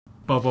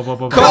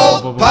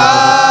Cold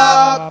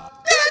Pop!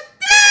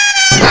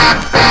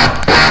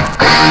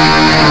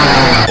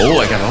 Oh,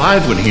 I got a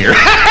live one here.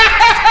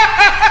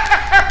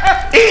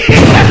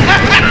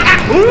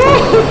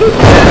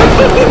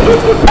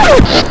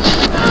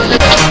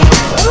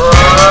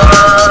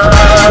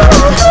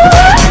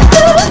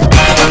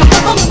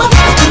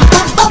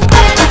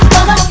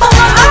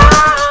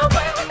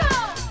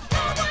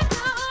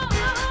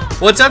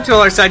 What's up to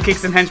all our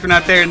sidekicks and henchmen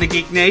out there in the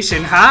Geek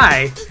Nation?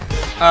 Hi,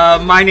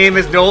 my name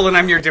is Noel, and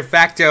I'm your de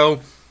facto,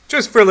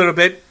 just for a little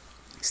bit,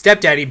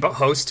 stepdaddy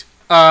host.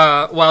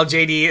 While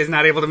JD is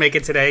not able to make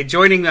it today,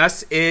 joining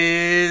us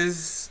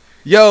is...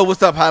 Yo,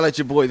 what's up? Highlight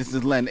your boy. This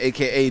is Len,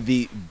 a.k.a.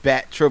 the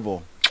Bat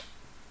Tribble.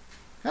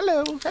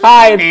 Hello.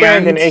 Hi, it's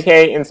Brandon,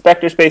 a.k.a.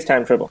 Inspector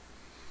Spacetime Tribble.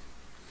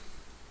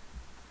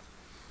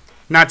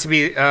 Not to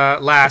be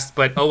last,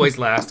 but always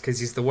last, because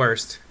he's the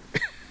worst.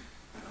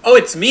 Oh,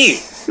 it's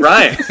me,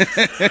 Ryan.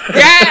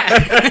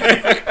 Yeah!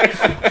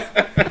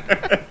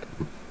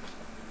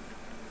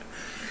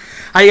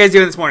 How you guys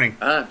doing this morning?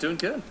 Doing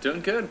good.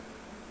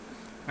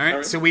 All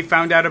right, so we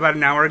found out about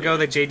an hour ago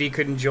that JD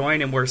couldn't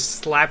join, and we're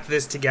slapped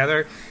this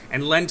together.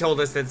 And Len told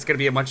us that it's going to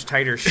be a much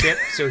tighter ship,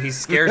 so he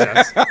scares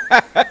us.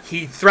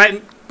 He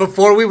threatened,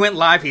 before we went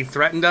live, he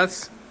threatened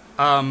us.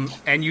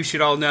 And you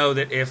should all know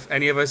that if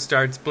any of us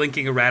starts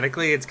blinking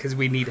erratically, it's because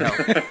we need help.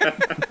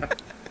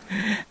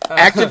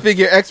 Action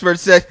figure expert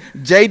said,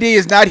 JD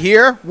is not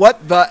here?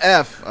 What the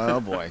F? Oh,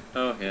 boy.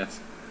 Oh, yes.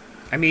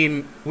 I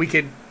mean, we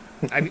could...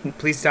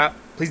 please stop.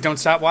 Please don't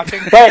stop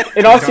watching. But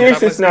in all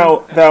seriousness,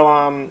 though,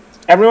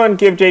 everyone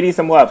give JD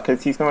some love,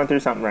 because he's going through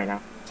something right now.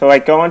 So,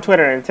 go on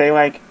Twitter and say,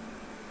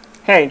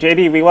 hey,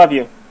 JD, we love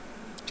you.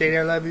 JD,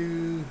 I love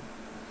you.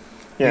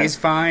 Yeah. He's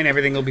fine.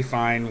 Everything will be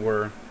fine.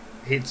 It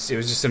was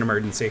just an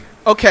emergency.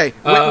 Okay,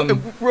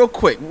 real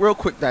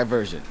quick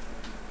diversion.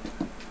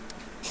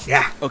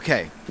 Yeah.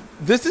 Okay,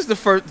 this is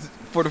for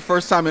the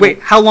first time in... Wait,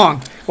 how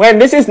long? When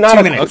this is not 2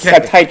 a minutes.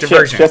 tight ship,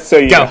 Diversion. just so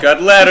you know.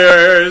 Got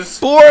letters.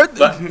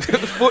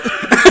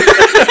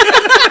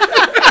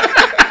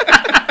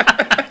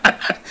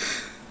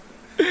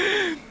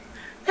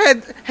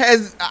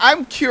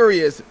 I'm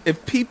curious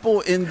if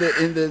people in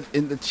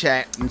the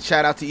chat, and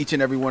shout out to each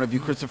and every one of you,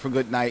 Christopher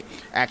Goodnight,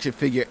 action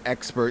figure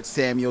expert,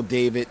 Samuel,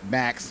 David,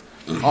 Max,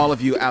 all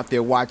of you out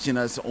there watching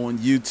us on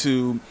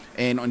YouTube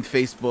and on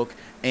Facebook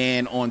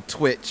and on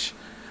Twitch.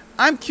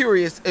 I'm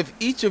curious if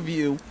each of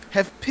you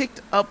have picked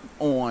up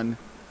on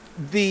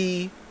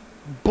the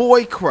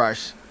boy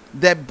crush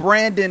that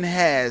Brandon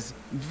has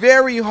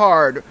very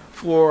hard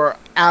for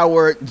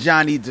our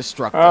Johnny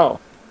Destructor. Oh.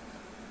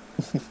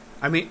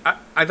 I mean,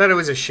 I thought it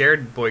was a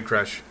shared boy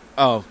crush.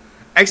 Oh.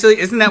 Actually,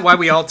 isn't that why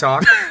we all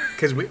talk?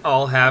 Because we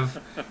all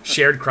have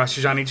shared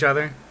crushes on each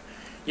other?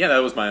 Yeah, that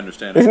was my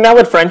understanding. Isn't that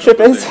what friendship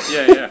is?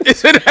 Yeah.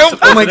 Is it? Oh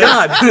my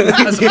god.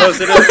 I suppose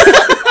it is.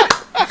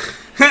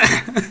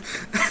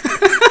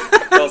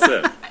 Well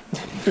said.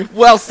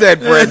 Well said,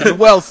 Brandon.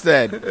 Well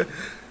said.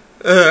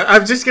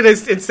 I'm just going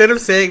to, instead of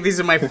saying these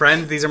are my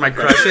friends, these are my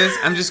crushes,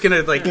 I'm just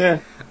going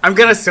to, I'm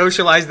going to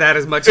socialize that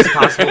as much as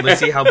possible to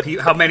see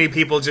how many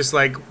people just,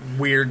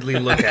 weirdly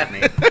look at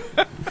me.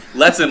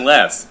 Less and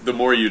less, the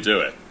more you do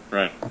it.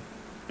 Right.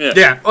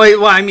 Yeah.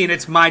 Well, I mean,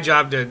 it's my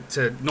job to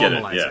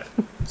normalize it.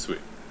 Sweet.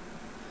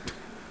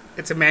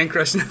 It's a man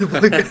crush.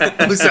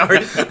 I'm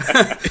sorry.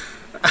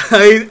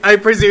 I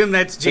presume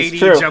that's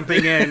JD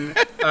jumping in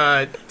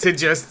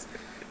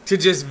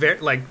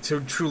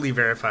to truly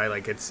verify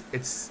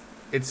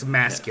it's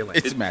masculine.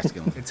 It's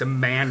masculine. It's a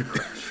man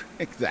crush.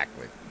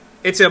 Exactly.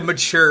 It's a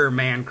mature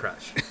man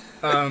crush.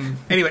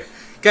 Anyway,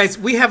 guys,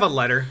 we have a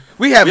letter.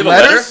 We have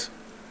letters.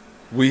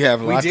 We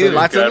have We lots do. of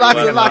letters.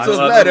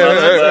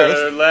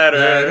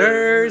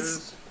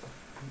 Letters.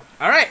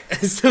 All right.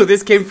 So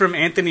this came from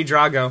Anthony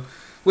Drago,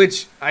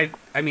 which I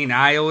mean,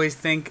 I always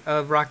think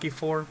of Rocky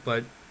IV,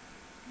 but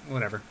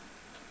whatever.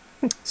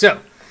 So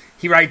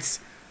he writes,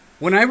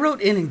 when I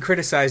wrote in and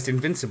criticized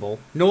Invincible,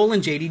 Noel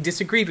and JD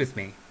disagreed with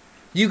me.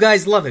 You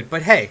guys love it,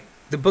 but hey,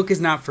 the book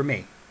is not for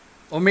me.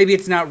 Or maybe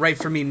it's not right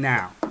for me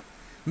now.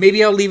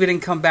 Maybe I'll leave it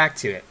and come back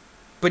to it.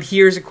 But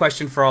here's a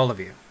question for all of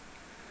you.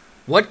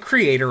 What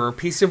creator or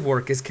piece of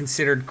work is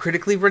considered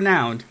critically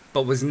renowned,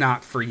 but was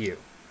not for you?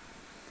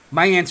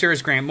 My answer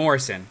is Grant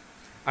Morrison.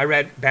 I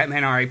read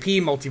Batman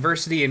R.I.P.,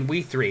 Multiversity, and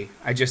We 3.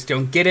 I just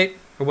don't get it,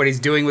 or what he's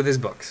doing with his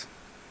books.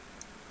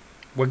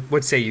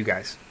 What say you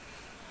guys?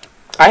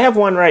 I have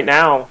one right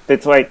now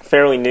that's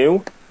fairly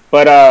new,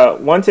 but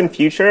Once in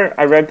Future,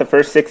 I read the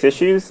first 6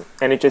 issues,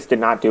 and it just did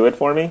not do it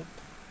for me.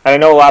 I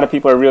know a lot of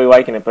people are really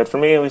liking it, but for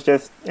me, it was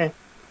just,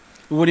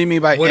 What do you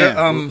mean by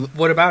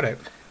what about it?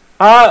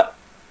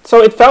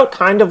 So it felt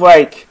kind of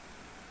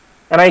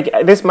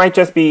and this might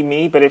just be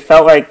me, but it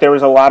felt like there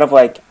was a lot of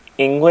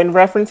England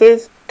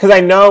references. Because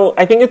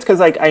I think it's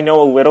because I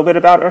know a little bit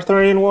about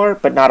Arthurian War,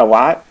 but not a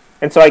lot.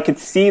 And so I could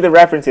see the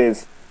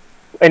references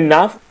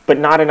enough, but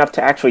not enough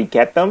to actually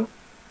get them.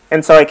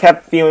 And so I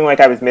kept feeling like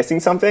I was missing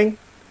something.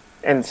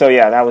 And so,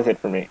 yeah, that was it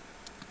for me.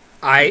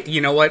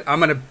 You know what? I'm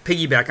going to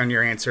piggyback on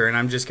your answer, and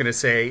I'm just going to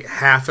say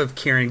half of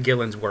Kieran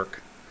Gillen's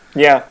work.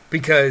 Yeah.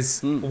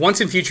 because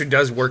Once and Future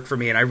does work for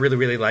me, and I really,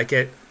 really like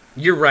it.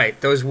 You're right;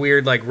 those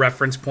weird like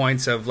reference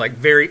points of like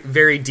very,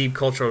 very deep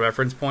cultural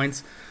reference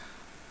points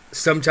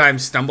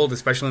sometimes stumbled,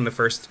 especially in the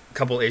first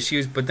couple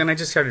issues. But then I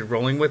just started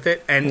rolling with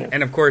it,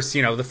 and of course,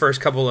 you know, the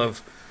first couple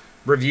of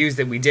reviews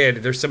that we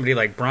did, there's somebody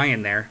like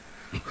Brian there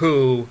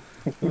who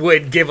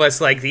would give us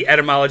like the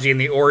etymology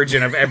and the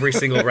origin of every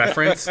single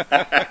reference.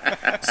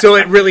 So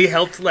it really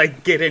helped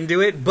like get into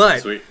it.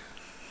 But Sweet.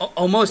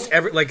 almost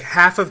every like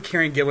half of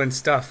Kieran Gillen's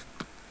stuff,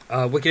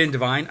 Wicked and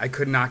Divine, I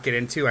could not get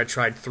into. I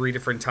tried 3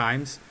 different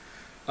times.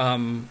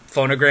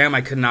 Phonogram,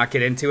 I could not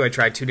get into. I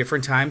tried 2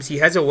 different times. He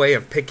has a way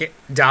of picking.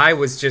 Die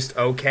was just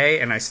okay,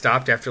 and I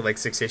stopped after like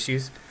 6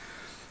 issues.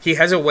 He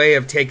has a way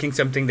of taking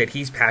something that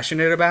he's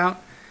passionate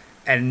about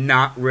and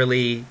not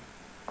really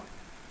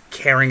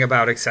caring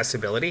about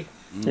accessibility.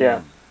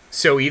 Yeah.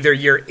 So either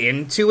you're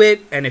into it,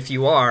 and if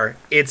you are,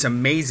 it's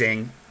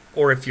amazing,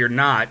 or if you're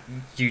not,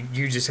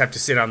 you just have to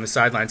sit on the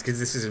sidelines because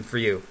this isn't for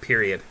you,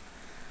 period.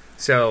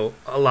 So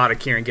a lot of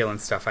Kieran Gillen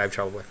stuff I have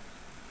trouble with.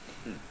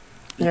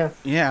 Yeah.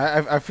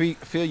 Yeah, I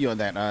feel you on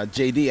that.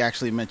 JD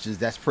actually mentions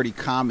that's pretty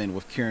common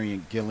with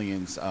Kieran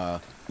Gillian's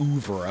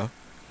oeuvre.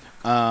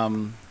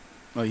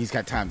 Well, he's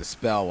got time to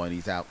spell when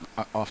he's out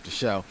off the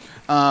show.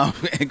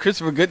 And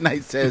Christopher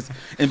Goodnight says,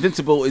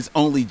 Invincible is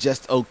only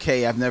just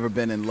okay. I've never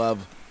been in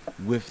love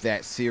with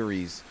that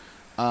series.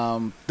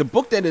 The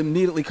book that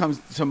immediately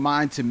comes to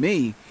mind to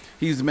me,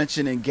 he was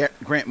mentioning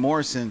Grant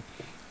Morrison,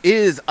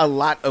 is a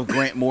lot of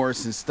Grant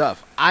Morrison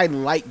stuff. I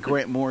like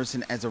Grant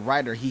Morrison as a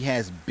writer. He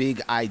has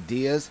big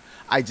ideas.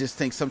 I just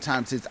think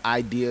sometimes his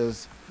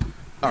ideas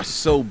are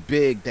so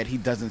big that he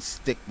doesn't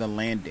stick the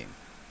landing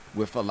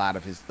with a lot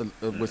of his,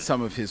 with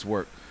some of his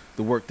work,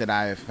 the work that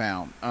I have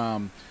found.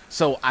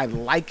 So I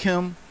like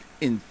him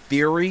in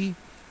theory,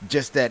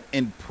 just that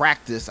in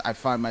practice, I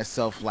find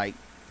myself like,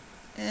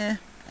 I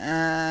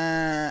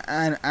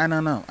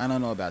don't know. I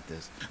don't know about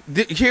this.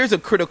 Here's a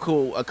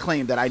critical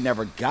acclaim that I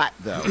never got,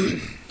 though.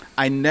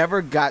 I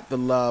never got the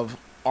love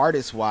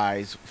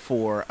artist-wise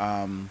for,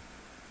 I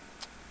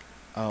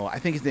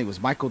think his name was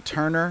Michael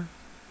Turner.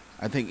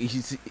 I think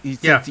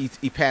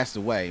he passed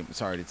away. I'm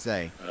sorry to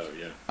say. Oh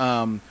yeah.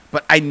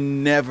 But I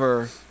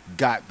never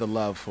got the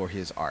love for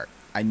his art.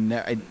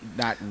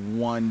 Not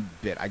one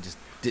bit. I just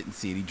didn't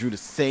see it. He drew the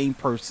same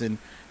person,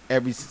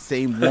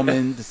 same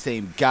woman, the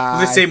same guy,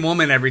 The same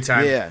woman every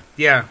time.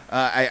 Yeah.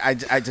 I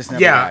just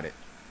never got it.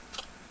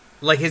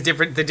 Like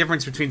the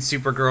difference between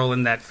Supergirl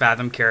and that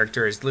Fathom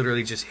character is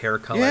literally just hair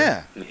color.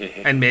 Yeah.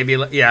 And maybe,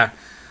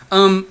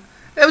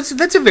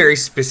 that's a very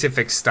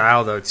specific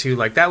style, though, too.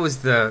 Like, that was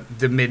the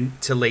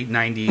mid to late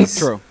 90s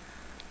True.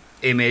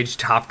 Image,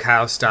 Top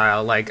Cow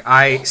style. Like,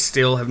 I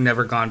still have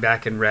never gone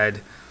back and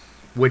read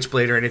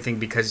Witchblade or anything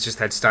because just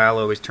that style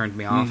always turned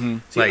me off.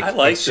 See, I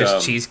liked, it's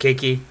just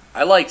cheesecakey.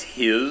 I liked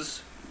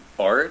his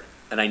art,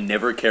 and I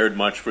never cared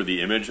much for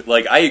the Image.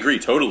 Like, I agree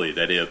totally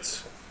that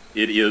it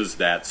is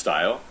that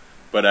style,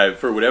 but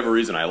for whatever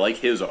reason, I like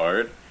his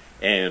art,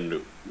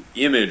 and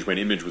Image, when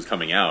Image was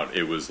coming out,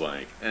 it was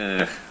like,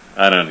 I'm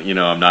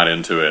not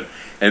into it.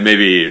 And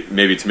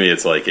maybe to me,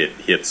 it's like it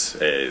hits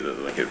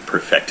it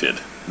perfected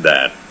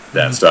that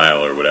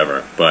style or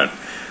whatever. But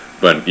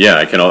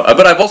yeah,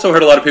 but I've also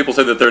heard a lot of people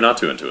say that they're not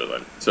too into it.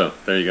 Then. So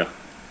there you go.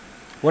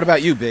 What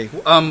about you, Big?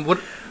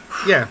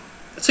 Yeah.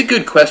 That's a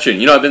good question.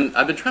 You know,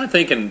 I've been trying to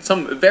think, and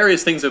some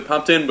various things have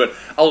popped in, but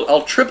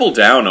I'll triple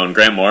down on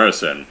Grant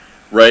Morrison,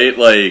 right?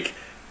 Like,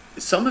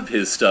 some of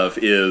his stuff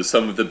is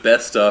some of the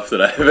best stuff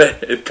that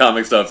I've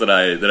comic stuff that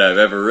I've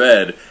ever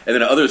read, and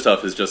then other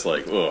stuff is just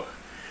like, oh,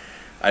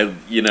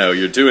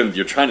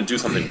 you're trying to do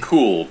something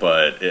cool,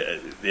 but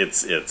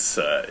it's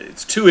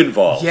too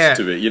involved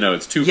to be,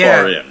 it's too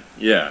far in.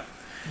 Yeah.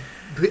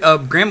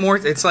 Grant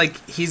Morrison, it's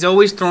like he's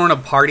always throwing a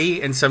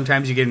party, and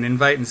sometimes you get an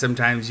invite, and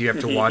sometimes you have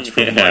to watch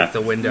from like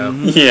the window.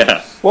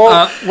 Yeah.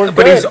 Well, we're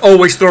but good. he's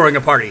always throwing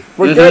a party.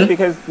 We're good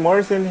because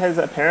Morrison has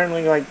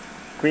apparently like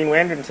Green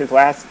Lantern's his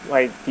last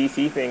like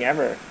DC thing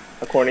ever,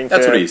 according to.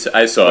 That's what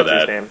I saw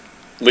that.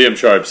 Liam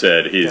Sharp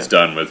said he's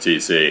done with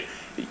DC.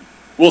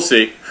 We'll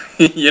see.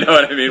 You know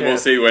what I mean? Yeah. We'll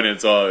see when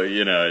it's all,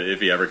 if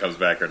he ever comes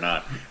back or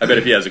not. I bet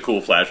if he has a cool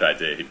Flash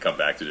idea, he'd come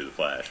back to do the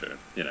Flash. Or,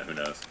 who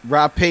knows?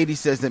 Rob Patey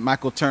says that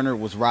Michael Turner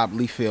was Rob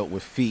Liefeld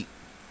with feet.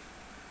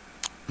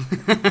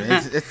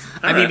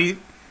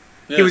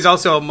 He was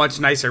also a much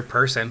nicer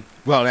person.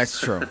 Well, that's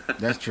true.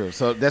 That's true.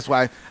 So that's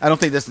why I don't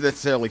think that's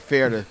necessarily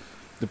fair to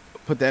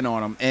put that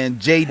on him. And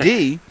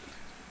JD,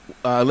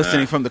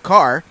 listening from the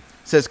car,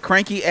 says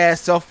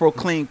cranky-ass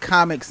self-proclaimed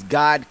comics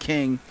god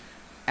king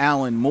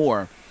Alan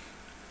Moore.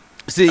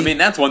 See, I mean,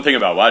 that's one thing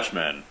about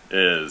Watchmen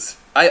is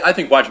I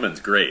think Watchmen's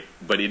great,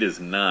 but it is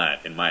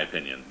not, in my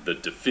opinion, the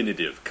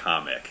definitive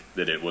comic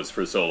that it was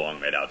for so long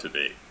made out to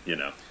be. You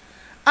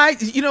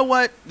know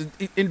what?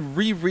 In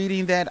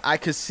rereading that, I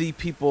could see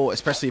people,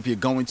 especially if you're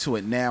going to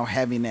it now,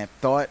 having that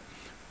thought.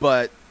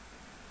 But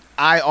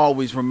I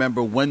always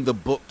remember when the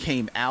book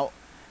came out,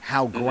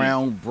 how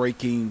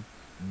groundbreaking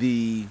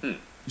the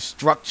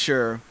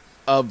structure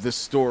of the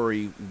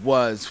story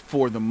was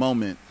for the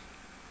moment.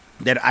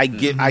 that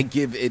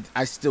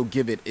I still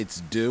give it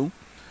its due.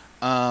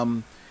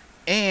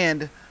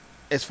 And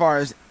as far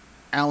as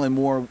Alan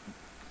Moore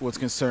was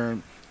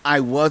concerned, I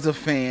was a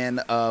fan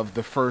of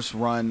the first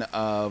run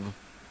of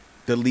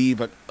the League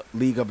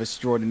of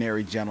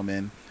Extraordinary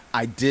Gentlemen.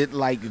 I did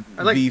like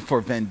V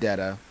for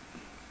Vendetta.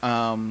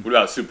 What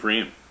about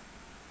Supreme?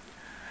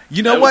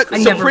 You know That what?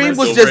 was cool. Supreme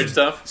was Still great just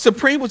stuff.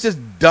 Supreme was just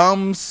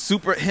dumb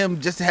him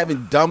just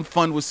having dumb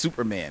fun with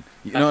Superman.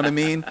 You know what I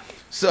mean?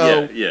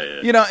 So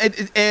Yeah. you know,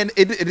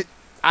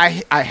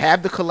 I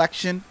have the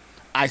collection.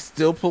 I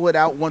still pull it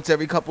out once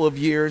every couple of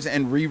years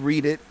and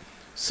reread it.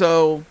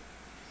 So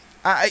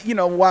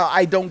while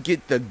I don't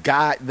get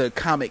the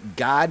comic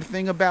god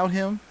thing about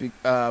him,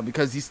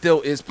 because he still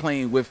is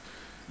playing with,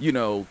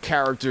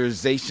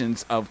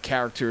 characterizations of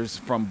characters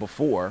from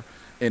before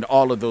in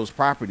all of those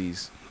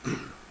properties,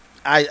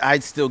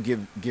 I'd still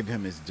give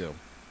him his due.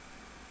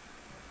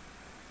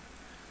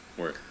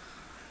 Work.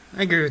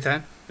 I agree with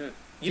that.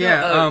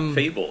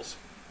 Fables.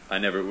 I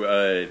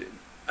never.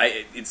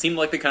 It seemed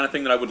like the kind of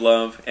thing that I would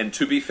love. And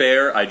to be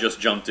fair, I just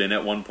jumped in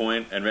at one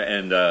point, and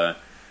I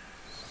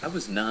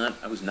was not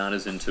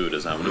as into it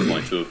as I would have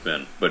liked to have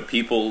been. But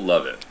people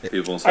love it.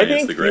 People say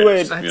it's the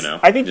greatest.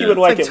 I think you would It's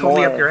like like it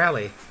totally more. up your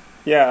alley.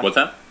 Yeah. What's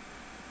that?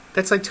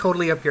 That's like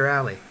totally up your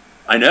alley.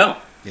 I know.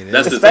 It is.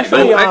 That's the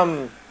Especially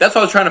thing. That's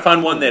why I was trying to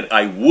find one that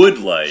I would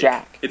like.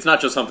 Jack. It's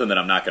not just something that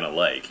I'm not going to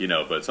like,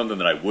 but something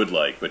that I would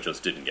like, but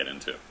just didn't get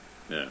into.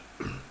 Yeah.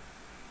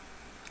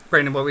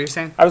 Brandon, what were you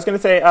saying? I was going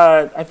to say,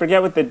 I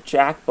forget what the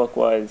Jack book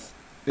was,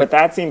 but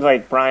that seems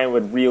like Brian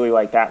would really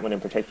like that one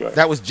in particular.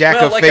 That was Jack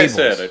Well, of like Fables.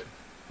 I said,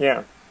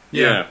 Yeah.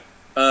 yeah.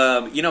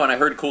 And I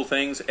heard cool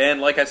things, and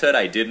like I said,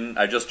 I didn't.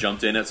 I just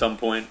jumped in at some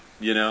point,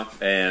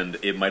 and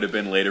it might have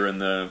been later in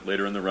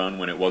the run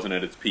when it wasn't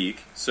at its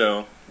peak.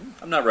 So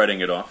I'm not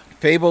writing it off.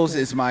 Fables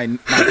is my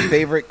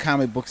favorite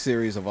comic book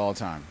series of all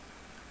time.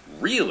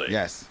 Really?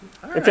 Yes.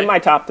 All It's in my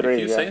top If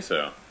 3. you Yeah. say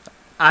so.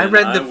 I Then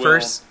read I the will-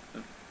 first.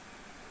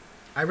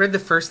 I read the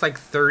first like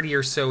 30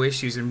 or so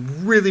issues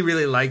and really,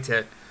 really liked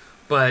it,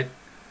 but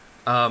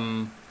I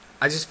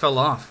just fell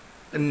off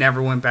and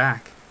never went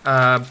back.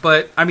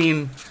 But I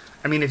mean,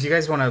 if you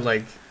guys want to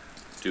like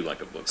Do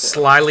like a book club.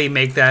 slyly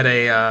make that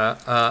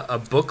a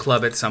book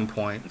club at some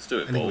point, Let's do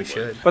it I think we boldly.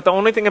 should. But the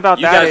only thing about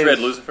You that guys is, read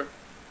Lucifer?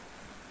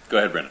 Go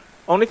ahead, Brennan.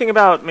 only thing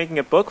about making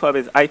a book club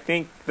is I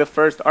think the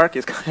first arc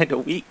is kind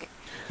of weak.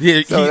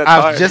 Yeah, So that's I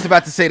was hard. just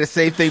about to say the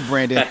same thing,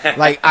 Brandon.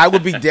 Like, I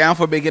would be down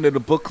for making it a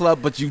book club,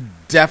 but you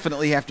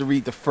definitely have to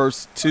read the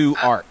first 2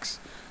 arcs.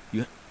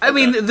 I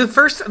mean, the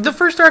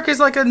first arc is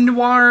like a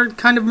noir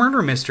kind of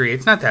murder mystery.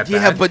 It's not that bad.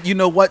 Yeah, but you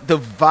know what? The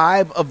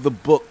vibe of the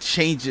book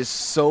changes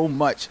so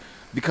much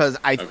because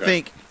I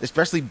think,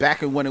 especially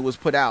back when it was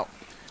put out,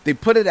 they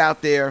put it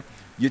out there,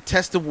 you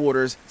test the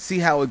waters, see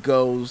how it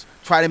goes,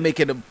 try to make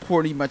it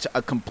pretty much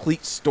a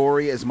complete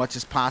story as much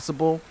as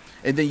possible,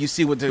 and then you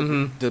see what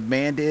the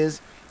demand is.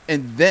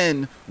 And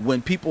then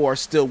when people are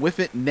still with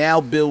it, now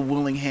Bill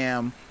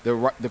Willingham,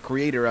 the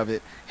creator of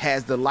it,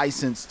 has the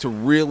license to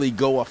really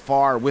go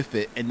afar with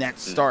it, and that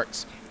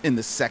starts in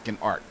the second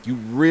arc. You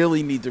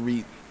really need to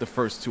read the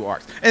first 2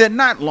 arcs, and they're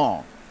not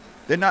long.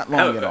 They're not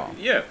long at all.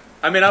 Yeah.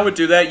 I mean, I would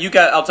do that.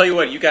 I'll tell you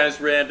what. You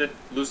guys read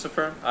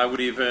Lucifer. I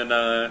would even,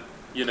 Oh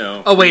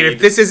wait, read-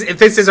 if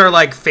this is our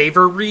like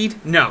favor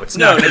read, no, it's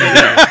No, not. no, gonna no,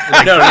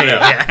 be no,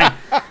 that.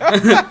 no,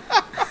 no. Yeah.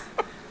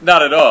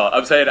 Not at all.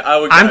 I'm saying I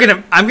would. I'm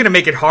gonna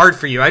make it hard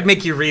for you. I'd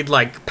make you read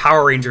like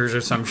Power Rangers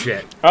or some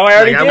shit. Oh, I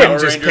already Like, I did. wouldn't Power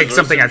just Rangers pick or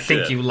something some I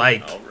think shit. you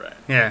like. All right.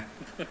 Yeah.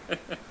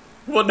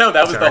 Well, no,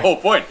 that was Sorry. the whole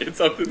point. It's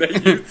something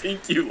that you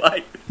think you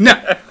like. No.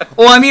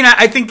 Well, I mean,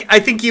 I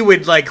think you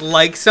would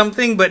like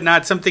something, but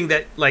not something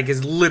that like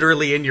is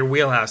literally in your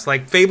wheelhouse.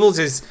 Like Fables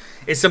is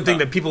something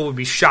that people would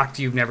be shocked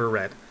you've never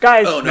read.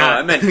 Guys, Oh no, Not-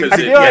 I meant because I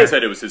he feel like-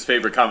 said it was his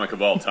favorite comic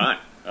of all time.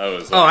 I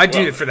was. Oh, I like, do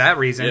well, it for that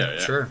reason. yeah, yeah.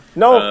 Sure.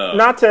 no,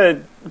 not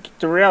to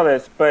derail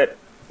this, but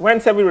Wen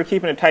said we were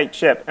keeping a tight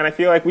ship, and I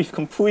feel like we've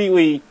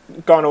completely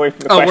gone away from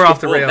the Oh, question. we're off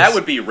the Well, rails. that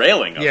would be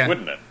railing us, Yeah.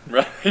 wouldn't it?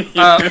 Right.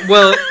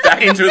 Well,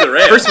 Back into the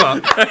rails. first of all,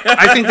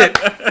 I think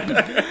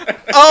that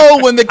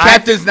Oh, when the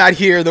captain's not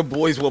here, the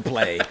boys will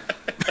play.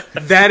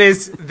 that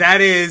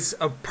is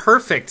a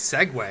perfect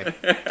segue.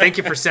 Thank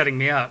you for setting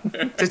me up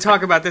to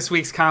talk about this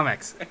week's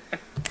comics.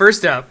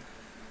 First up,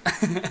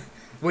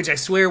 which I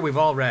swear we've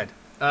all read.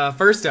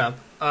 First up,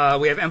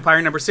 we have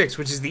Empire number 6,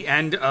 which is the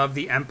end of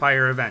the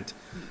Empire event.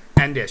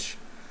 Endish.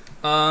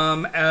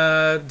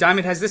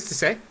 Diamond has this to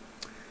say.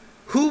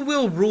 Who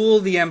will rule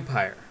the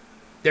Empire?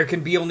 There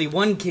can be only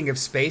one king of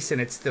space, and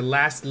it's the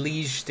last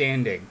liege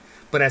standing.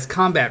 But as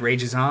combat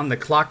rages on, the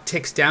clock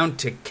ticks down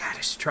to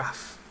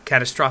catastrophe.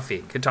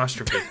 Catastrophe.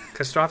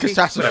 Catastrophe.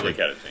 Whatever,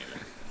 got it, change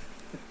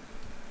it.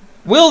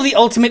 Will the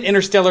ultimate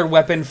interstellar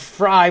weapon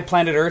fry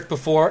planet Earth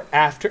before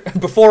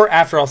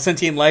after all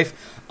sentient life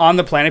on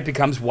the planet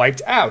becomes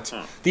wiped out?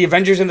 The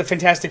Avengers and the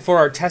Fantastic Four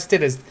are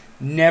tested as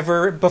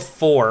never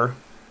before.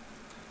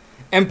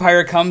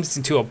 Empire comes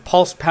into a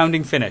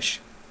pulse-pounding finish.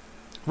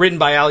 Written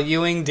by Al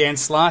Ewing, Dan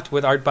Slott,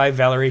 with art by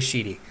Valerio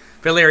Schiti.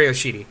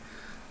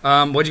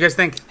 What'd you guys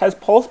think? Has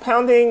pulse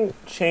pounding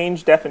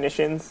changed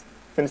definitions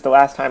since the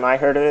last time I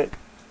heard of it?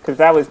 Because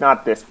that was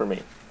not this for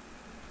me.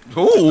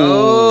 Ooh.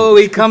 Oh,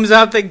 he comes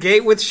out the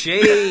gate with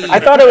shade. I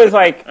thought it was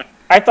like,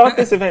 I thought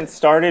this event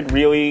started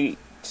really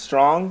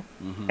strong,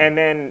 and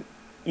then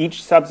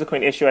each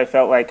subsequent issue I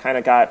felt like kind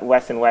of got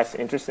less and less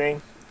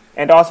interesting.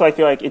 And also I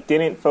feel like it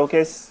didn't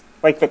focus,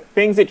 like the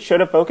things it should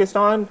have focused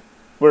on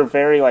were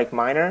very like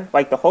minor.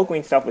 Like the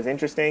Hulkling stuff was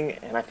interesting,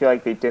 and I feel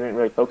like they didn't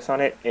really focus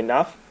on it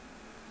enough.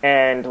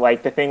 And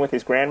like the thing with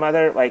his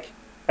grandmother, like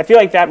I feel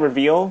like that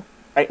reveal,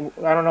 I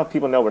don't know if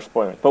people know we're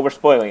spoiling, but we're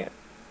spoiling it.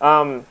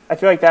 I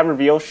feel like that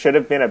reveal should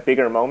have been a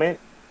bigger moment,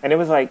 and it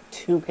was like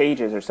 2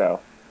 pages or so.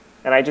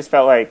 And I just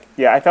felt like,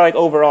 I felt like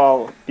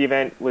overall the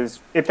event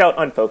it felt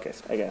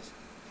unfocused, I guess.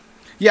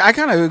 Yeah, I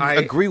kind of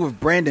agree with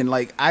Brandon.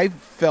 Like, I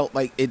felt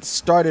like it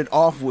started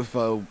off with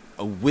a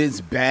whiz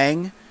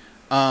bang,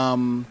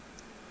 and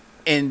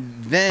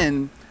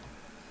then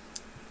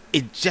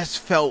it just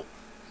felt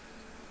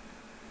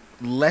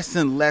less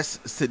and less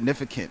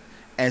significant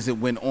as it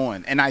went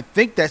on. And I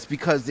think that's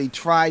because they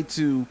tried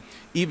to,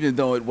 even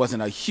though it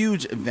wasn't a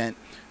huge event,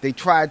 they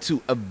tried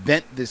to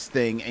event this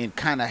thing and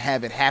kind of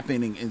have it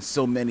happening in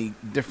so many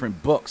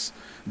different books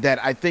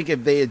that I think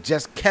if they had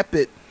just kept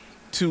it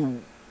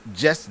to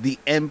just the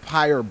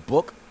Empire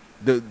book,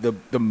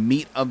 the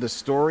meat of the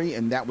story,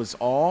 and that was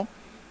all,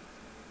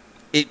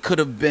 it could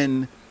have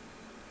been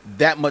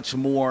that much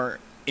more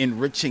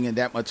enriching and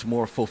that much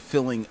more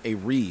fulfilling a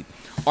read.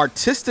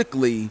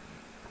 Artistically,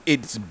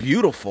 it's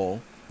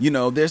beautiful. You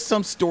know, there's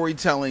some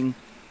storytelling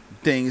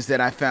things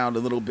that I found a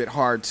little bit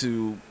hard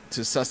to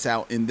suss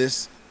out in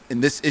this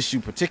issue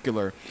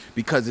particular,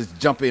 because it's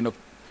jumping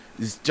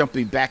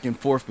back and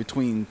forth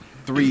between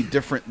 3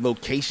 different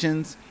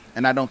locations,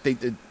 and I don't think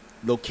the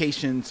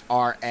locations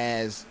are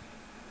as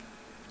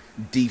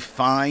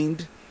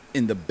defined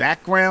in the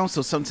background,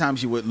 so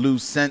sometimes you would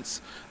lose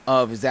sense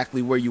of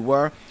exactly where you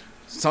were.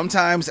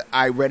 Sometimes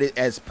I read it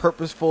as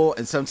purposeful,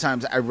 and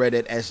sometimes I read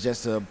it as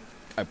just a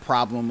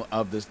problem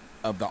of the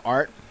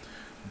art.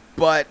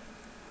 But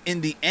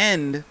in the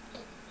end,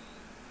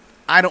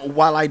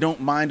 while I don't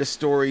mind a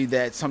story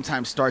that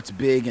sometimes starts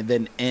big and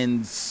then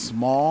ends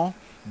small,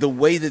 the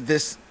way that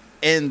this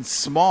ends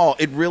small,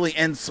 it really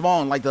ends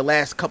small in like the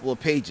last couple of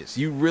pages.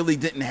 You really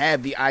didn't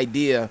have the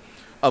idea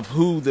of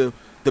who the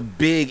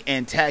big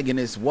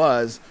antagonist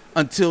was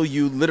until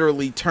you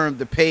literally turned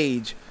the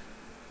page,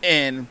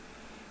 and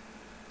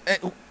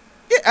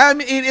I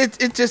mean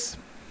it just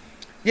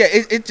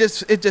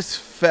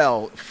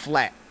fell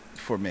flat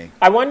for me.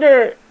 I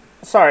wonder.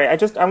 Sorry, I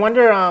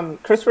wonder.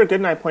 Christopher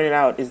Goodnight pointed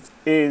out: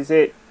 is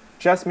it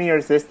just me, or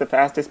is this the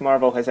fastest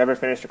Marvel has ever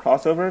finished a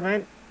crossover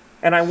event?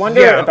 And I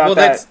wonder about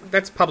that.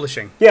 That's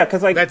publishing. Yeah,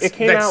 because like it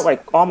came out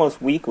like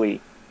almost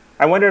weekly.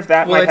 I wonder if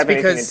that might have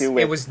anything to do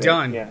with it was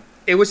done. Yeah.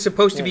 It was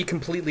supposed to be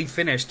completely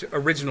finished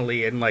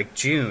originally in like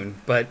June,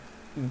 but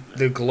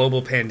the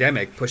global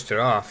pandemic pushed it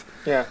off.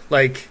 Yeah,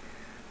 like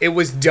it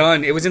was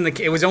done. It was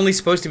only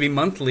supposed to be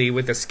monthly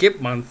with a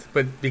skip month,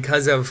 but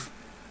because of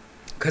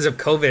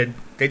COVID,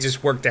 they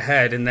just worked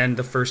ahead, and then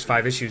the first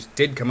 5 issues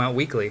did come out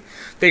weekly.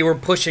 They were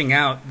pushing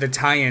out the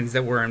tie-ins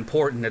that were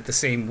important at the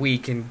same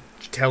week and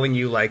telling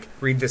you like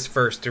read this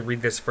first,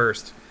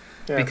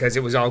 because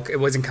it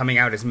wasn't coming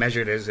out as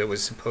measured as it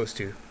was supposed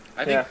to.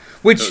 I think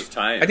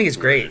I think is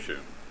great.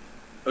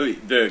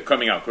 They're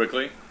coming out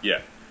quickly.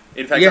 Yeah.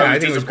 In fact, I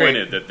was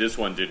disappointed that this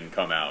one didn't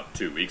come out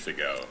 2 weeks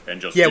ago and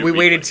just we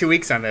waited 2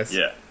 weeks on this.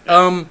 Yeah.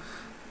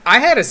 I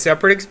had a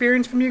separate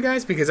experience from you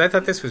guys because I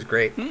thought this was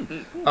great.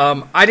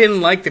 I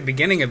didn't like the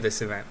beginning of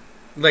this event.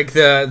 Like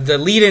the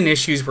lead-in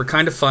issues were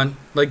kind of fun,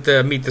 like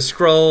the Meet the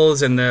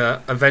Skrulls and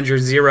the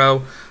Avengers Zero.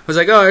 I was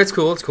like, oh, it's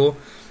cool.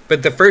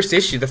 But the first 2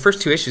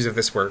 issues of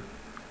this were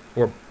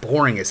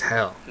boring as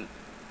hell.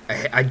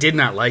 I did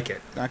not like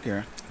it. Not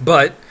care.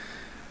 But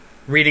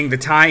reading the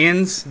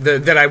tie-ins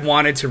that I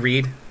wanted to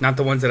read, not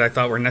the ones that I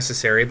thought were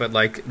necessary, but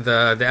like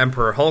the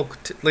Emperor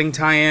Hulkling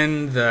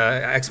tie-in,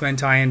 the X-Men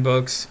tie-in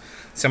books,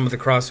 some of the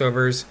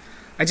crossovers,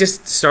 I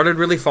just started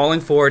really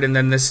falling for it, and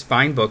then this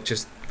Spine book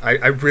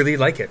I really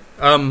like it.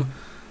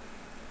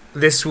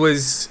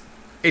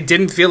 It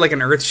didn't feel like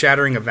an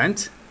earth-shattering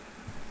event.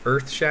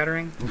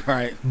 Earth-shattering?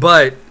 Right.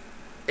 But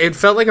it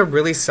felt like a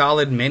really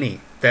solid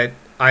mini that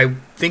I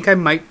think I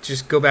might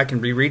just go back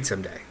and reread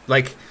someday.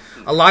 Like,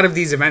 a lot of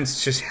these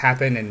events just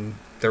happen and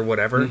they're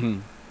whatever.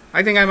 Mm-hmm.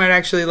 I think I might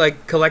actually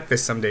like collect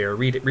this someday or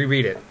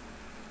reread it.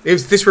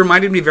 This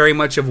reminded me very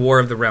much of War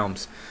of the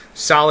Realms.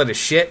 Solid as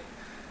shit.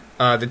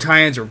 The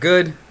tie-ins were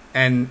good,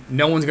 and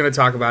no one's going to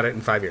talk about it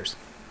in 5 years.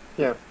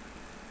 Yeah.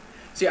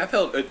 See, I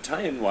felt,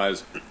 tie-in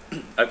wise,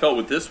 I felt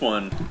with this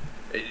one,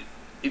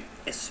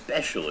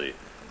 especially,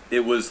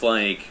 it was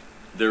like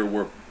there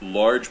were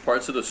large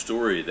parts of the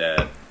story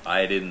that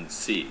I didn't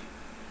see.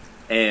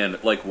 And,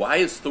 like, why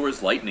is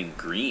Thor's lightning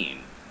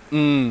green?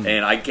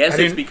 And I guess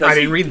it's because I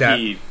didn't read that.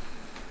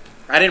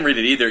 I didn't read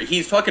it either.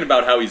 He's talking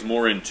about how he's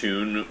more in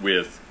tune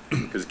with,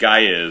 because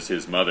Gaia is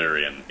his mother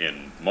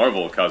in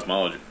Marvel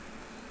cosmology.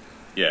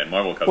 Yeah, in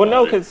Marvel cosmology.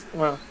 Well, no, because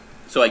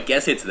So I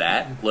guess it's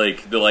that.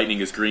 Like, the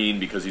lightning is green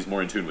because he's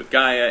more in tune with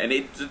Gaia, and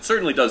it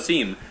certainly does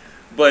seem.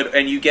 But,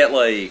 and you get,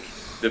 like,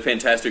 the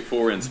Fantastic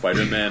Four and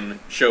Spider-Man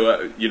show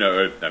up, you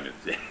know, I mean,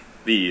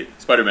 the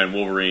Spider-Man,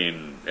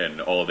 Wolverine, and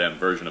all of them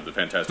version of the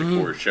Fantastic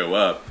Four show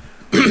up,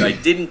 which I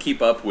didn't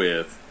keep up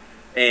with,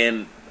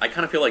 and I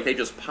kind of feel like they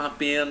just pop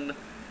in.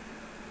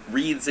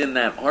 Reed's in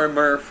that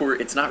armor for,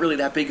 it's not really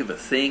that big of a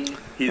thing.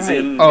 He's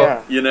in,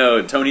 you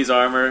know, Tony's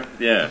armor.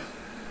 Yeah.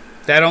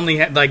 That only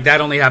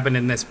happened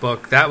in this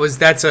book.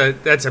 That's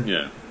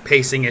a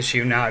pacing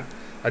issue, not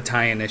a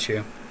tie-in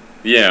issue.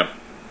 Yeah.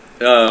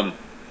 But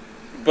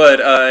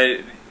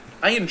I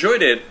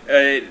enjoyed it.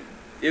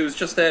 It was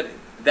just that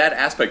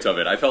aspect of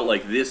it. I felt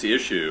like this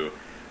issue,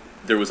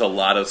 there was a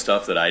lot of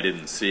stuff that I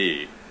didn't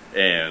see,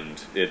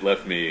 and it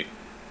left me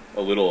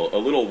a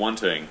little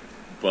wanting.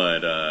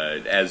 But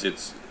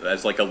as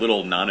like a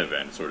little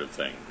non-event sort of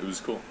thing, it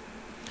was cool.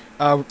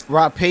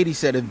 Rob Patey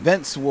said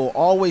events will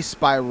always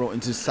spiral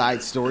into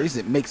side stories.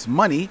 It makes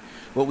money.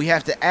 What we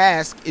have to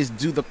ask is,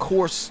 do the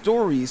core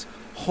stories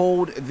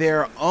hold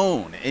their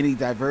own? Any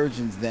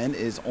divergence then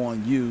is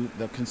on you,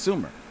 the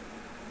consumer.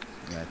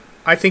 Yeah.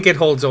 I think it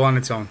holds on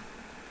its own.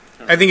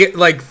 I think it,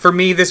 like, for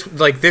me, this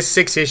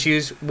 6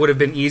 issues would have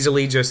been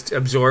easily just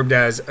absorbed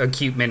as a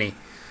cute mini,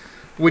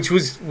 which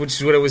is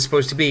what it was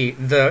supposed to be.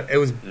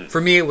 For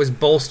me, it was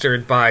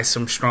bolstered by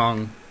some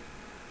strong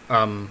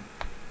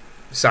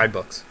side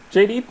books.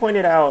 JD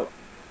pointed out,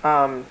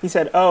 he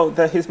said,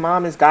 his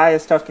mom is Gaia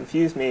stuff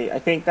confused me. I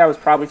think that was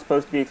probably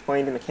supposed to be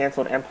explained in the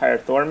canceled Empire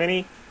Thor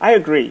mini. I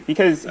agree,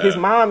 because his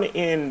mom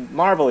in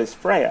Marvel is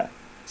Freya.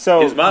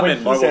 So his mom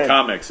in Marvel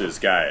Comics is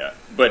Gaia,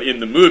 but in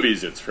the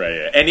movies it's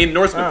Freya. And in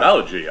Norse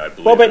mythology, I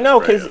believe. Well, but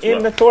no, because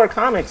in the Thor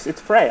comics, it's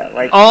Freya.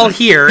 Like, all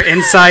here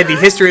inside the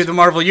history of the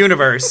Marvel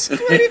Universe,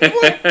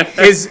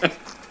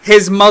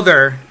 his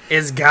mother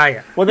is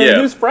Gaia. Well, then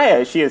who's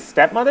Freya? Is she his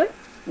stepmother?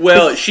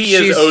 Well,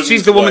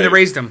 she's the woman that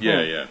raised him.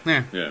 Yeah.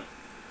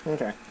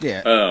 Okay.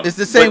 Yeah. It's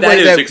the same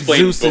way that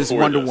Zeus is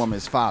Wonder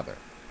Woman's father.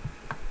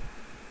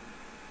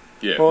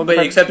 Yeah, well, but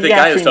except the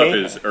Gaia stuff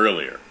is that.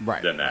 earlier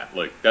than that.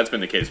 Like, that's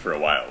been the case for a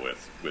while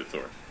with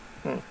Thor.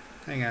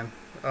 Hang on,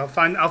 I'll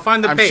find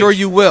the page. I'm sure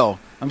you will.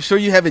 I'm sure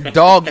you have it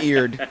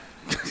dog-eared.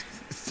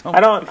 I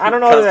don't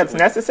know if that's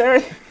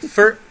necessary.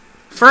 For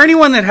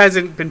anyone that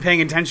hasn't been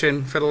paying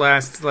attention for the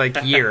last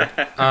year,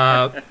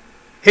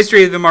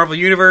 History of the Marvel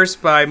Universe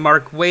by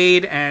Mark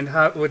Waid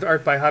and with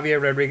art by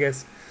Javier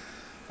Rodriguez,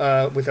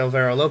 with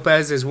Alvaro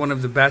Lopez, is one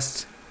of the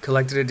best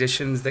collected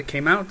editions that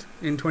came out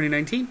in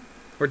 2019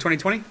 or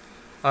 2020.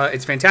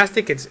 It's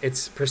fantastic.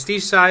 It's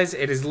prestige size.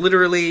 It is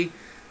literally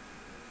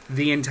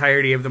the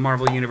entirety of the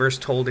Marvel Universe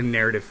told in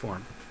narrative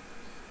form.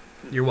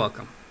 You're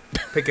welcome.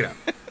 Pick it up.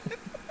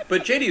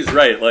 But JD's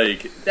right.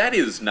 Like, that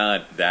is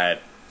not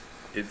that.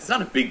 It's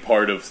not a big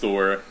part of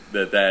Thor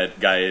that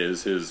guy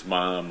is his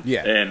mom.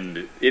 Yeah.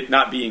 And it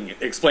not being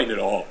explained at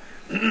all.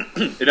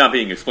 It not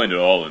being explained at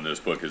all in this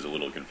book is a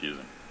little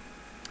confusing.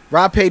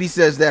 Rob Patey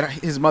says that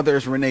his mother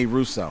is Renee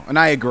Russo, and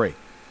I agree.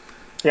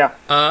 Yeah.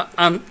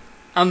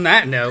 On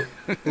that note,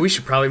 we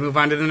should probably move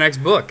on to the next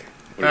book.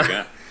 What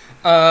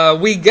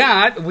do we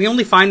got? We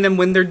Only Find Them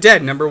When They're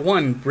Dead,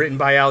 #1, written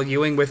by Al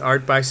Ewing with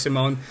art by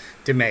Simone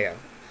DeMeo.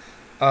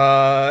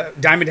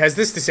 Diamond has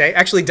this to say.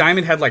 Actually,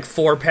 Diamond had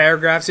 4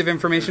 paragraphs of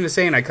information to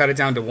say, and I cut it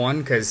down to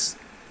 1 because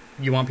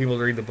you want people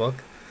to read the book.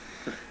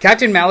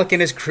 Captain Malik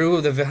and his crew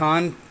of the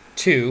Vihan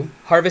 2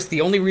 harvest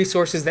the only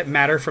resources that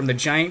matter from the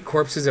giant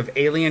corpses of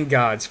alien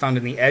gods found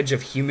in the edge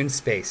of human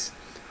space.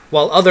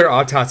 While other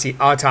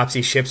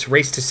autopsy ships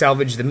race to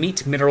salvage the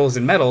meat, minerals,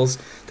 and metals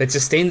that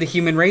sustain the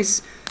human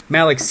race,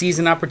 Malik sees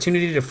an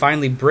opportunity to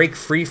finally break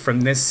free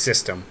from this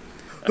system.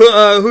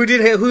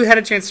 Who had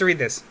a chance to read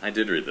this? I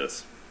did read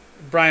this.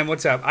 Brian,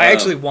 what's up? I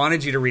actually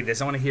wanted you to read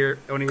this. I want to hear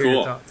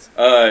your thoughts.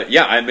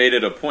 Yeah, I made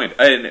it a point.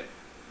 And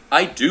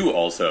I do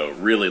also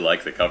really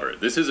like the cover.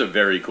 This is a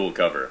very cool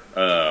cover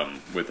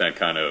with that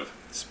kind of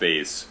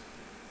space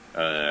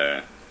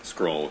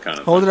scroll kind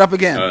of Hold thing. It up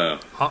again.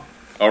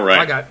 All right.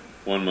 I got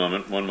One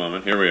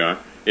moment. Here we are.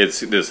 It's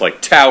this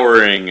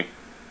towering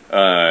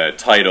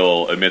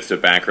title amidst a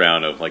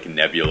background of a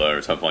nebula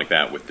or something like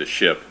that, with the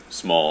ship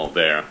small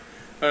there,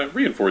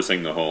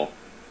 reinforcing the whole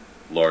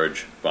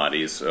large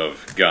bodies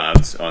of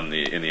gods in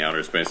the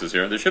outer spaces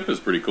here. The ship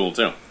is pretty cool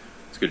too.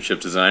 It's good ship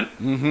design.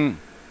 Mm-hmm.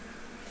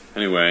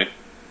 Anyway,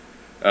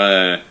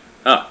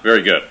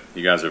 very good.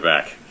 You guys are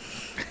back.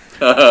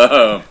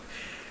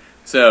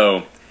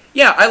 So,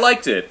 yeah, I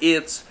liked it.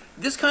 It's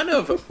this kind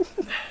of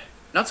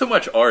not so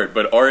much art,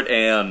 but art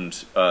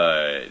and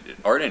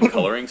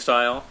coloring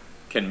style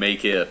can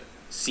make it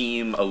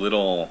seem a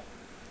little,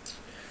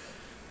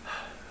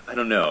 I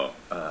don't know,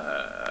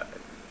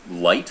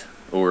 light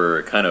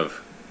or kind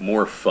of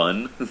more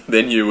fun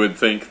than you would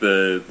think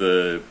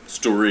the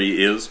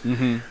story is.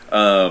 Mm-hmm.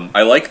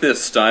 I like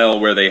this style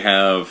where they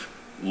have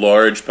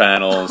large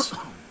panels,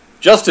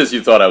 just as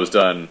you thought I was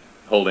done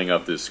holding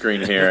up this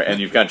screen here, and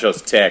you've got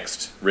just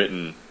text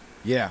written.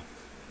 Yeah.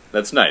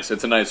 That's nice.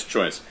 It's a nice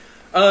choice.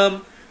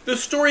 The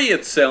story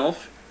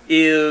itself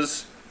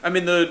is I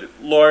mean, the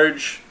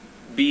large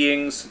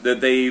beings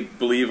that they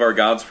believe are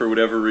gods for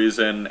whatever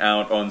reason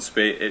out on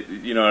space,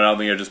 out on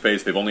the edge of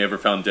space. They've only ever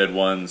found dead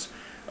ones.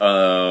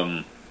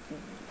 It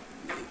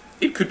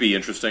could be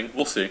interesting.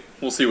 We'll see.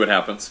 We'll see what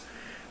happens.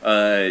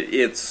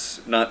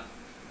 It's not.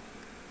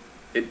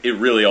 It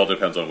really all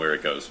depends on where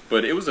it goes.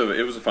 But it was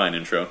a fine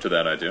intro to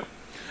that idea.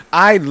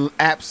 I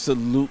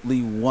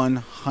absolutely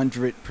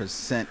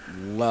 100%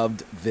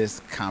 loved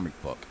this comic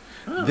book.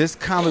 Oh. This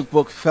comic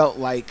book felt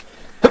like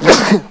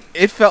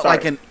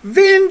like an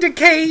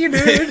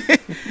Vindicated.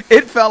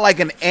 it felt like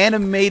an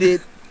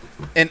animated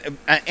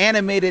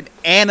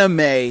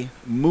anime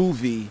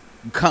movie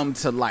come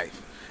to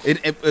life.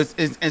 It was,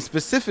 and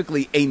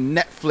specifically a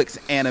Netflix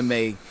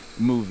anime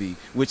movie,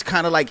 which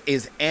kind of like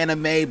is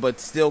anime, but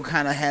still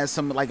kind of has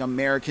some like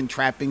American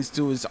trappings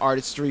to its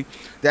artistry.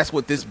 That's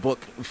what this book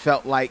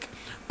felt like.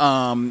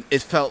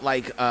 It felt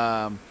like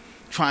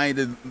trying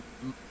to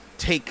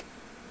take,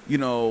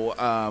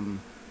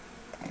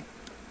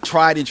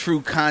 tried and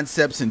true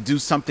concepts and do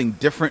something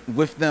different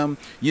with them.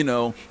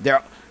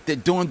 They're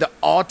doing the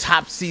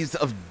autopsies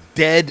of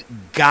dead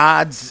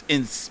gods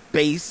in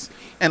space.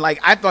 And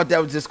like I thought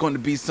that was just going to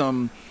be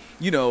some,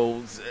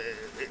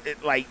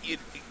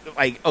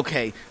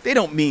 okay, they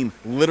don't mean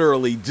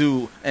literally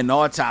do an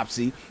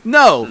autopsy.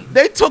 No,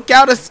 they took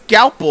out a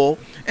scalpel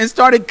and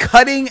started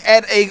cutting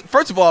at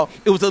first of all,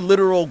 it was a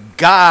literal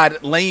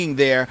god laying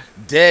there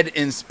dead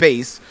in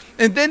space.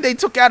 And then they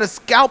took out a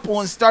scalpel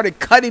and started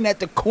cutting at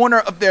the corner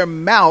of their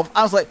mouth.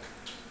 I was like,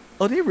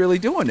 oh, they're really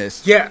doing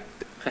this. Yeah.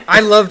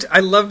 I loved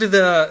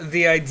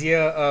the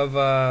idea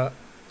of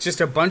just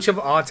a bunch of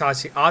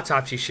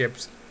autopsy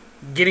ships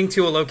getting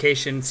to a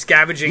location,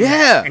 scavenging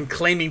and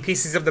claiming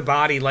pieces of the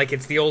body like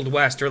it's the Old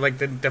West or like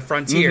the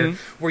frontier,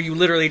 where you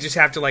literally just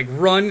have to like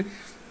run,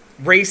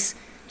 race,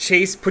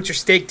 chase, put your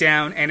stake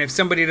down, and if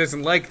somebody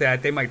doesn't like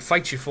that, they might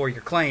fight you for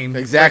your claim.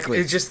 Exactly.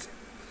 Like, it's just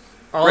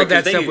all of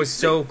that stuff was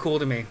so cool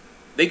to me.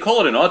 They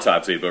call it an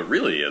autopsy, but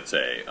really it's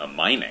a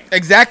mining.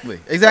 Exactly.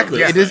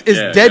 Yeah.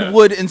 It's dead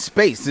wood in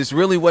space. It's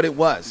really what it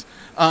was.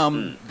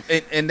 And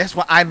that's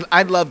why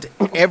I loved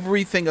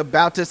everything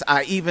about this.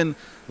 I even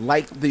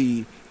liked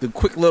the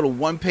quick little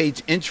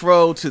one-page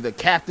intro to the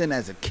captain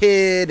as a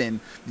kid, and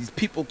these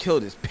people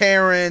killed his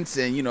parents,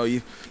 and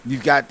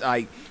you've got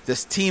like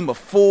this team of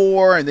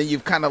 4, and then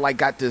you've kind of like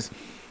got this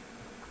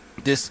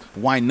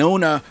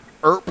Winona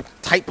Earp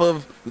type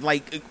of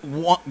like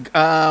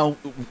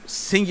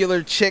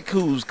singular chick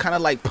who's kind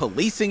of like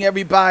policing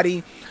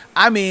everybody.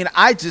 I mean,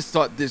 I just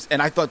thought this,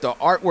 and I thought the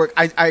artwork.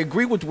 I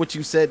agree with what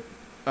you said,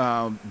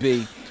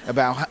 B,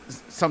 about how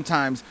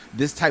sometimes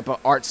this type of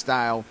art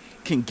style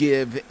can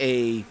give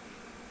a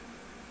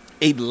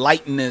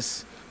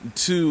lightness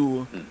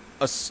to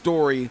a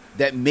story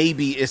that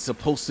maybe is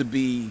supposed to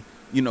be,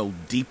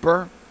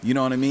 deeper. You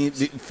know what I mean?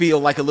 Feel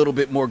like a little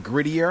bit more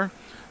grittier.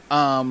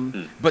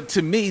 But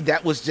to me,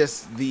 that was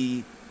just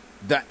the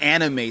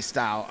anime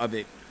style of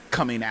it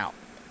coming out,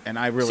 and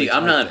I really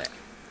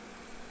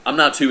I'm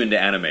not too into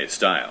anime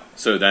style,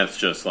 so that's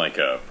just like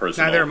a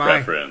personal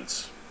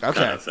preference kind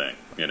of thing.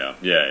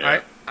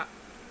 Yeah.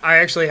 I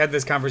actually had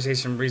this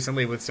conversation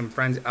recently with some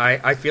friends.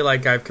 I feel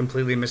like I've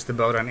completely missed the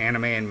boat on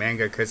anime and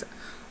manga because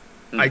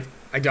I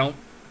don't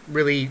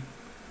really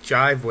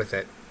jive with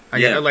it. I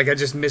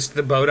just missed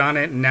the boat on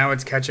it, and now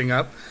it's catching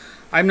up.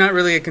 I'm not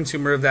really a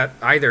consumer of that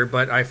either,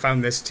 but I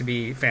found this to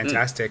be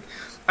fantastic.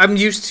 I'm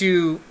used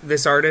to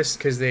this artist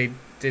because they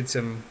did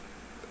some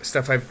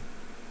stuff I've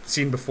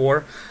seen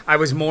before. I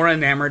was more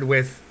enamored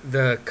with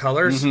the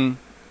colors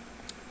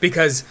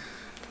because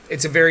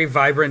it's a very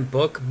vibrant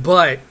book,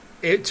 but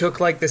it took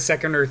like the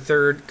second or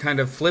third kind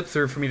of flip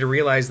through for me to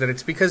realize that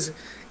it's because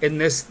in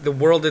the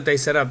world that they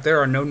set up, there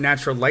are no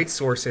natural light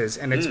sources,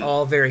 and it's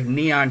all very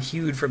neon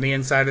hued from the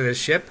inside of the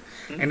ship,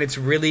 and it's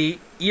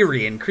really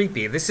eerie and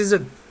creepy. This is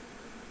a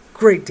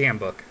great damn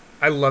book.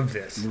 I loved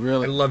this.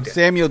 Really? I loved it.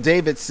 Samuel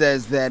David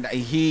says that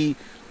he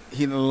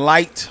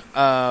liked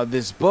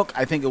this book.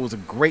 I think it was a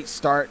great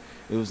start.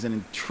 It was an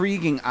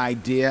intriguing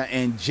idea.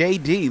 And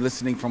JD,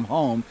 listening from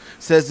home,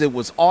 says it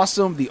was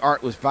awesome. The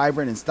art was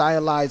vibrant and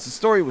stylized. The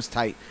story was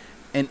tight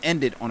and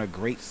ended on a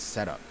great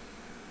setup.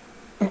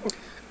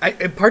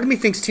 Part of me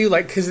thinks, too,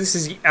 like, because this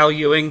is Al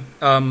Ewing,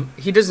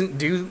 he doesn't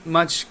do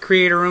much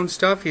creator-owned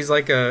stuff. He's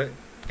like a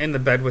in the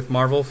bed with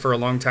Marvel for a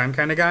long time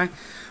kind of guy.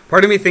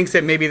 Part of me thinks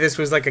that maybe this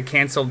was like a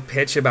canceled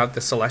pitch about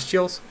the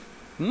Celestials.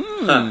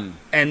 And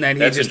then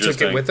he just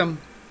took it with him.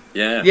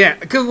 Yeah. Yeah.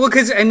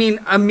 Because, I mean,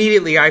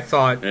 immediately I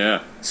thought,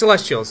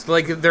 Celestials,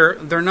 like,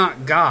 they're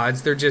not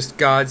gods. They're just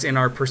gods in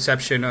our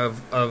perception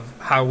of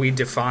how we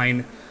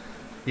define,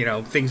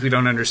 things we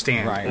don't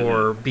understand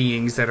or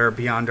beings that are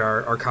beyond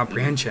our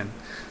comprehension.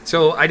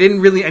 So I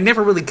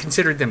never really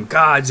considered them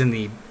gods in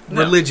the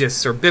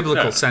religious or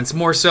biblical sense.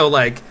 More so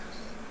like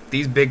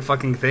these big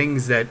fucking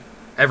things that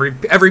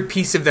every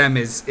piece of them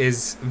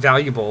is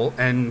valuable,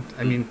 and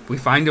I mean, we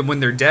find them when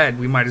they're dead.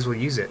 We might as well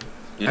use it.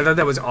 I thought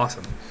that was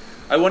awesome.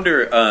 I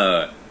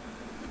wonder.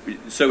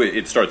 So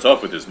it starts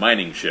off with this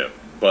mining ship,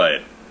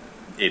 but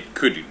it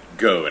could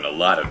go in a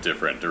lot of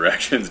different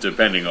directions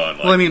depending on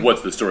like Well, I mean-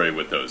 what's the story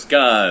with those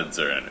gods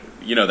or that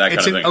kind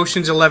It's of an thing.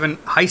 Ocean's 11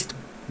 heist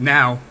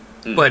now,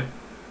 but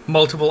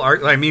multiple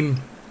art. I mean,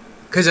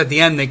 because at the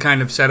end they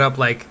kind of set up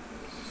like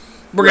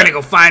we're Right. gonna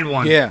go find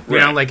one. Yeah. you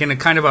know, Right. like in a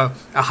kind of a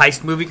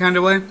heist movie kind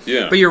of way.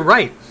 Yeah. But you're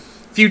right.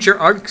 Future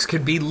arcs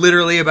could be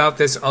literally about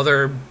this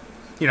other,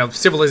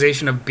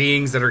 civilization of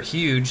beings that are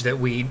huge that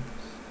we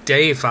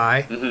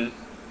deify.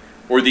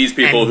 Or these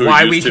people And who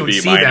why used we to can be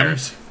see them.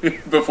 minors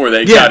before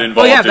they Yeah. got Oh,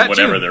 involved yeah, in that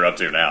whatever too. they're up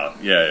to now.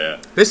 Yeah.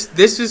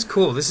 This is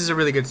cool. This is a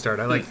really good start.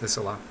 I like this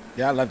a lot.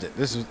 Yeah, I loved it.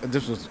 This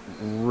was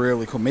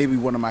really cool. Maybe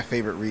one of my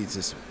favorite reads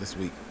this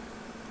week.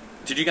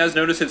 Did you guys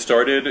notice it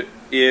started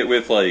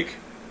with like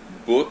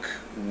book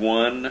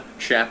 1,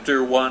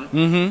 chapter 1?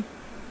 Mm-hmm.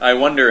 I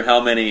wonder how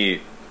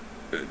many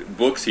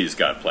books he's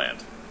got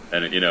planned,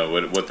 and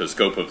what the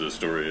scope of the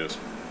story is.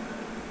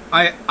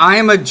 I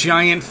am a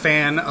giant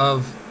fan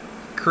of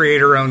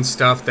creator-owned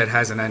stuff that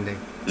has an ending.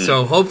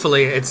 So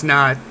hopefully it's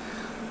not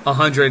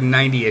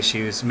 190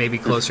 issues, maybe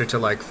closer to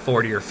like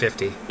 40 or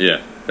 50,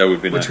 Yeah, that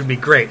would be which nice. would be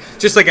great.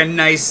 Just like a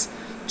nice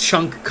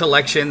chunk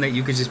collection that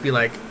you could just be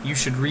like, you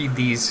should read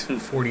these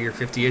 40 or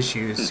 50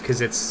 issues because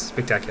it's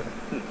spectacular.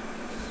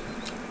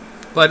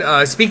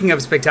 But speaking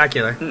of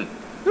spectacular,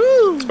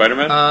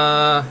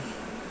 Spider-Man.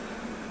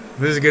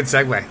 this is a good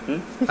segue.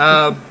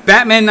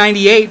 Batman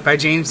 98 by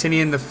James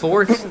Tynion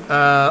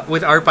IV,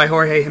 with art by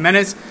Jorge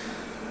Jimenez.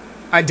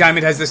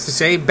 Diamond has this to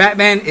say: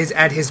 Batman is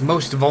at his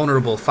most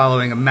vulnerable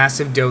following a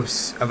massive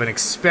dose of an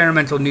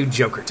experimental new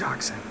Joker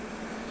toxin.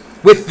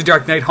 With the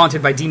Dark Knight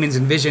haunted by demons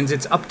and visions,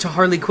 it's up to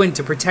Harley Quinn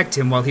to protect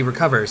him while he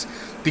recovers,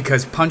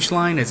 because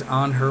Punchline is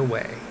on her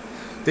way.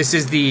 This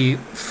is the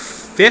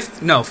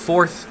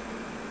fourth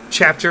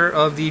chapter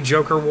of the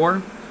Joker War.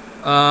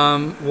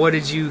 What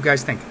did you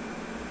guys think?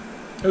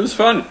 It was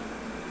fun.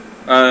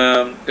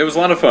 It was a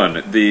lot of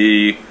fun.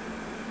 The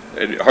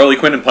Harley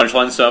Quinn and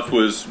Punchline stuff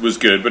was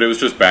good, but it was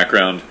just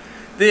background.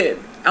 The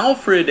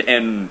Alfred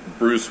and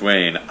Bruce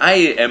Wayne, I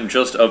am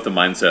just of the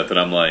mindset that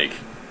I'm like,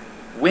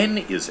 when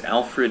is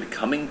Alfred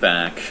coming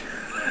back?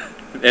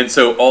 And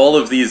so all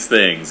of these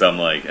things, I'm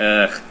like,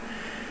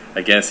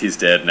 I guess he's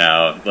dead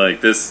now.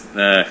 Like this,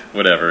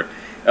 whatever.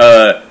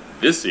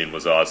 This scene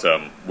was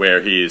awesome,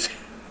 where he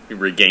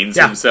regains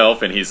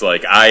himself and he's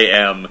like, I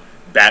am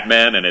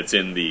Batman, and it's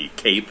in the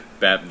cape.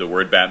 The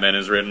word Batman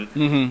is written.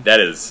 Mm-hmm.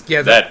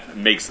 That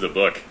makes the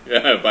book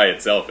by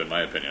itself, in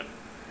my opinion.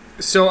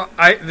 So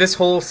this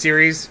whole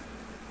series,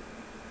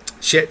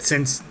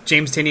 since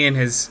James Tynion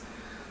has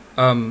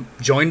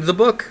joined the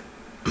book,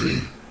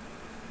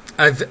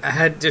 I've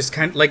had just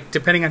kind of like,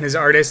 depending on his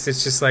artist,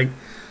 it's just like,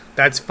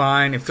 that's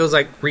fine. It feels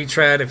like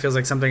retread. It feels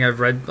like something I've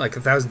read like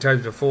 1,000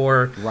 times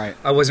before. Right.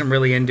 I wasn't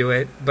really into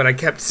it, but I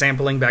kept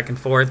sampling back and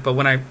forth. But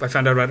when I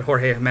found out about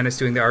Jorge Jimenez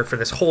doing the art for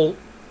this whole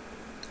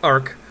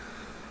arc,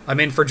 I'm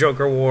in for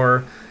Joker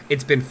War.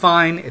 It's been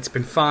fine. It's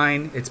been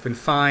fine. It's been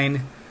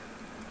fine.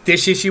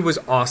 This issue was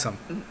awesome.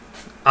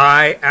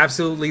 I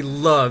absolutely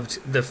loved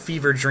the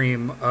fever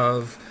dream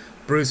of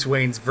Bruce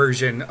Wayne's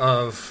version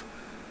of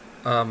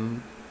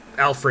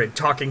Alfred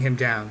talking him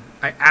down.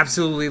 I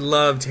absolutely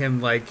loved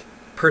him like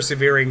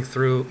persevering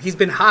through. He's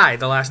been high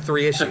the last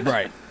 3 issues.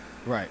 Right.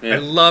 Yeah. I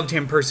loved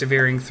him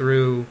persevering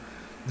through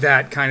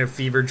that kind of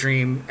fever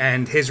dream,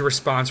 and his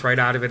response right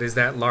out of it is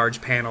that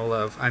large panel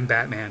of "I'm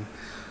Batman."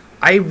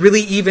 I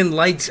really even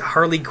liked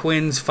Harley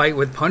Quinn's fight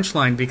with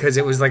Punchline because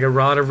it was like a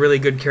lot of really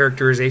good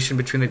characterization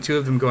between the two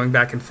of them going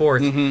back and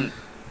forth.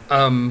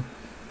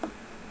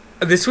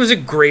 This was a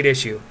great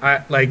issue.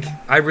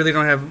 I really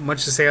don't have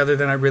much to say other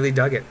than I really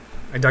dug it.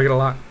 I dug it a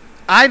lot.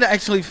 I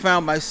actually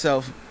found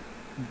myself,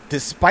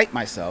 despite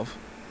myself,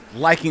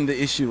 liking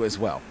the issue as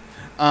well.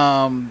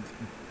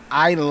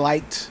 I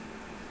liked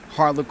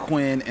Harley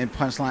Quinn and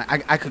Punchline.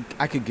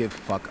 I could give a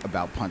fuck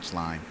about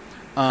Punchline.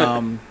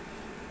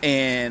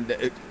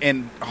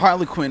 And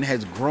Harley Quinn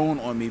has grown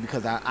on me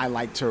because I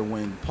liked her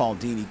when Paul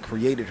Dini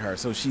created her.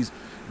 So she's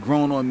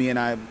grown on me, and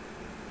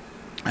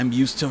I'm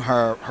used to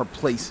her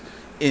place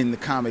in the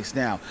comics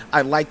now.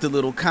 I like the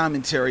little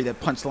commentary that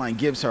Punchline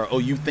gives her. Oh,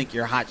 you think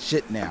you're hot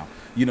shit now,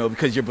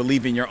 because you're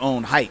believing your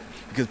own hype,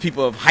 because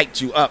people have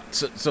hyped you up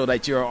so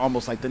that you're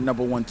almost like the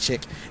 #1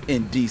 chick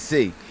in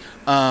DC.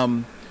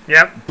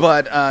 Yep.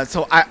 But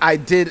so I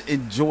did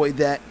enjoy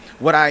that.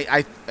 What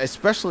I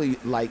especially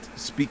liked,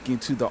 speaking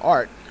to the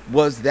art,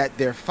 was that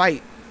their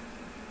fight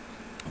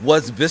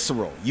was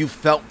visceral. You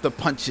felt the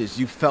punches,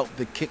 you felt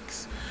the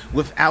kicks,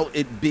 without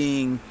it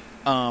being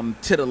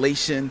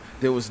titillation.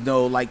 There was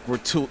no like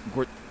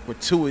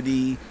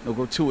gratuity, no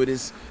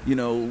gratuitous,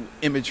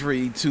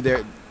 imagery to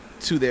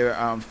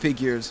their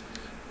figures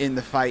in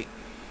the fight.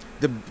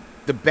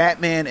 The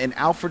Batman and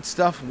Alfred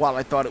stuff, while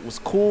I thought it was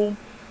cool,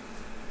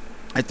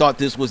 I thought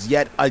this was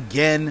yet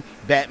again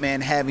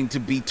Batman having to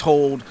be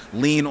told,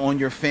 lean on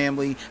your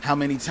family. How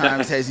many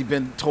times has he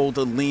been told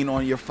to lean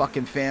on your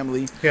fucking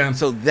family? Yeah.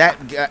 So that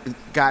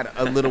got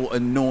a little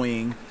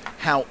annoying.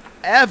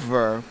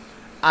 However,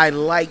 I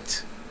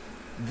liked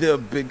the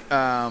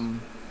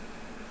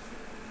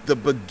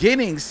the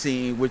beginning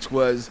scene, which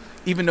was,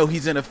 even though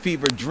he's in a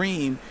fever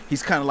dream,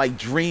 he's kind of like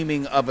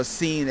dreaming of a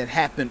scene that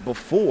happened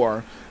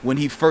before when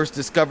he first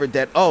discovered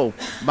that, oh,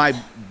 my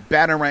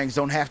batarangs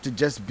don't have to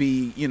just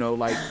be, you know,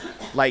 like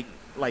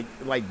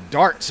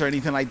darts or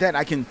anything like that.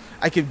 I can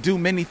do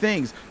many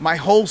things. My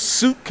whole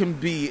suit can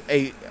be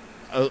a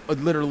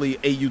literally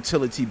a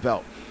utility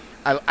belt.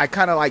 I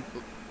kind of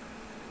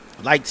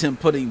liked him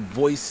putting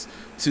voice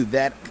to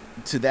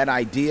that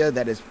idea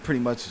that is pretty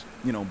much,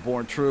 you know,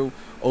 born true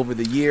over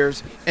the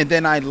years. And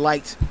then I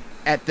liked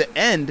at the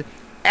end,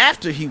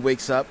 after he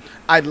wakes up,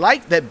 I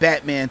like that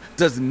Batman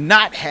does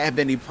not have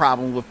any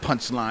problem with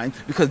Punchline,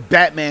 because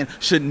Batman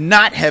should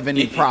not have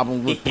any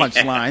problem with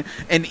Punchline.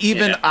 And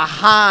even a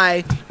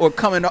high or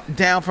coming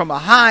down from a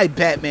high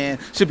Batman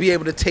should be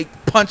able to take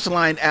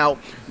Punchline out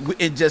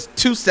in just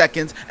 2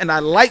 seconds. And I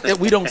like that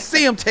we don't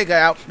see him take her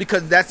out,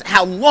 because that's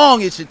how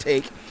long it should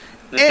take.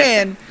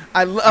 And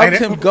I loved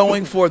him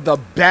going for the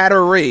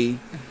battery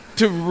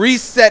to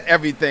reset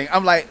everything.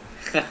 I'm like,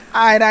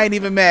 I ain't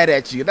even mad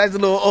at you. That's a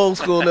little old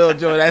school little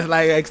joint. That's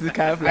like actually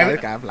kind of fly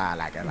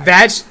like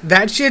it.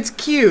 That shit's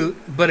cute,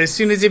 but as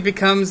soon as it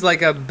becomes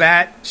like a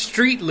bat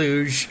street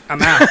luge,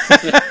 I'm out.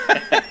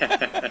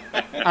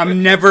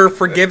 I'm never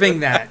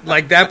forgiving that.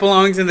 Like, that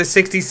belongs in the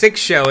 66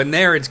 show, and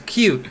there it's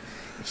cute.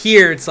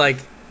 Here it's like,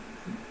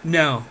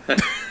 no.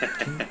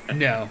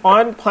 No.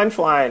 On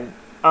Punchline,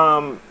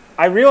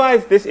 I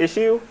realized this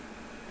issue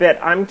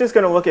that I'm just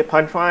going to look at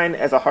Punchline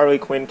as a Harley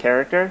Quinn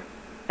character,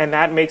 and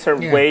that makes her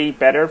way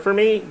better for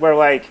me, where,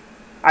 like,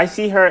 I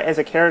see her as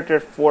a character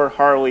for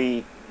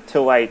Harley to,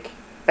 like,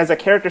 as a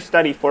character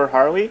study for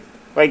Harley.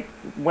 Like,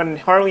 when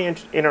Harley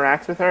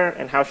interacts with her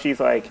and how she's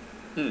like,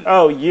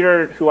 oh,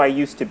 you're who I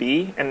used to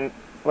be, and,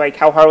 like,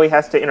 how Harley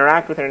has to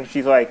interact with her, and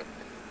she's like,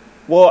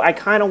 well, I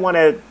kind of want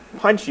to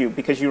punch you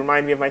because you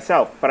remind me of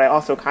myself, but I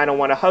also kind of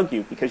want to hug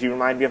you because you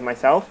remind me of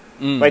myself.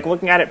 Like,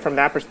 looking at it from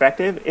that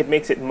perspective, it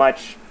makes it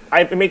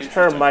makes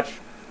her much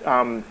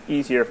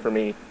easier for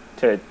me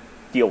to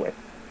deal with.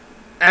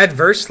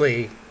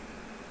 Adversely,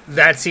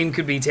 that scene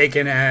could be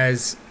taken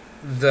as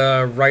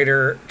the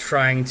writer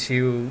trying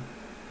to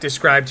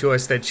describe to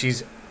us that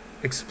she's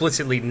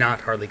explicitly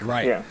not Harley Quinn.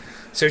 Right. Yeah.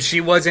 So she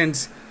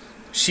wasn't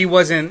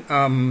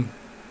weaponized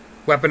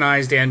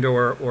and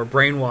or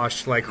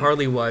brainwashed like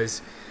Harley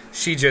was.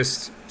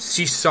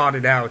 She sought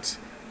it out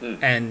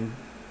and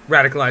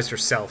radicalized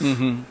herself.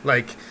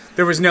 Like,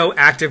 there was no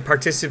active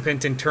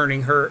participant in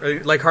turning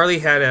her. Like, Harley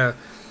had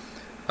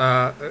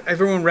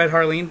everyone read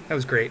Harleen? That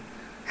was great.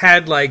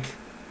 Had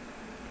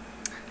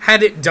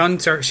it done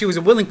to her. She was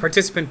a willing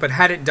participant, but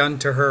had it done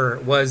to her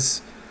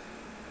was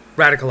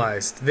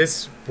radicalized.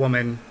 This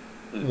woman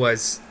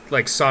was,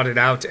 like, sought it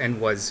out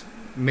and was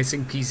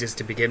missing pieces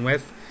to begin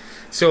with.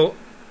 So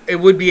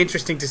it would be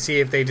interesting to see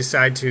if they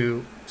decide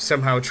to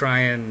somehow try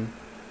and,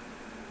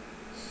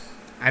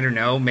 I don't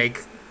know,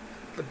 make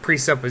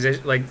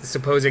presupposition, like,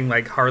 supposing,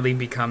 like, Harley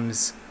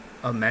becomes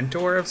a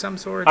mentor of some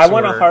sort. I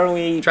want a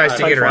Harley tries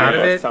to get her out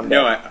of it. Someday.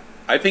 No,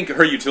 I think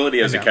her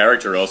utility as a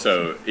character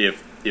also,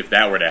 if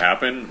that were to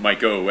happen, might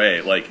go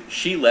away. Like,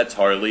 she lets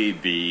Harley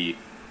be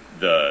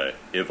the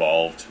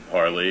evolved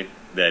Harley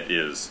that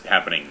is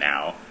happening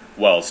now,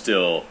 while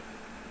still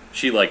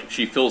she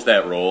fills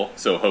that role.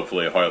 So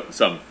hopefully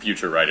some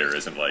future writer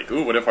isn't like,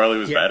 ooh, what if Harley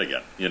was bad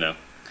again? You know?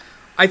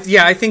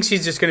 I think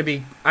she's just going to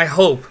be. I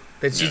hope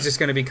that she's just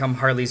going to become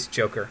Harley's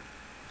Joker,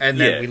 and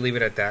then we leave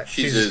it at that.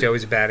 She's just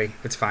always a baddie.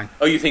 It's fine.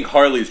 Oh, you think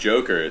Harley's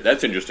Joker?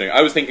 That's interesting.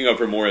 I was thinking of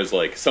her more as,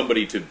 like,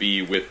 somebody to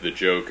be with the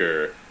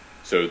Joker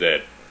so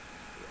that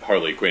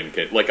Harley Quinn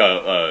can, like,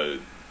 a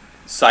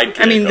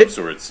sidekick of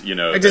sorts, you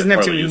know. It doesn't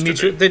have to be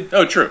mutual.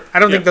 Oh, true. I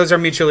don't think those are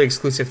mutually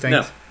exclusive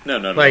things. No.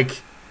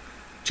 Like,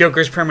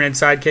 Joker's permanent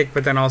sidekick,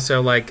 but then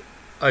also, like,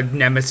 a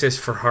nemesis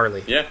for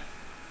Harley. Yeah.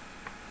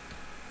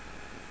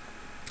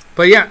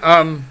 But yeah,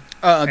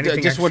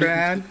 anything just extra to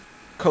add?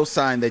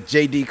 Co-sign that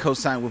JD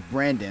co-signed with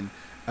Brandon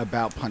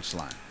about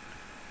Punchline.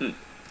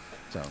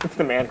 So It's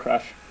the man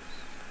crush.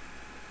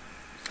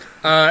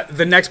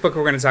 The next book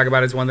we're going to talk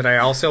about is one that I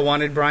also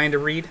wanted Brian to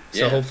read,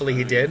 so hopefully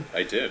he did.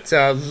 I did. It's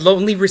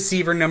Lonely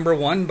Receiver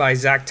 #1 by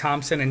Zach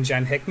Thompson and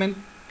Jen Hickman.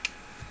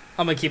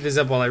 I'm going to keep this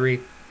up while I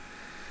read.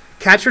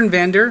 Katrin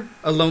Vander,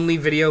 a lonely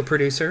video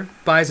producer,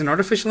 buys an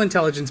artificial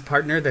intelligence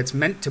partner that's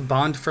meant to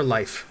bond for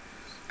life.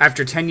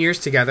 After 10 years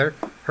together,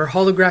 her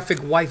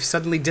holographic wife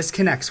suddenly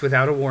disconnects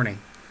without a warning.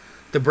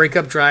 The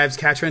breakup drives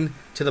Katrin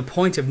to the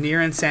point of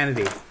near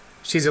insanity.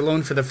 She's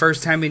alone for the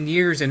first time in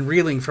years and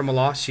reeling from a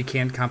loss she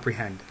can't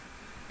comprehend.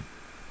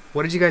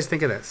 What did you guys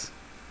think of this?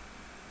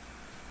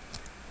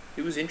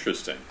 It was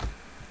interesting.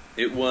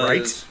 It was...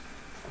 Right?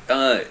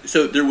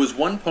 So there was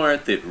one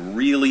part that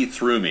really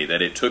threw me,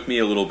 that it took me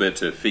a little bit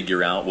to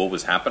figure out what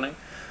was happening,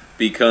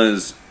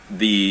 because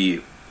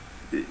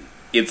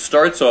it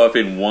starts off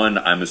in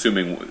I'm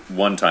assuming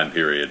one time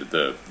period,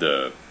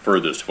 the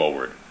furthest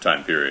forward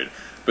time period.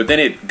 But then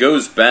it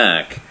goes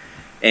back,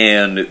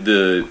 and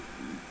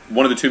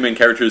one of the two main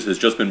characters has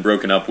just been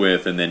broken up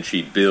with, and then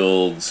she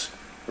builds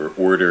or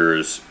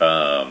orders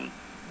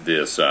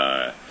this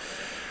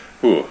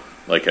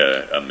like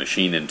a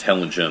machine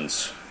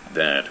intelligence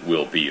that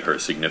will be her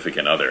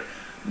significant other.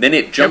 Then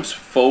it jumps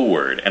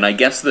forward, and I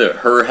guess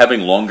her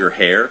having longer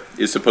hair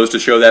is supposed to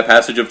show that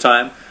passage of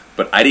time,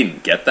 but I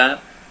didn't get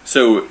that.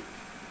 So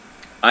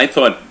I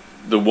thought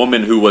the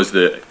woman who was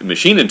the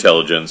machine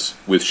intelligence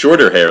with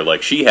shorter hair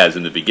like she has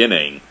in the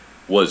beginning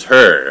was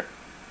her,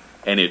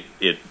 and it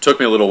took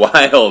me a little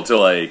while to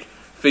like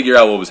figure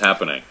out what was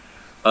happening.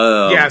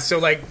 Yeah, so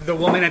like the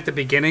woman at the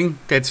beginning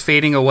that's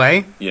fading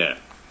away, Yeah.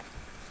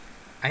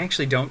 I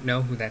actually don't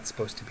know who that's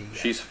supposed to be yet.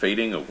 She's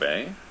fading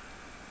away?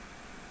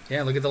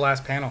 Yeah, look at the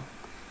last panel.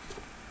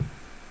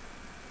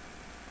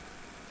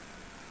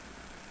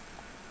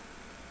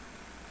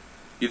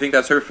 You think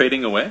that's her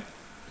fading away?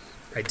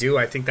 I do.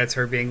 I think that's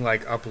her being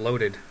like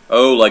uploaded.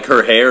 Oh, like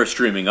her hair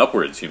streaming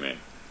upwards, you mean?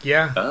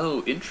 Yeah.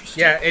 Oh,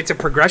 interesting. Yeah, it's a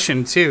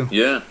progression too.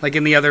 Yeah. Like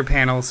in the other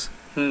panels,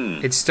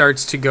 it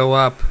starts to go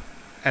up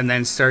and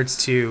then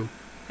starts to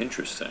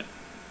Interesting.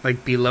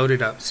 like be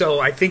loaded up. So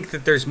I think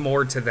that there's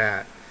more to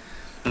that.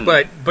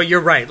 But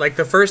you're right. Like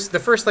the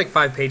first like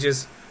 5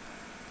 pages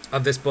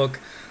of this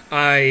book,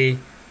 I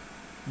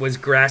was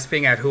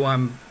grasping at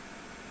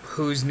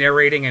who's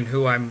narrating and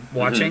who I'm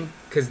watching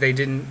because they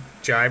didn't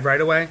jive right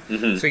away.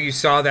 So you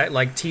saw that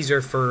like teaser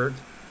for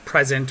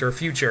present or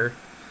future,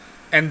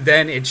 and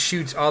then it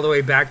shoots all the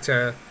way back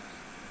to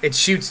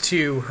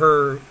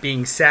her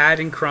being sad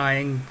and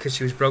crying because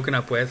she was broken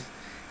up with,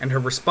 and her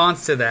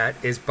response to that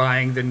is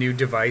buying the new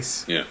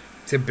device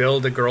to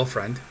build a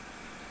girlfriend.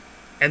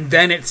 And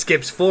then it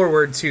skips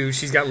forward to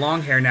she's got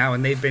long hair now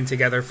and they've been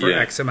together for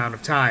X amount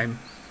of time,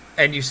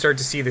 and you start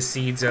to see the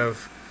seeds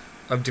of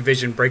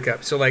division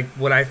breakup. So like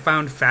what I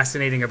found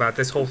fascinating about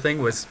this whole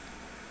thing was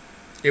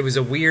it was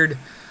a weird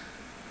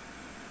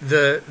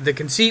the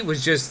conceit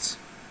was just,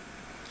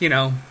 you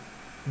know,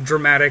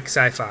 dramatic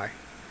sci-fi.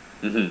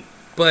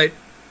 But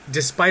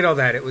despite all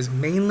that, it was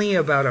mainly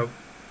about a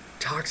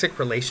toxic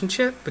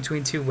relationship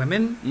between two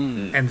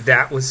women, and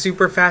that was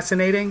super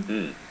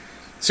fascinating.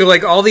 So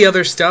like all the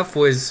other stuff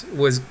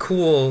was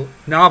cool,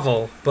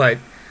 novel, but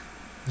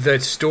the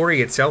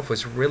story itself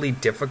was really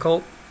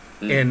difficult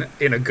in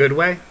a good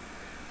way.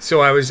 So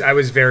I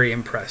was very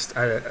impressed.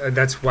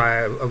 That's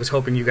why I was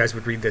hoping you guys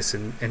would read this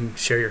and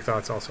share your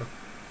thoughts also.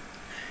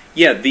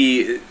 Yeah,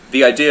 the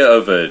idea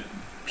of a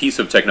piece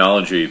of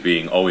technology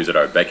being always at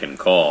our beck and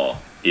call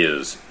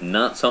is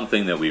not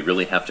something that we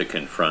really have to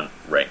confront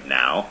right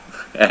now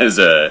as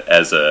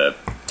a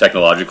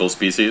technological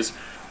species.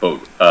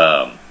 But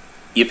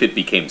if it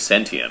became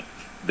sentient,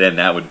 then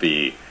that would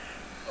be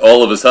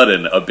all of a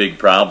sudden a big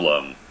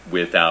problem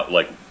without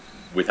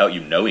you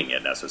knowing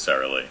it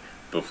necessarily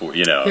before,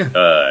 you know,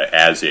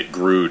 as it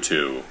grew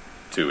to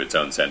its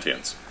own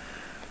sentience.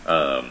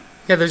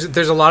 Yeah,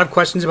 there's a lot of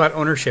questions about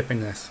ownership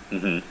in this.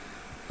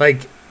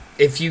 Like,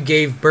 if you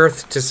gave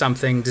birth to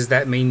something, does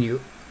that mean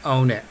you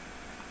own it?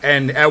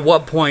 And at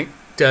what point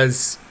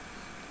does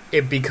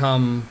it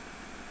become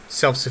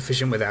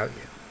self-sufficient without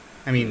you?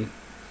 I mean,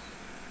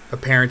 a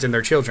parent and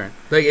their children.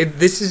 Like,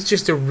 this is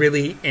just a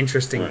really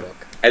interesting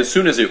book. As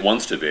soon as it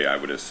wants to be, I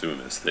would assume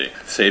is the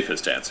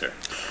safest answer.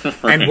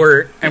 And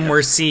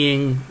we're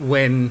seeing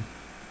when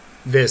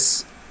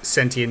this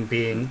sentient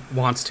being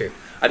wants to.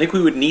 I think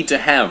we would need to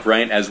have,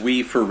 right, as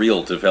we for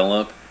real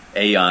develop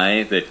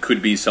AI that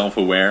could be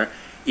self-aware,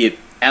 it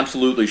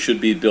absolutely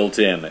should be built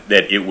in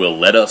that it will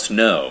let us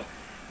know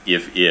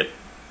if it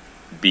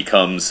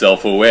becomes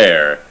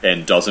self-aware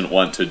and doesn't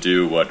want to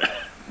do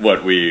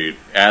what we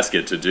ask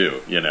it to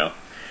do, you know.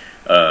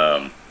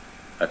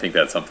 I think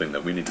that's something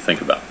that we need to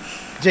think about.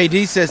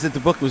 JD says that the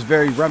book was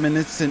very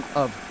reminiscent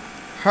of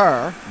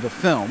Her, the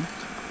film.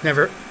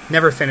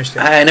 Never finished it.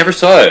 I never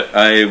saw it.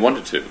 I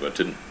wanted to, but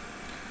didn't.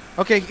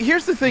 Okay,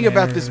 here's the thing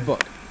about this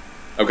book.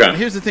 Okay.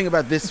 Here's the thing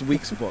about this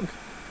week's book.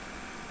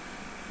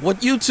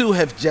 What you two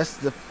have just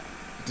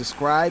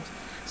described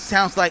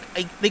sounds like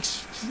an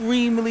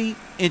extremely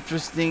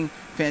interesting,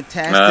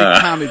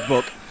 fantastic comic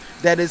book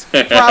that is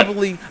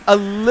probably a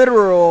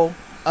literal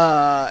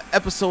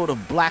episode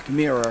of Black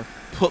Mirror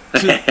put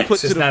to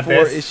the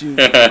 4 issues.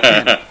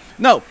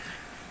 No,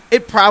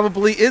 it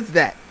probably is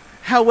that.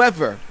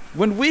 However,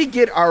 when we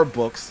get our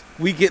books,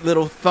 we get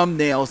little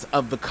thumbnails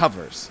of the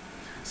covers.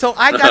 So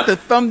I got the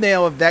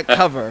thumbnail of that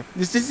cover.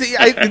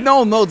 No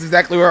one knows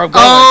exactly where I'm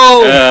going.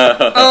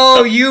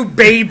 Oh, you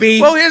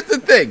baby. Well, here's the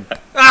thing.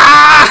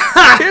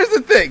 Here's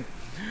the thing.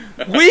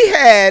 We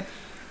had...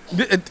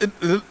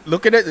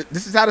 Look at it.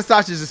 This is how the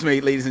sausage is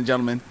made, ladies and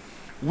gentlemen.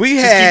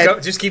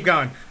 Just keep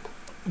going.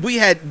 We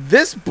had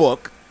this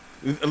book,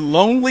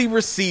 Lonely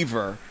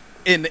Receiver,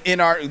 in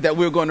our that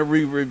we're going to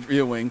be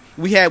reviewing.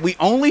 We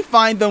only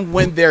find them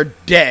when they're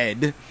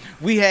dead.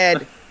 We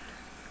had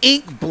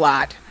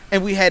Inkblot,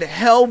 and we had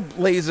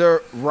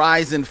Hellblazer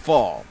Rise and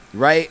Fall.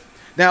 Right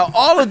now,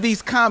 all of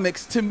these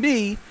comics to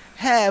me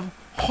have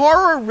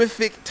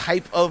horrific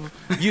type of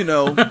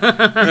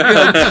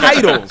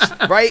titles,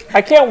 right?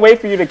 I can't wait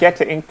for you to get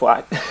to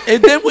Inkblot.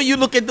 And then when you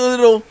look at the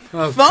little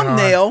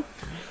thumbnail,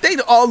 they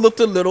all looked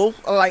a little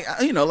like,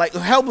 like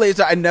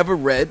Hellblazer. I never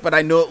read, but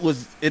I know it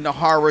was in the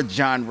horror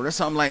genre.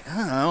 So I'm like,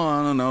 I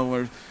don't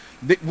know.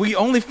 We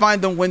only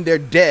find them when they're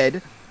dead.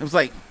 It was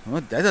like,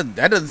 well, that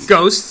doesn't.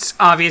 Ghosts,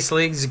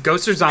 obviously.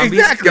 Ghosts or zombies.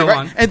 Exactly. Go Right?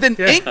 on. And then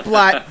Yeah.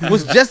 Inkblot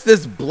was just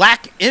this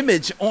black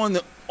image on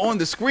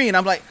the screen.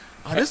 I'm like,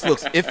 oh, this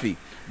looks iffy.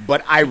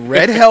 But I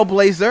read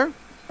Hellblazer.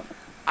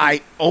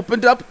 I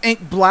opened up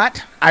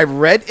Inkblot. I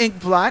read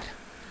Inkblot.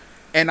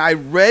 And I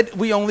read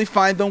We Only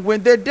Find Them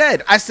When They're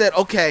Dead. I said,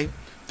 okay,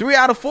 3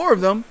 out of 4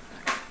 of them,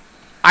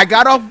 I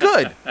got off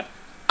good.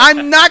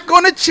 I'm not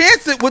going to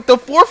chance it with the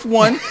 4th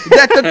one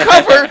that the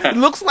cover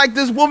looks like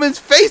this woman's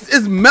face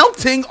is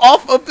melting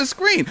off of the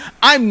screen.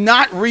 I'm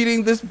not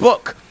reading this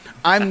book.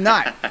 I'm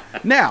not.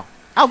 Now,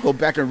 I'll go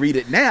back and read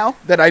it now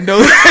that I know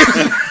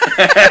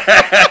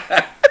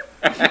that.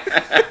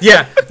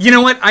 Yeah, you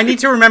know what? I need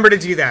to remember to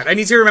do that. I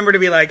need to remember to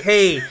be like,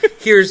 hey,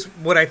 here's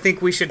what I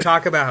think we should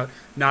talk about.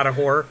 Not a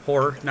horror,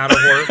 not a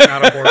horror,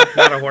 not a horror,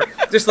 not a horror.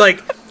 Just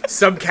like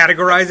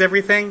subcategorize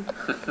everything.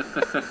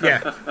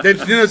 Yeah,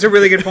 that's a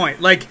really good point.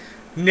 Like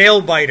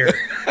Nail Biter.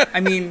 I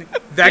mean,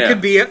 that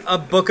could be a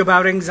book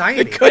about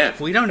anxiety. Yeah.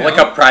 We don't know. Like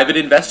a private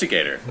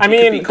investigator. I It could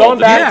be mean, called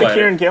going the back Nail to Biter.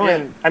 Kieran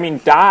Gillen, I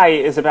mean, Die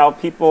is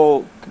about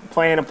people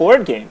playing a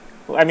board game.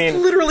 I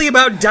mean, literally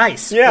about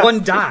dice. Yeah.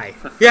 One die.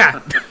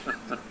 Yeah.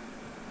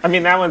 I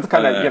mean that one's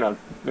kind of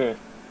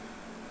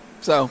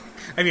So,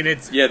 I mean,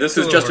 it's Yeah, this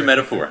it's is a just a little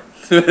metaphor.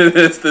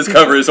 this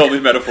cover is only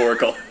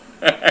metaphorical.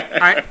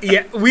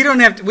 we don't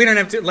have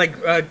to. Like,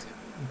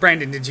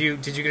 Brandon, did you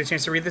get a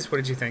chance to read this? What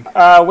did you think?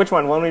 which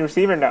one? When We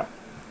Receive or no?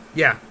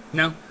 Yeah.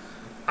 No.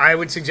 I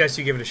would suggest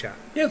you give it a shot.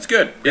 Yeah, it's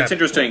good. Yeah. It's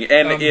interesting,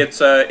 and it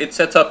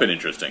sets up an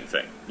interesting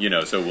thing.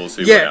 So we'll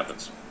see Yeah. what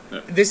happens. Yeah.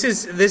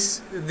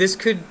 This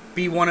could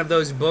be one of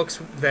those books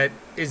that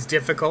is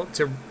difficult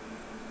to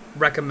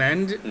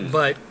recommend,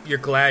 but you're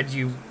glad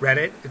you read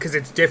it because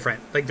it's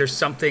different. Like there's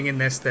something in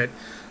this that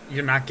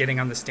you're not getting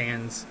on the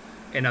stands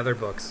in other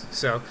books.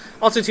 So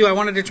also too, I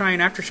wanted to try an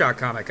Aftershock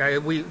comic.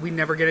 We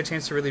never get a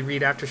chance to really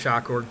read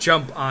Aftershock or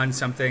jump on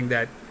something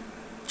that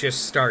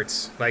just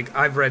starts. Like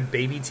I've read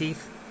Baby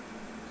Teeth,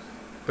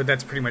 but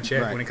that's pretty much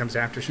it Right. when it comes to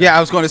Aftershock. yeah, I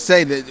was going to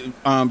say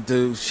that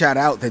to shout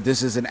out that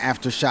this is an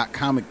Aftershock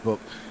comic book,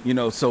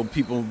 so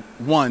people,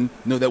 one,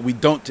 know that we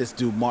don't just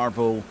do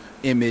Marvel,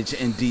 Image,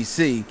 and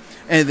DC.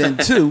 And then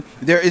two,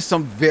 there is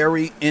some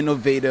very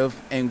innovative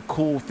and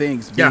cool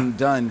things being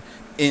done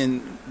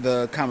in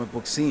the comic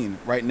book scene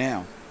right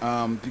now.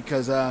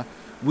 Because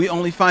We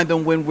Only Find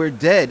Them When We're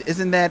Dead.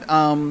 Isn't that,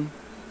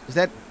 is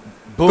that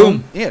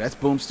Boom? Yeah, that's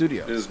Boom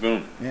Studios. This is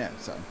Boom. Yeah,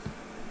 so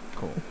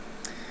cool.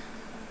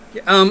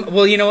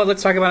 Well, you know what?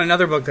 Let's talk about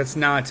another book that's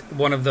not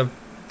one of the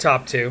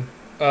top two.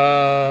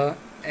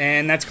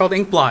 And that's called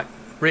Inkblot,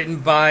 written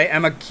by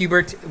Emma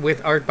Kubert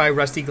with art by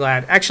Rusty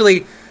Glad.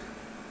 Actually,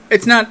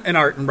 it's not an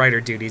art and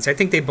writer duties. I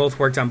think they both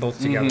worked on both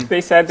together.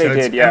 They said they So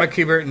it's did, yeah. Emma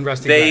Kubert and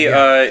Rusty Glad.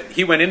 Yeah.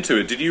 He went into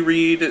it. Did you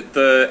read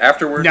the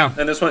afterword? No.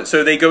 And this one,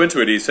 so they go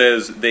into it. He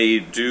says they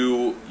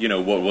do,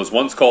 what was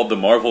once called the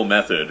Marvel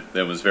method.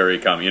 That was very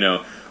common,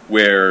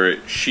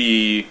 where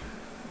she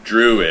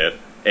drew it,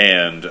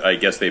 and I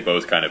guess they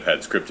both kind of had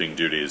scripting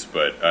duties,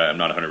 but I'm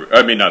not 100.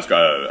 I mean, not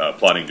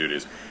plotting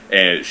duties.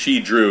 And she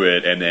drew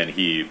it, and then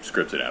he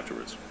scripted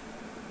afterwards.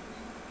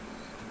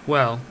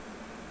 Well,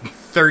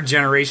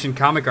 third-generation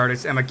comic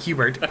artist Emma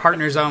Kubert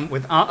partners on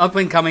with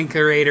up-and-coming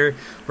curator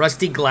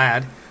Rusty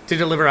Glad to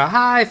deliver a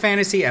high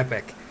fantasy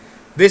epic.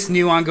 This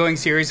new ongoing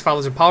series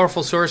follows a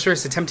powerful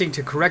sorceress attempting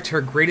to correct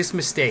her greatest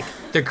mistake,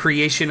 the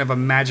creation of a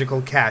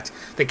magical cat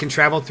that can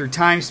travel through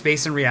time,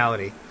 space, and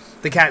reality.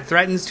 The cat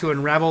threatens to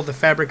unravel the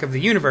fabric of the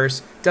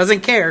universe,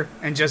 doesn't care,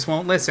 and just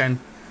won't listen.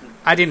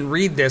 I didn't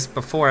read this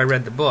before I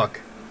read the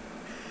book,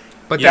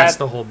 but Yeah. that's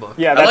the whole book.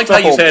 Yeah, I that's liked the how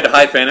you whole- said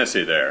high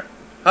fantasy there.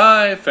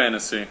 High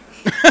fantasy.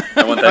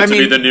 I want that I to be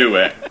mean- the new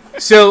way.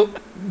 So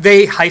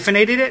they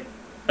hyphenated it.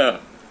 Oh,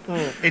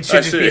 It should I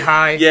just see. be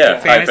high Yeah,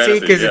 high fantasy fantasy,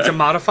 because it's yeah. a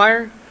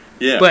modifier,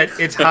 yeah. but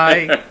it's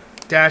high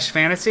dash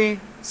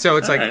fantasy, so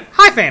it's like Alright.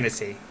 high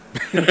fantasy.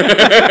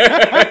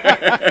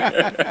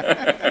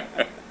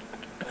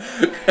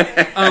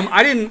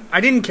 I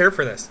didn't care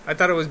for this. I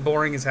thought it was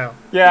boring as hell.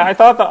 Yeah, I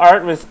thought the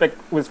art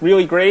was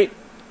really great.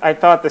 I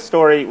thought the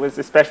story was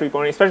especially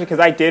boring, especially because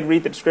I did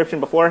read the description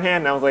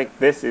beforehand, and I was like,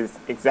 this is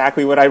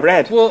exactly what I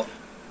read. Well,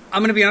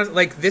 I'm gonna be honest.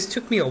 Like this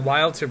took me a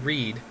while to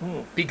read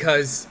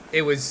because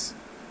it was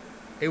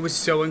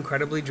so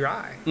incredibly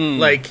dry.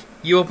 Like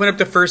you open up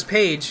the first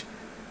page,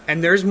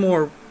 and there's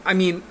more. I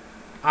mean,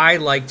 I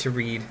like to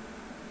read.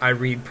 I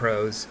read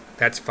prose.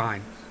 That's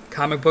fine.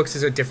 Comic books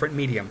is a different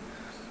medium.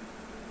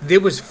 There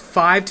was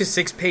 5 to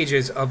 6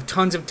 pages of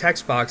tons of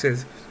text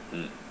boxes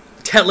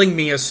telling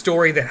me a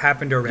story that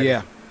happened already.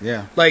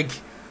 Yeah. Like,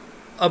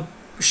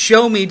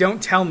 show me,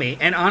 don't tell me.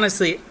 And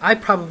honestly, I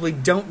probably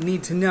don't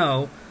need to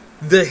know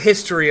the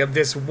history of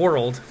this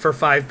world for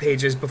 5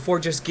 pages before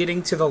just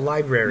getting to the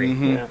library.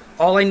 Yeah.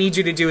 All I need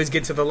you to do is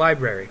get to the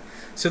library.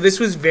 So this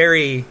was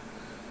very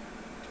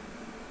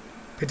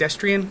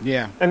pedestrian.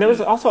 Yeah. And there was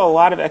also a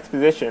lot of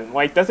exposition.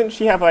 Like, doesn't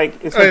she have like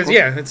it's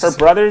her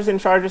brother's in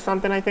charge of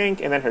something, I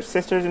think, and then her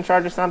sister's in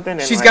charge of something.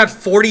 And She's like, got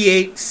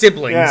 48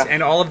 siblings, Yeah.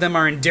 and all of them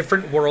are in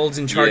different worlds,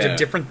 in charge Yeah. of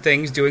different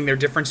things, doing their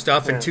different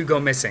stuff, and Yeah. 2 go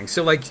missing.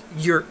 So like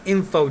you're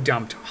info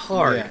dumped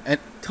hard, Yeah, and-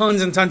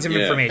 tons and tons of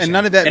Yeah. information, And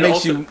none of that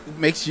And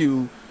makes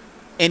you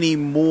any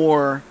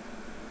more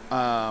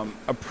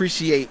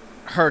appreciate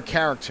her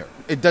character.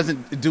 It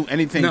doesn't do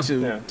anything No.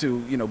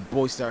 to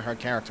bolster her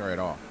character at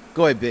all.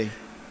 Go ahead, B.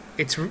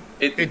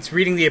 It's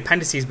reading the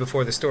appendices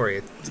before the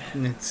story.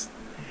 It's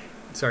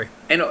sorry.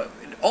 And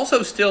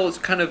also, still, it's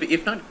kind of,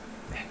 if not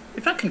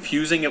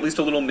confusing, at least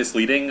a little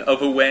misleading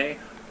of a way,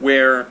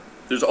 where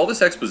there's all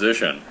this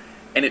exposition,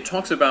 and it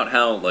talks about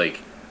how, like,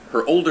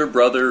 her older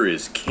brother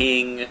is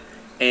king,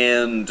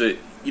 and,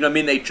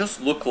 they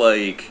just look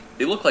like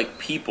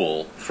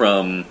people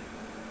from,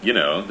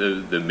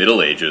 the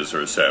Middle Ages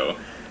or so.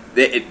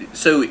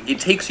 So it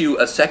takes you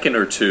a second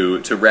or two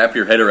to wrap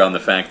your head around the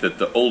fact that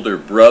the older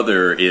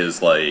brother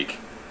is like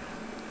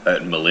a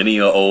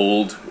millennia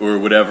old or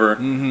whatever,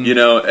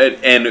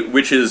 and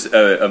which is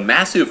a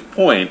massive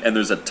point, and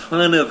there's a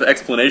ton of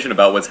explanation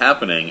about what's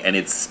happening, and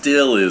it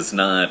still is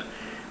not.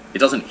 It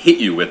doesn't hit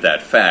you with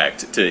that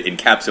fact to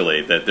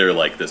encapsulate that they're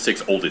like the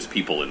 6 oldest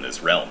people in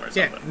this realm or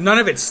something. Yeah, none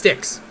of it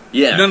sticks.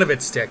 Yeah. None of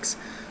it sticks.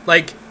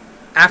 Like,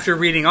 after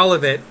reading all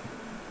of it,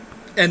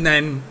 and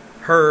then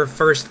her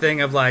first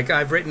thing of like,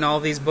 I've written all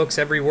these books,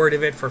 every word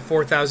of it, for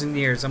 4,000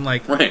 years. I'm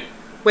like, Right.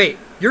 wait,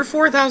 you're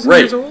 4,000 Right.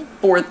 years old?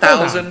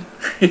 4,000.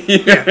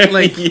 Yeah,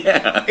 like,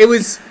 yeah. it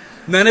was,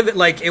 none of it,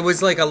 like, it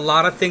was like a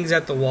lot of things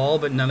at the wall,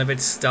 but none of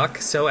it stuck.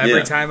 So every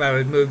Yeah. time I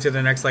would move to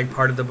the next, like,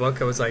 part of the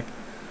book, I was like,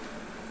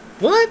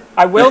 what?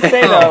 I will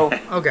say though,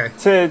 Okay.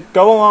 to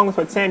go along with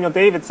what Samuel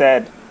David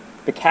said,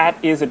 the cat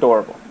is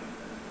adorable.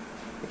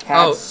 The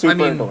cat's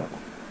super adorable.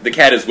 The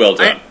cat is well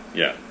done.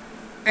 Yeah.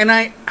 And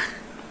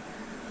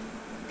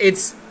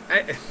It's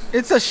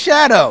a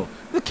shadow.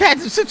 The cat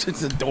is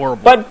it's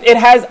adorable. But it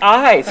has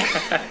eyes.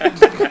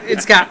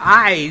 it's got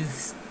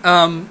eyes.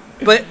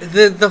 But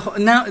the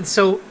now,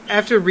 so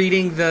after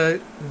reading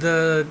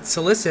the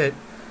solicit,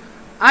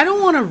 I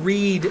don't want to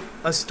read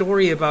a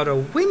story about a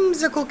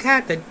whimsical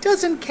cat that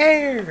doesn't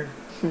care,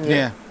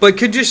 yeah. but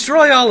could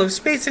destroy all of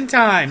space and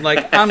time.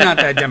 Like, I'm not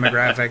that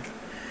demographic.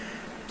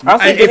 I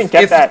also didn't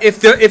get that.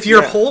 If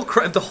your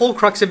Yeah. the whole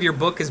crux of your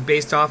book is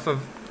based off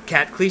of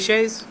cat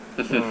cliches,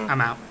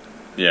 I'm out.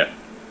 Yeah.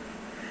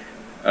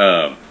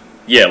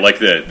 Yeah, like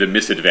the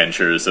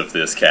misadventures of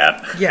this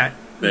cat. Yeah.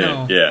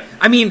 No. Yeah.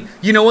 I mean,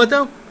 you know what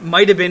though?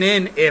 Might have been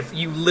in if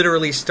you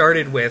literally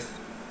started with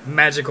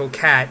magical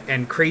cat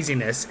and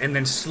craziness and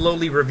then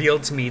slowly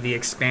revealed to me the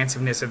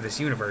expansiveness of this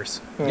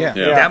universe. Yeah.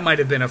 Yeah. That might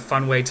have been a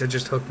fun way to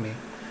just hook me.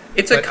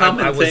 It's a But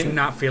common I was thing.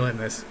 not feeling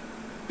this.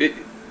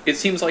 It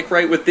seems like,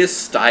 right, with this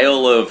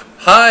style of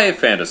high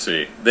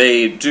fantasy,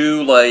 they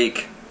do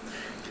like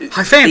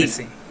High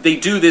fantasy. They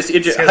do this.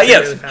 Sounds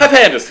Yes, really high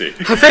fantasy.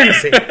 High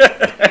fantasy.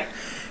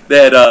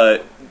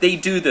 That they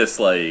do this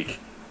like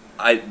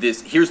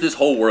here's this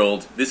whole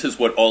world. This is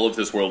what all of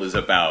this world is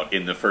about.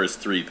 In the first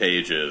 3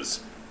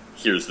 pages,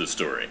 here's the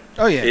story.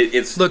 Oh yeah.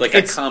 It's Look, like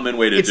it's- a common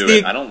way to it's do the-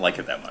 it. I don't like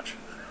it that much.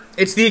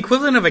 It's the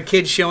equivalent of a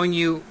kid showing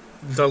you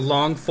the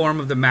long form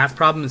of the math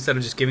problem instead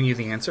of just giving you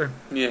the answer.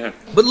 Yeah.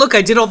 But look,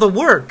 I did all the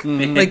work.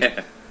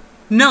 Like,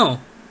 no.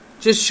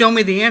 Just show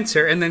me the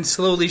answer and then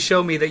slowly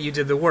show me that you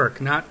did the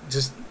work, not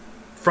just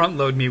front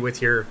load me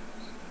with your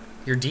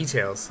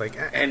details. Like,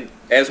 And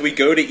as we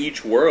go to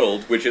each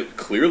world, which it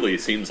clearly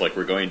seems like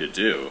we're going to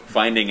do,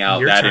 finding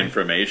out Your that turn.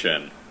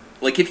 information.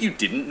 Like, if you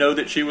didn't know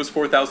that she was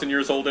 4,000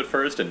 years old at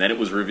first, and then it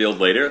was revealed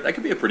later, that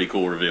could be a pretty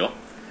cool reveal.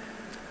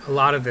 a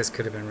lot of this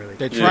could have been really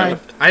They cool. tried.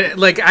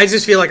 I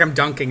just feel like I'm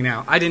dunking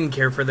now. I didn't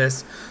care for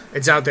this.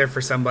 It's out there for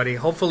somebody.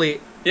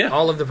 Hopefully, Yeah.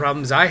 all of the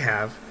problems I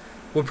have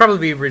will probably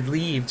be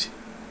relieved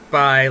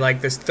by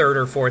like this 3rd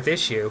or 4th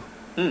issue.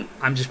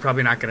 I'm just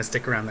probably not going to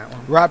stick around that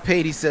long. Rob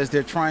Patey says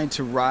they're trying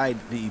to ride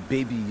the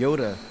Baby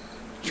Yoda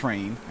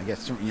train. I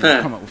guess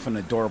come up with an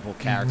adorable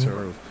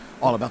character of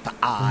all about the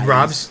eyes.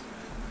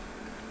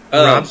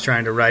 Rob's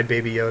trying to ride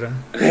Baby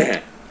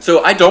Yoda.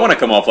 So I don't want to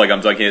come off like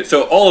I'm dunking it.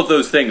 So all of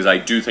those things I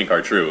do think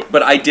are true,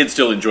 but I did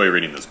still enjoy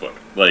reading this book.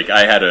 Like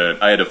I had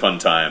a fun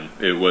time.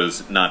 It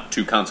was not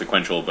too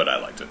consequential, but I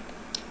liked it.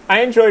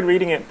 I enjoyed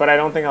reading it, but I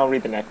don't think I'll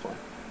read the next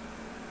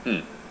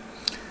one.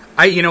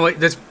 You know what?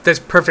 That's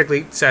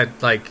perfectly said.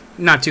 Like,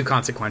 not too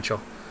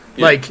consequential.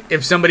 Yeah. Like,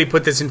 if somebody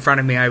put this in front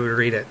of me, I would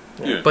read it.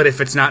 Yeah. But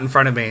if it's not in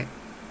front of me,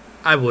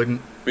 I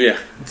wouldn't Yeah.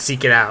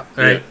 seek it out.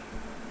 Right?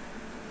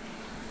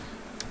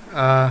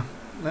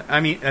 I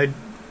mean,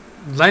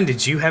 Len,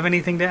 did you have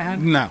anything to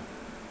add? No.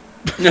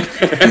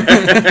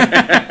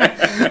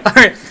 All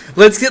right,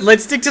 let's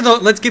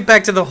get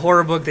back to the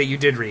horror book that you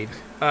did read.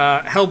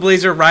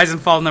 Hellblazer: Rise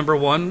and Fall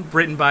 #1,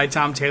 written by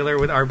Tom Taylor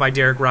with art by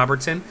Derek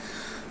Robertson.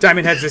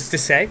 Diamond has this to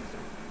say: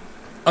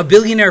 a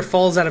billionaire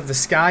falls out of the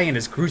sky and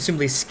is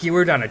gruesomely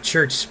skewered on a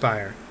church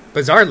spire.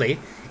 Bizarrely,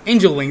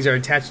 angel wings are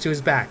attached to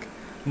his back.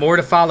 More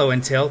to follow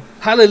until,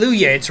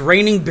 hallelujah, it's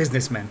raining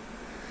businessmen.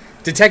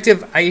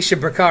 Detective Aisha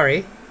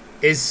Bakari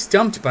is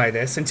stumped by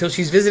this until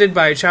she's visited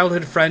by a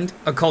childhood friend,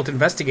 occult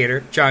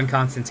investigator, John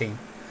Constantine.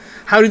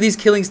 How do these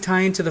killings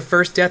tie into the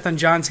first death on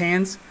John's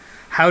hands?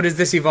 How does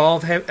this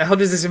involve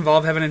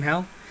heaven and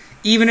hell?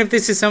 Even if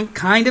this is some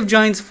kind of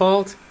John's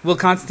fault, will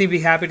Constantine be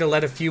happy to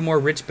let a few more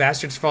rich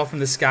bastards fall from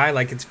the sky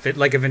like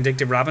like a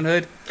vindictive Robin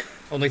Hood?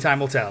 Only time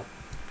will tell.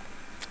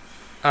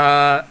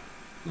 Len,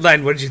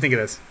 what did you think of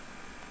this?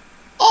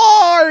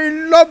 I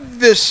love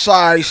this,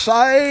 I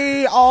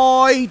say.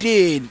 I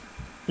did.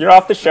 You're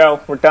off the show.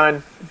 We're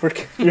done.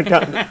 You're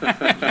done.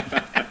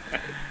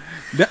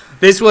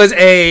 This was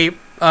a,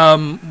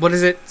 what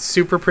is it,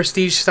 super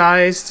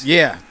prestige-sized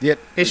Yeah.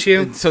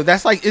 issue? So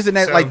that's like, isn't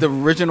that So- like the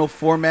original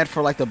format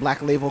for like the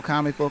Black Label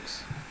comic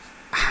books?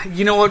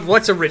 You know what?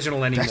 What's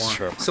original anymore? That's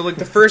true. So like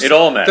the first, It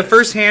all matters. the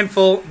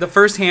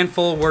first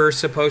handful were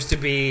supposed to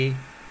be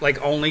like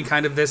only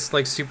kind of this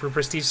like super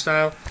prestige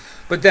style,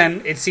 but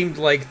then it seemed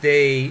like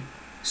they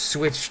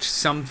switched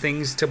some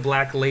things to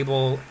Black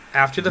Label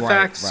after the Right,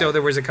 fact. So right.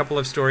 there was a couple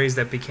of stories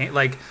that became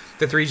like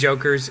the Three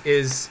Jokers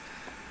is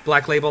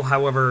Black Label.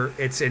 However,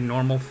 it's in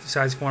normal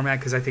size format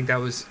because I think that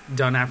was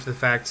done after the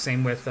fact.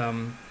 Same with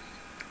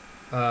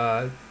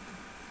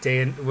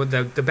with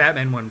the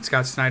Batman one,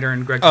 Scott Snyder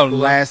and Greg. Oh,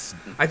 Capullo.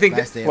 I think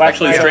last day. Black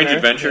Actually, Knight Strange Owner.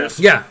 Adventures.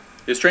 yeah.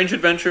 Is Strange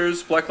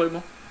Adventures Black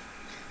Label?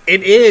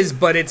 It is,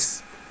 but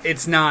it's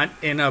not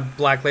in a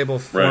Black Label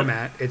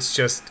format. It's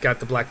just got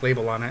the Black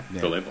Label on it.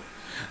 The label.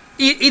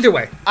 Either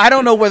way, I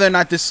don't know whether or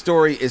not this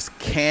story is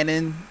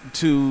canon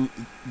to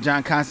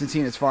John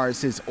Constantine as far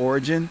as his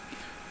origin,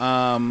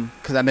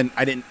 because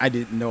I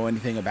didn't know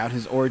anything about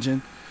his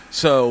origin,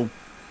 so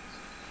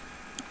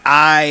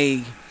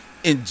I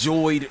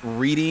enjoyed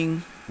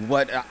reading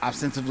what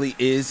ostensibly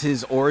is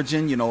his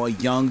origin. You know, a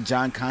young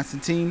John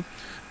Constantine.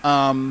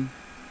 I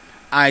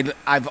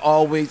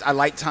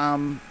like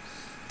Tom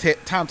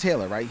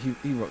Taylor, right?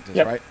 He wrote this,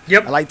 Yep. right?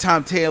 Yep. I like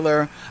Tom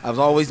Taylor. I've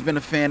always been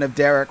a fan of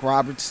Derek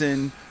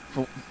Robertson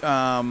for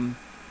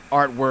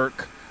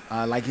artwork.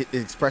 Like his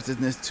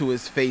expressiveness to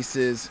his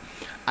faces.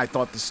 I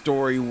thought the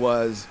story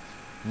was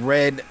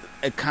read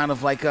kind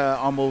of like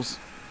almost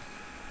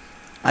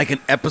like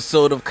an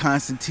episode of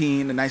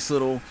Constantine, a nice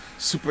little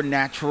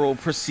supernatural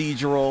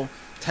procedural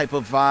type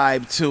of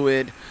vibe to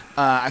it.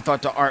 I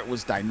thought the art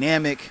was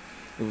dynamic.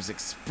 It was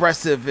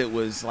expressive. It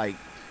was like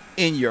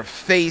in your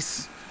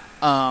face.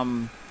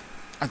 I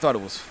thought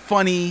it was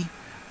funny.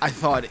 I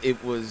thought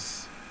it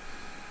was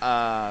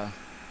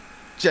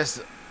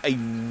just a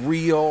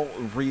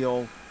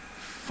real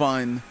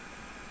fun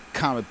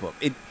comic book.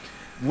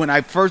 When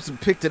I first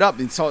picked it up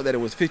and saw that it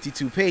was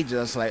 52 pages, I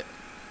was like,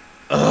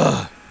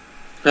 ugh.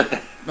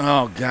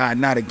 Oh, God,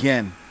 not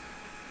again.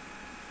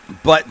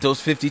 But those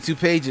 52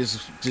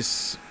 pages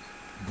just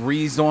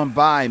breezed on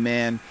by,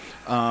 man.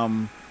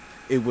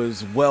 It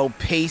was well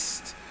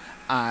paced.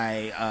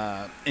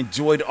 I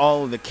enjoyed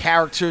all of the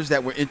characters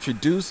that were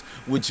introduced,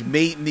 which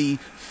made me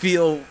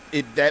feel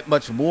it that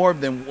much more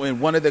than when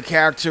one of the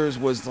characters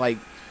was like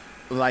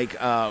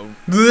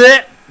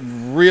Blech.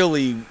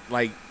 really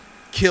like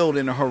killed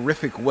in a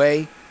horrific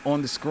way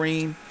on the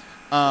screen.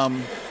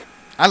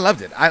 I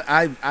loved it.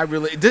 I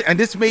really, and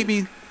this made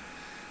me.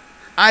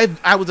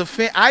 I was a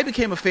fan. I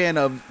became a fan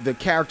of the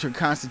character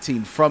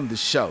Constantine from the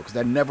show because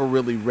I never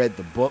really read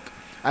the book.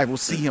 I will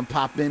see him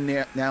pop in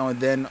there now and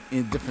then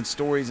in different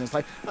stories, and it's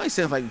like, oh, he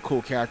sounds like a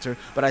cool character,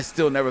 but I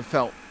still never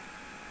felt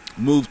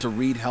moved to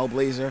read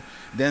Hellblazer.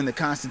 Then the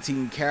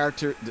Constantine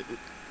character,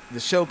 the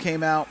show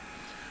came out.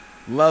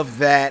 Loved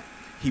that.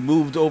 He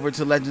moved over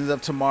to Legends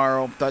of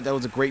Tomorrow. Thought that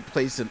was a great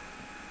place to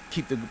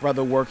keep the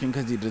brother working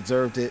because he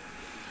deserved it.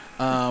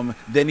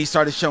 Then he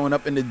started showing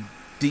up in the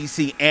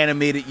DC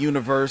animated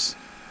universe,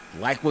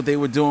 like what they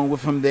were doing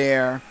with him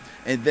there.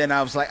 And then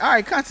I was like, all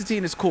right,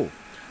 Constantine is cool.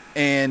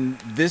 And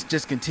this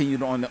just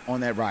continued on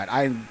that ride.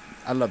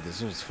 I love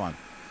this. It was fun.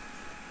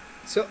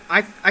 So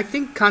I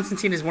think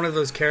Constantine is one of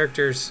those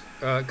characters,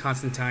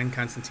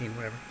 Constantine,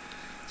 whatever.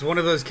 It's one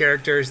of those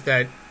characters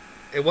that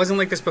it wasn't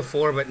like this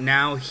before, but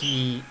now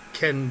he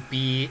can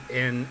be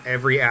in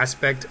every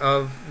aspect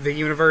of the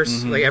universe.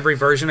 Mm-hmm. Like every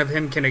version of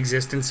him can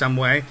exist in some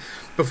way.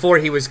 Before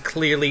he was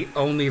clearly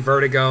only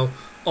Vertigo,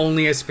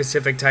 only a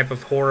specific type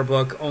of horror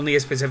book, only a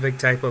specific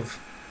type of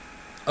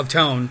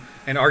tone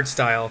and art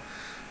style.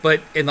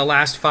 But in the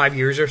last 5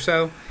 years or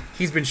so,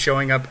 he's been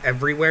showing up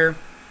everywhere.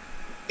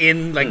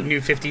 In like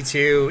New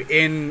 52,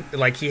 in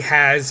like he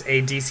has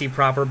a DC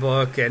proper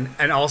book and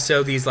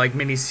also these like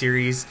mini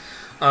series.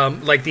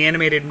 Like the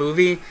animated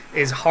movie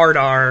is hard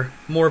R,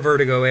 more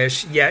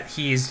Vertigo-ish, yet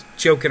he's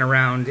joking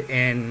around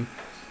in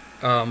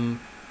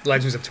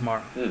Legends of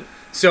Tomorrow.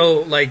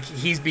 So like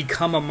he's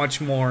become a much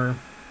more,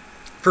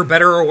 for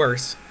better or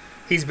worse,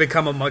 he's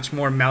become a much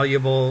more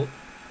malleable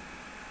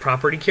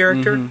property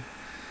character. Mm-hmm.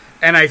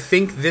 And I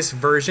think this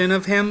version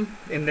of him,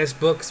 in this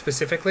book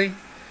specifically,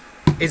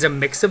 is a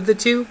mix of the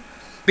two.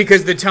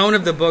 Because the tone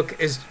of the book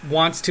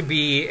wants to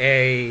be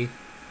a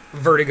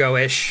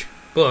Vertigo-ish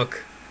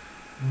book,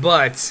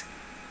 but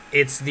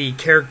it's the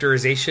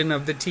characterization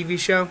of the TV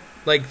show.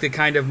 Like the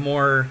kind of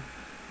more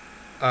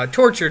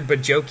tortured but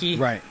jokey,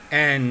 Right.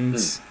 And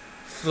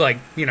like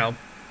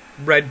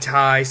red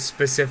tie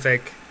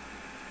specific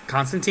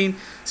Constantine.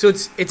 So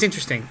it's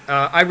interesting.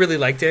 I really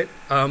liked it.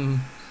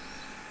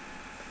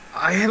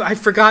 I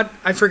forgot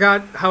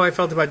how I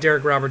felt about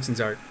Derek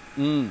Robertson's art.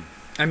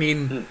 I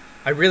mean,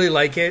 I really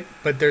like it,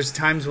 but there's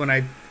times when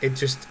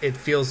it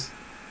feels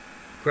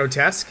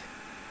grotesque,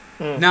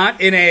 not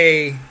in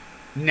a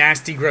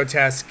nasty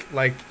grotesque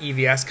like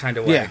EVS kind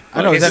of way. Yeah,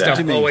 I know His exactly what stuff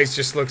you mean. always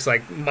just looks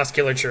like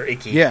musculature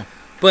icky. Yeah.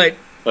 But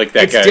Like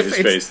that it's guy in his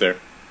it's- face there.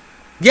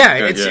 yeah,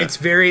 Yeah, it's yeah. it's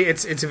very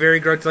it's a very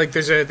grotesque. Like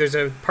there's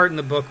a part in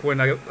the book when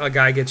a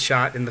guy gets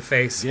shot in the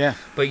face. Yeah.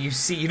 But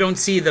you don't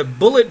see the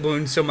bullet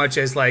wound so much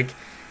as like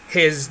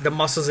the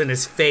muscles in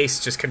his face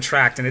just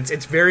contract, and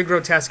it's very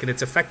grotesque and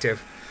it's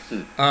effective.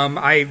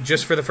 I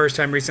just for the first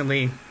time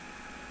recently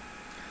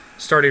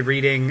started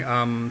reading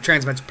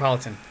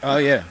Transmetropolitan. Oh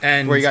yeah.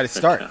 And- where you got to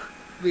start.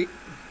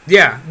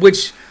 Yeah,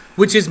 which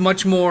is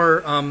much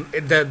more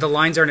the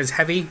lines aren't as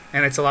heavy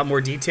and it's a lot more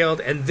detailed,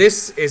 and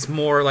this is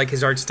more like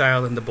his art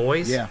style than The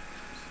Boys. Yeah.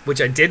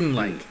 Which I didn't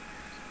like.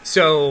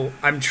 So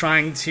I'm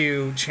trying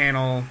to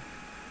channel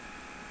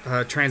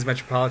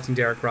Transmetropolitan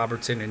Derek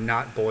Robertson and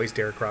not Boys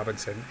Derek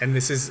Robinson, and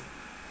this is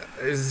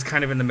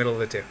kind of in the middle of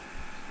the two.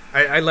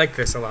 I like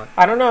this a lot.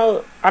 I don't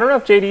know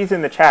if JD's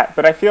in the chat,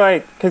 but I feel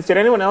like is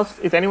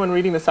anyone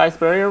reading the Cy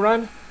Spurrier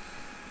run?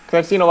 Because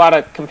I've seen a lot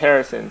of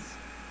comparisons.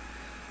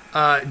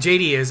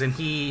 JD is, and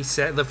he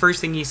said the first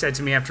thing he said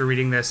to me after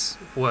reading this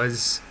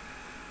was,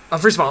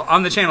 first of all,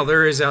 on the channel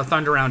there is a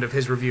thunder round of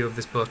his review of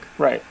this book.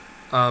 Right.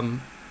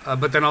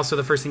 But then also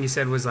the first thing he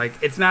said was like,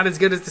 it's not as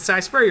good as the Cy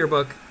Spurrier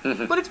book,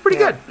 but it's pretty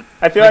good.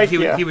 I feel like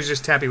he was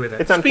just happy with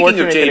it. it's Speaking of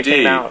unfortunate that it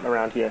came JD, out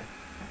around here.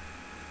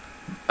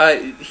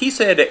 He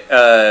said,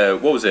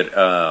 what was it?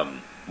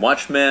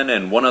 Watchmen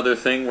and one other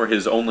thing were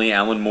his only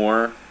Alan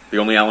Moore, the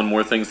only Alan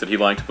Moore things that he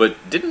liked. But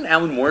didn't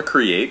Alan Moore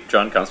create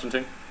John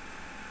Constantine?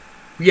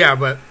 Yeah,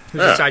 but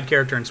who's Yeah. a side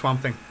character in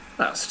Swamp Thing?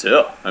 Ah,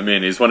 still. I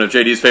mean, he's one of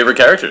JD's favorite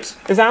characters.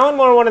 Is Alan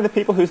Moore one of the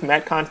people who's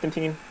met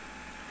Constantine?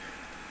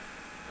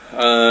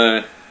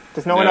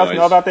 Does no one No, else know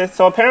he's- about this?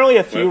 So apparently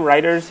a few What?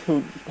 writers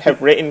who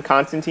have written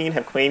Constantine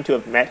have claimed to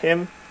have met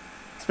him.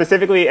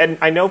 Specifically, and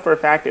I know for a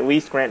fact at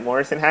least Grant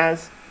Morrison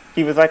has.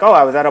 He was like, oh,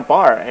 I was at a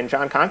bar, and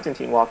John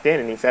Constantine walked in,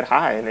 and he said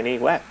hi, and then he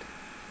left.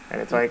 And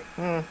it's like,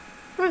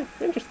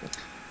 interesting.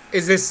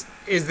 Is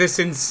this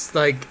in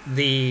like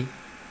the?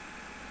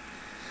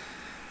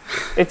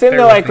 It's in Bear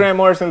the, with like, me. Grant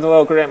Morrison's a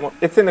little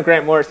it's in the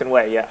Grant Morrison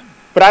way, yeah.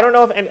 But I don't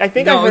know if, and I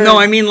think I No, heard, no,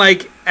 I mean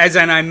like as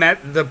in I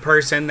met the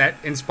person that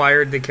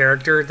inspired the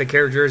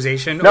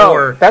characterization. No,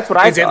 or that's what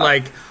I is it thought.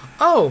 like,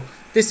 oh,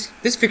 this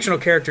fictional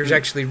character is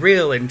actually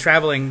real and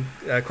traveling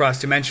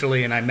cross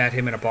dimensionally, and I met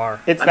him in a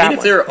bar. it's I that mean,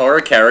 if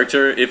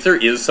one. there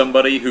is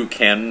somebody who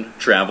can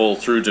travel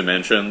through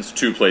dimensions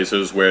to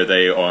places where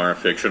they are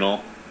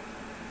fictional,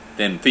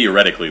 then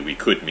theoretically we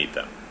could meet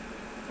them.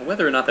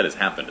 Whether or not that has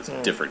happened is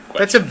a different question.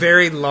 That's a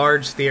very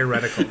large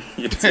theoretical.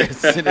 Yes,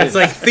 it It's is.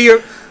 like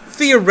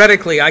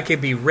theoretically, I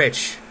could be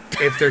rich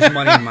if there's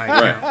money in my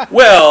account. Right.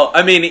 Well,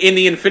 I mean, in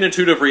the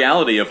infinitude of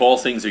reality, if all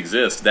things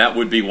exist, that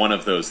would be one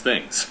of those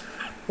things.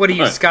 What are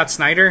you, Right. Scott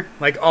Snyder?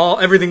 Like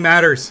everything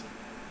matters.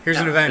 Here's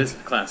an event.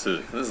 This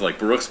is like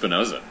Baruch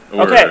Spinoza.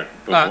 Or Okay.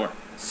 before.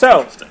 So,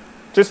 Interesting.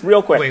 just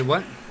real quick. Wait,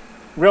 what?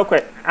 Real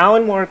quick,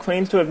 Alan Moore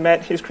claims to have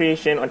met his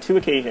creation on 2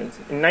 occasions.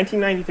 In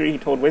 1993, he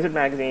told Wizard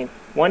magazine,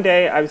 "One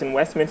day I was in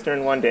Westminster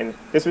in London.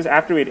 This was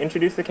after we had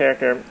introduced the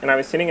character, and I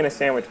was sitting in a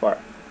sandwich bar.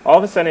 All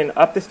of a sudden,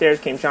 up the stairs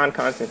came John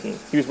Constantine.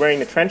 He was wearing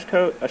the trench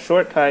coat, a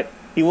short cut.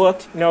 He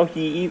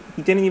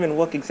didn't even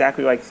look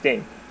exactly like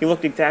Sting. He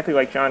looked exactly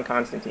like John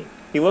Constantine.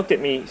 He looked at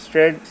me,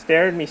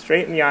 stared me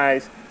straight in the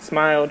eyes,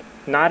 smiled,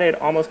 nodded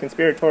almost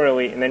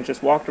conspiratorially, and then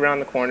just walked around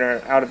the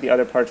corner out of the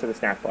other parts of the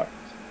snack bar."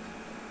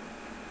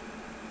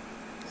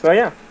 So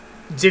yeah.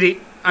 Did he?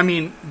 I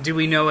mean, do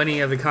we know any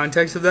of the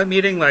context of that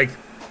meeting? Like,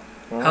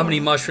 how many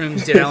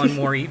mushrooms did Alan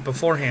Moore eat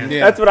beforehand?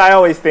 Yeah. That's what I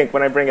always think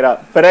when I bring it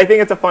up. But I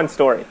think it's a fun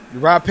story.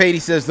 Rob Patey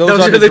says those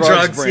are the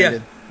drugs,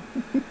 Brandon.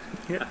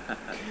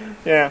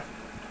 Yeah.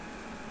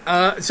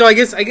 So I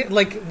guess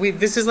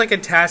this is like a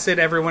tacit.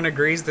 Everyone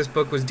agrees this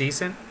book was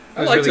decent.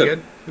 It was liked really it. good.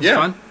 It was Yeah,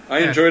 fun. I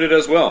Yeah. enjoyed it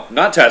as well.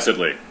 Not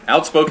tacitly,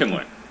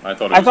 outspokenly. I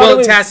thought it I was. thought it Well,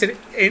 was- tacit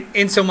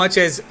in so much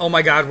as, oh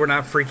my god, we're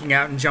not freaking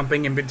out and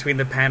jumping in between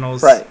the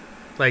panels. Right.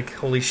 Like,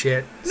 holy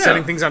shit. No.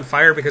 Setting things on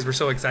fire because we're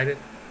so excited.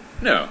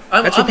 No,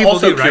 I'm That's what people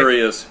also do, right?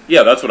 curious.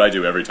 Yeah, that's what I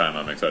do every time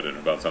I'm excited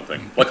about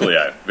something. Luckily,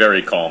 I'm a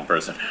very calm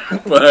person.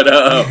 But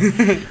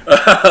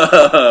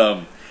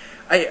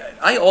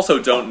I also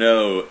don't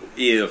know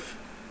if,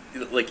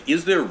 like,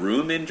 is there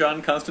room in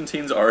John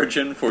Constantine's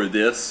origin for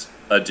this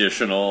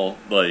additional,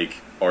 like,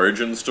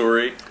 origin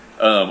story,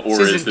 or This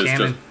is isn't this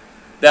canon. just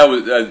that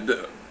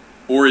was,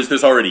 or is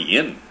this already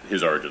in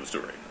his origin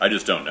story? I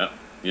just don't know.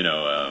 You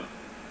know,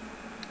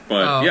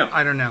 but Oh, yeah,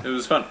 I don't know. It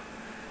was fun.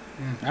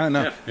 I don't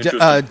know. Yeah, interesting.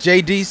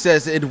 JD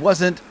says it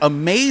wasn't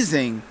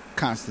amazing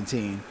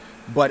Constantine,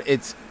 but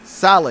it's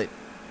solid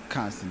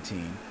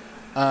Constantine.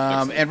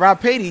 And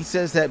Rob Patey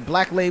says that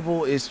Black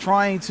Label is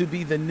trying to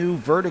be the new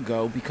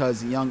Vertigo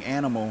because Young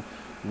Animal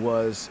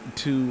was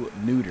too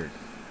neutered.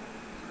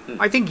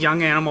 I think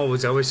Young Animal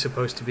was always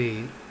supposed to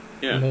be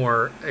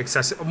more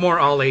accessible, more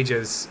all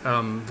ages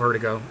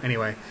Vertigo.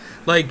 Anyway,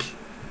 like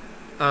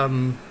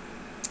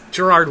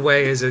Gerard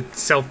Way is a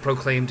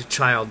self-proclaimed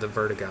child of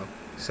Vertigo,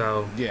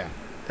 so Yeah.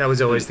 that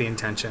was always the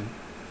intention.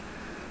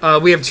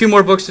 We have 2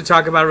 more books to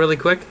talk about really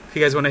quick. If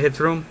you guys want to hit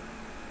through them,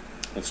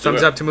 Let's do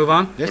thumbs it. up to move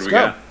on. Let's What do we go.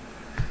 got?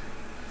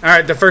 All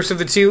right, the first of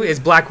the 2 is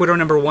Black Widow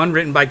 #1,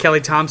 written by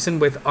Kelly Thompson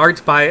with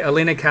art by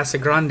Elena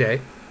Casagrande.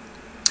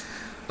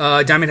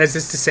 Diamond has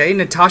this to say: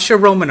 Natasha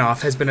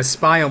Romanoff has been a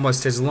spy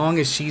almost as long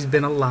as she's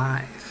been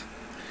alive,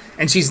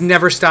 and she's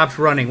never stopped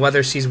running,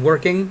 whether she's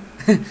working,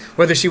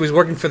 whether she was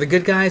working for the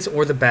good guys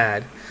or the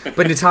bad.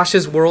 But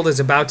Natasha's world is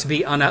about to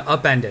be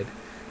upended.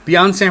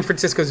 Beyond San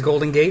Francisco's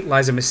Golden Gate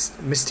lies a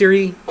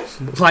mystery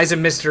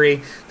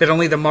that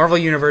only the Marvel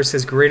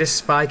Universe's greatest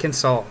spy can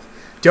solve.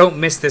 Don't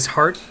miss this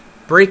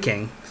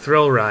heart-breaking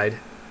thrill ride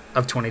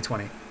of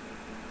 2020.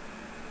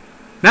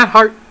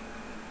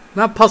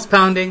 Not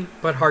pulse-pounding,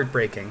 but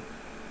heartbreaking.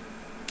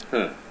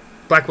 Huh.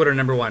 Black Widow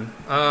 #1.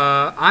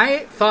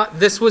 I thought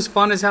this was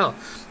fun as hell.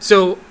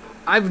 So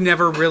I've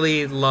never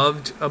really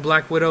loved a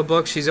Black Widow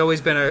book. She's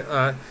always been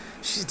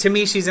to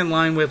me, she's in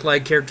line with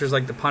like characters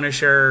like the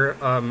Punisher,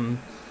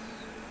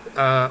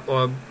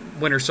 or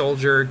Winter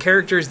Soldier,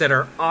 characters that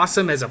are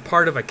awesome as a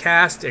part of a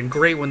cast and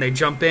great when they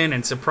jump in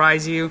and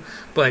surprise you,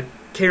 but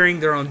carrying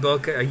their own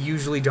book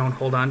usually don't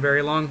hold on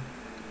very long.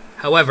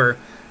 However,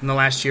 in the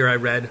last year I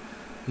read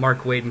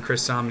Mark Waid and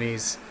Chris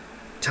Samnee's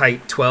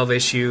tight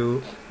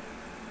 12-issue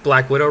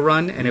Black Widow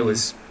run, and it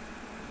was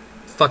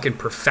fucking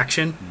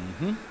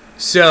perfection.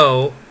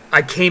 So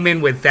I came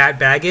in with that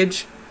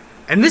baggage,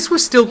 and this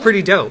was still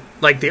pretty dope.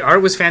 Like, the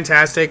art was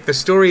fantastic. The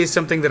story is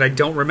something that I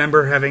don't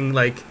remember having,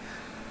 like,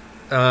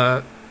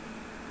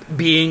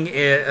 being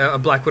a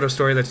Black Widow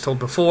story that's told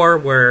before,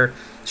 where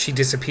she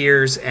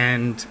disappears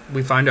and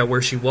we find out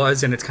where she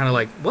was, and it's kind of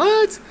like,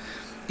 what?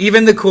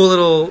 Even the cool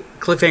little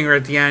cliffhanger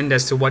at the end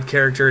as to what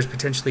character is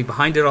potentially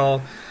behind it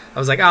all, I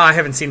was like, I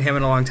haven't seen him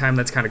in a long time.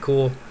 That's kind of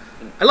cool.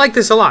 I like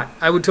this a lot.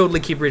 I would totally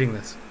keep reading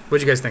this.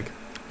 What'd you guys think?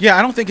 Yeah,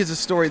 I don't think it's a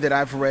story that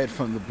I've read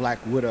from the Black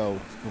Widow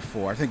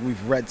before. I think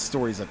we've read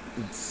stories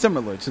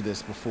similar to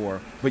this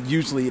before, but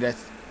usually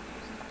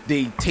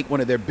they take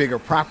one of their bigger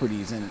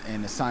properties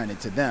and assign it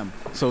to them.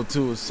 So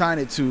to assign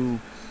it to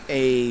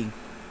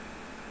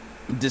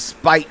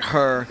despite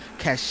her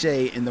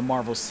cachet in the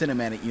Marvel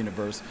Cinematic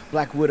Universe,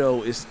 Black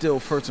Widow is still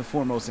first and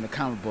foremost in the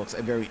comic books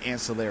a very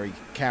ancillary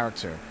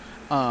character.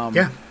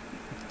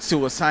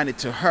 To assign it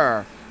to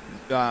her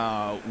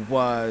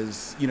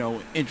was,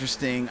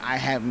 interesting. I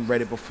haven't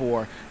read it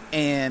before,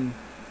 and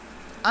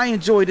I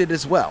enjoyed it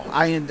as well.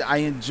 I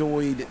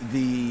enjoyed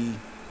the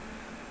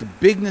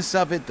bigness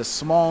of it, the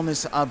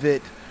smallness of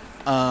it.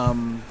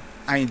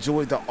 I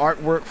enjoyed the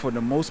artwork for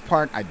the most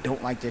part. I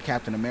don't like their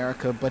Captain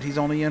America, but he's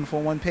only in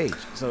for one page.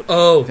 So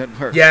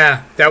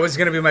yeah, that was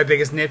going to be my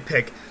biggest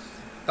nitpick.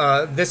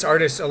 This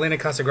artist, Elena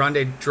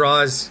Casagrande,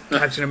 draws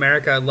Captain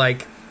America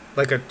like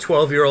a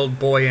 12-year-old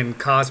boy in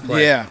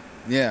cosplay.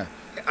 Yeah.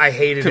 I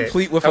hated it.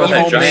 Complete with How a about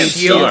that homemade giant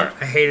shield. star?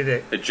 I hated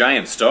it. A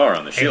giant star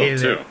on the shield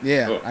hated too. it.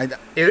 Yeah, Oh.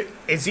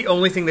 It's the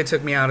only thing that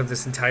took me out of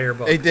this entire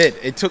book. it did.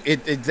 It took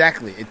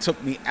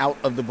me out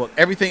of the book.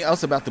 Everything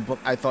else about the book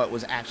I thought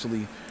was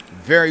actually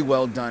very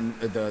well done.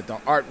 The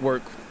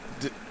artwork,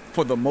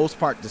 for the most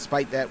part,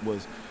 despite that,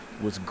 was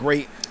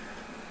great.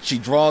 She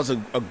draws a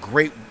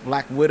great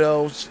Black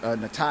Widow,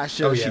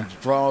 Natasha. Oh, yeah. She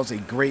draws a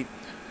great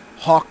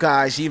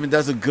Hawkeye. She even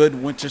does a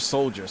good Winter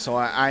Soldier. So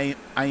I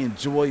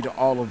enjoyed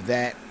all of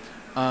that.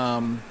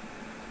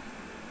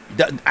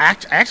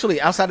 Actually,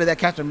 outside of that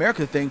Captain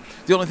America thing,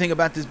 the only thing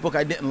about this book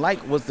I didn't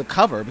like was the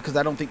cover, because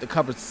I don't think the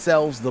cover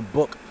sells the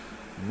book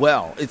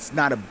well. It's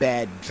not a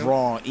bad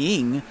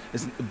drawing,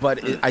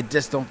 I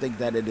just don't think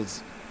that it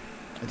is.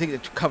 I think the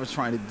cover's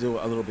trying to do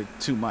a little bit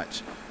too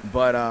much.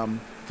 But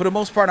for the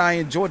most part, I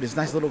enjoyed this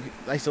nice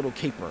little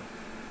caper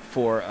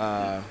for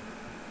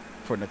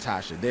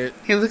Natasha.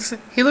 He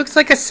looks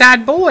like a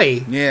sad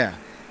boy. Yeah.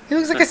 He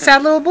looks like a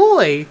sad little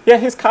boy. Yeah,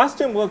 his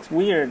costume looks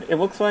weird. It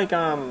looks like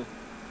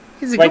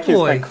He's a like good his,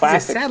 boy. like, He's a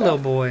classic sad stuff. little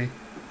boy.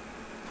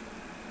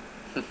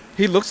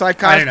 He looks like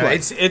cosplay. I don't know.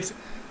 It's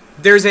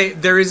there's a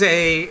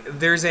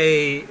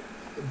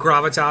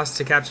gravitas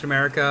to Captain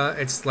America.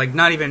 It's like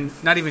not even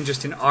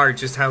just in art,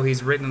 just how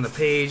he's written on the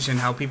page and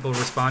how people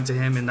respond to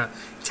him in the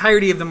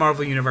entirety of the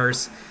Marvel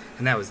universe.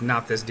 And that was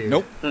not this dude.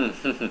 Nope.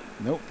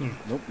 Nope.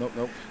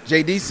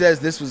 JD says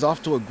this was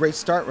off to a great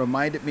start.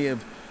 Reminded me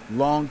of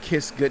Long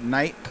Kiss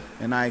Goodnight,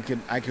 and I could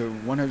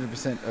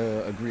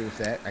 100% agree with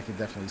that. I could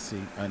definitely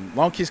see. And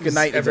Long Kiss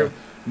Goodnight is a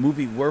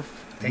movie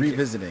worth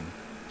revisiting.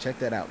 Check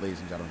that out, ladies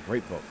and gentlemen.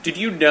 Great book. Did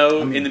you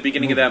know in the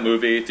beginning of that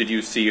movie? Did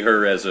you see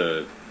her as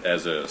a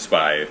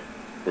spy,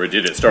 or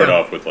did it start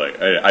off with like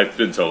I've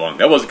been so long?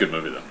 That was a good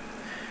movie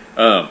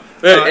though.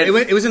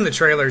 It was in the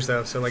trailers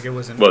though, so like it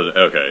wasn't. Was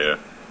okay, yeah.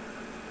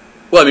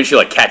 Well, I mean, she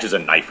like catches a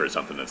knife or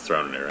something that's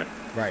thrown at her, right?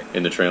 Right.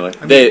 In the trailer.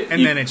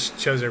 Then it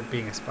shows her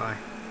being a spy.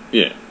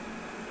 Yeah.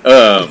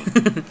 Well,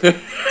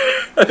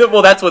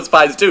 that's what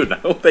spies do.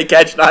 No, they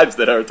catch knives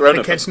that are thrown They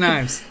at them. catch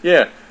knives.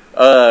 Yeah.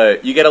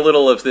 You get a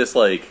little of this,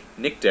 like,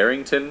 Nick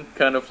Darrington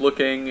kind of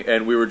looking,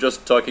 and we were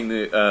just talking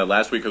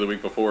last week or the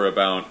week before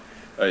about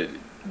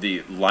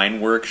the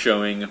line work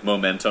showing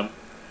momentum,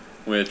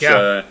 which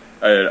I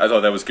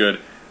thought that was good.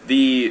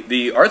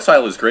 The art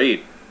style is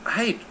great.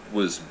 I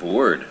was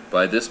bored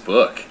by this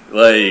book.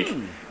 Like,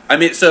 I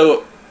mean,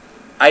 so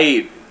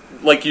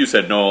like you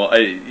said, Noel,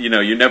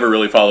 you never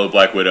really follow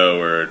Black Widow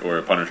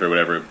or Punisher or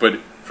whatever, but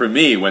for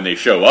me, when they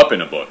show up in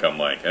a book, I'm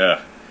like,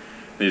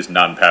 these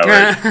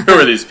non-powered, who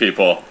are these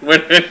people?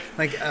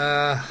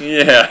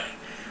 Yeah.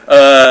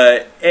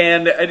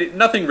 And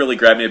nothing really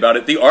grabbed me about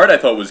it. The art I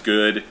thought was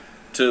good.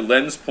 To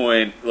Len's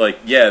point,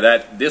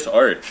 this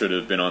art should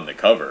have been on the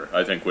cover.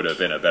 I think would have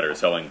been a better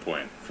selling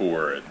point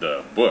for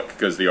the book,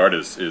 because the art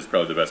is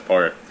probably the best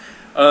part.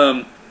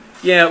 I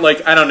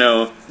don't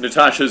know.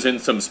 Natasha's in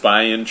some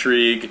spy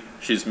intrigue.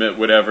 She's met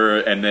whatever,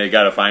 and they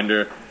got to find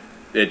her.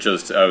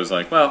 I was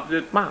like, well,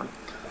 Mom.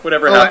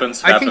 whatever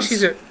happens. I think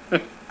she's a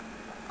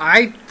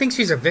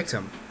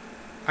victim.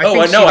 I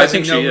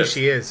think she who is.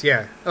 she is.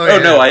 Yeah.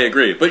 No, I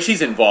agree. But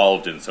she's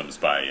involved in some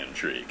spy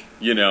intrigue.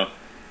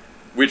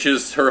 Which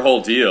is her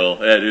whole deal.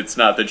 It's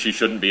not that she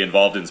shouldn't be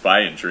involved in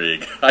spy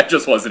intrigue. I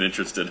just wasn't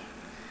interested.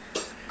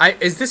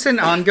 Is this an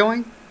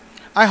ongoing?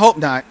 I hope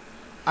not.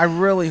 I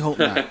really hope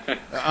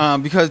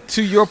not. Because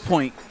to your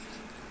point,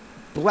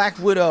 Black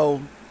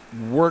Widow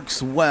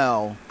works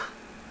well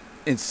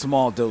in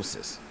small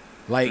doses.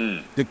 Like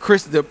the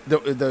Chris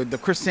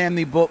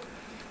Samney book,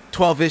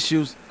 12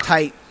 issues,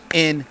 tight,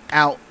 in,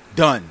 out,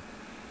 done.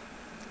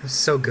 It's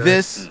so good.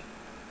 This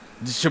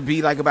should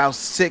be like about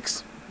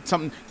 6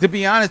 something. To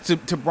be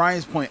honest, to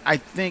Brian's point, I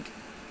think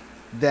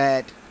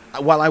that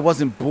while I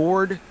wasn't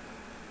bored,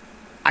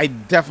 I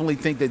definitely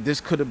think that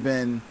this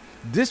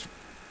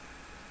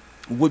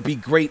would be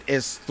great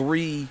as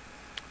 3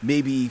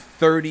 maybe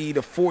 30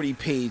 to 40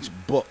 page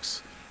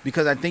books,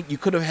 because I think you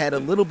could have had a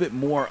little bit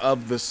more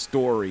of the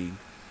story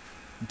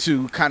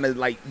to kind of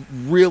like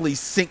really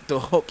sink the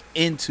hook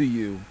into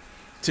you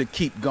to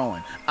keep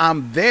going.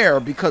 I'm there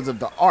because of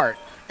the art,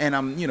 and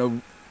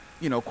I'm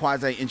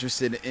quasi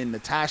interested in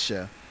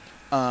Natasha.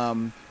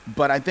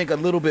 But I think a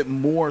little bit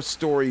more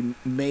story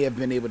may have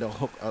been able to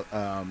hook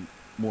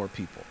more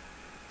people.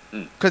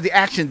 Because the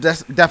action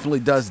definitely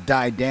does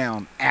die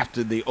down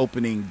after the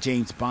opening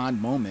James Bond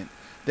moment.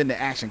 Then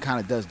the action kind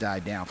of does die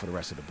down for the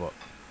rest of the book.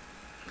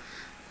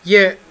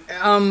 Yeah,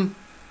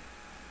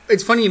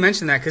 it's funny you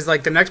mentioned that, because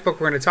like the next book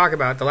we're going to talk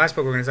about, the last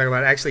book we're going to talk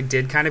about, actually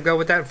did kind of go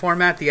with that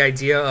format, the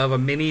idea of a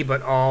mini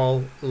but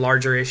all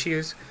larger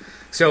issues.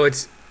 So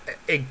it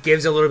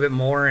gives a little bit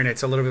more, and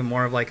it's a little bit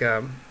more of like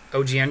a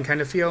OGN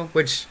kind of feel,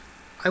 which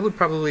I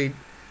probably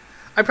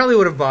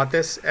would have bought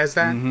this as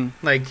that,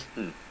 like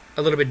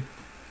a little bit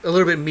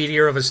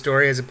meatier of a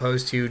story as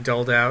opposed to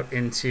dulled out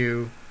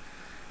into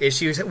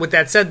issues. With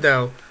that said,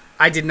 though,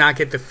 I did not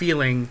get the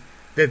feeling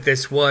that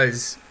this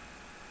was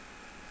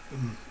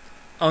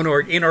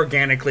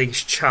inorganically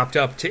chopped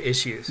up to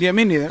issues. Yeah,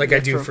 me neither. Like I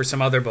do for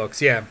some other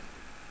books. Yeah,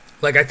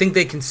 like I think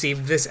they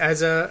conceived this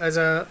as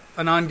an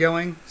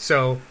ongoing.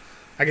 So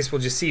I guess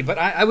we'll just see. But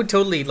I would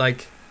totally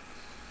like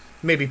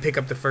maybe pick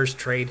up the first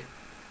trade,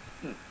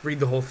 read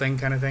the whole thing,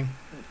 kind of thing,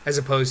 as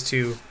opposed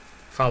to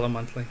follow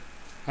monthly.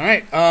 All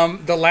right.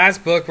 The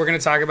last book we're going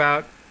to talk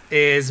about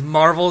is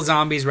Marvel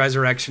Zombies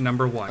Resurrection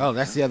 #1. Oh,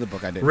 that's the other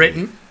book I didn't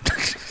read.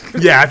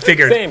 Yeah, I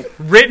figured. Same.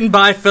 Written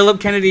by Philip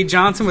Kennedy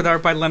Johnson with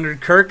art by Leonard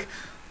Kirk.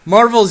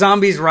 Marvel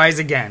Zombies rise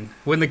again.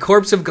 When the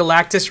corpse of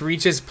Galactus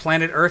reaches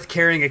planet Earth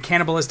carrying a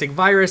cannibalistic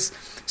virus,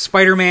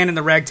 Spider-Man and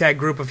the ragtag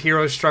group of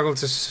heroes struggle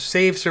to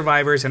save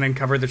survivors and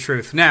uncover the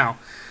truth. Now,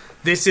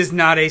 this is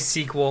not a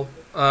sequel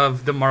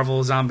of the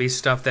Marvel Zombies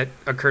stuff that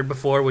occurred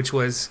before, which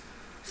was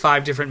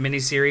 5 different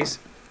miniseries.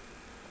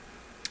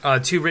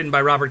 2 written by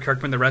Robert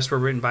Kirkman, the rest were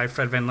written by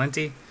Fred Van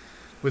Lente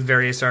with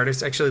various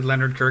artists. Actually,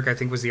 Leonard Kirk, I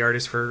think, was the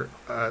artist for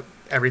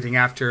everything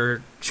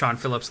after Sean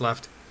Phillips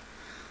left.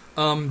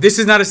 This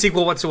is not a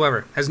sequel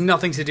whatsoever. Has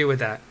nothing to do with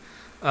that.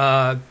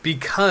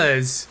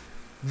 Because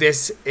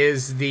this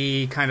is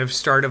the kind of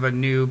start of a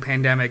new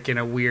pandemic in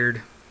a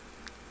weird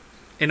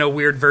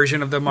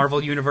version of the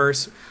Marvel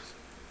Universe,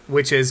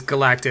 which is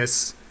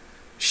Galactus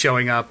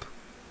showing up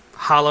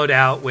hollowed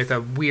out with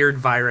a weird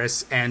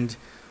virus. And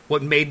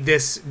what made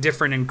this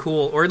different and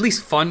cool, or at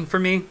least fun for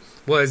me,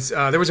 was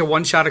there was a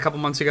one-shot a couple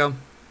months ago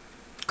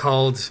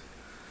called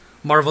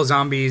Marvel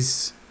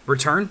Zombies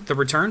The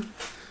Return,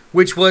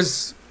 which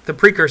was the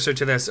precursor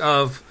to this,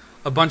 of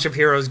a bunch of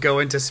heroes go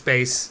into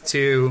space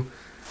to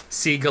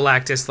see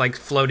Galactus like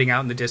floating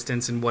out in the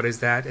distance, and what is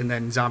that, and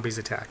then zombies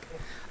attack.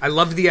 I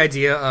loved the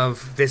idea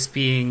of this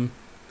being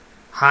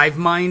hive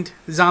mind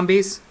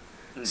zombies,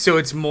 so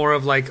it's more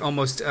of like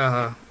almost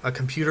a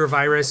computer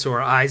virus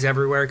or eyes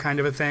everywhere kind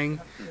of a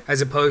thing,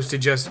 as opposed to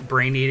just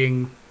brain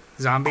eating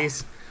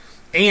zombies.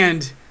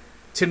 And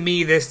to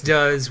me, this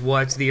does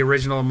what the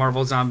original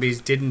Marvel Zombies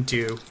didn't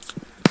do,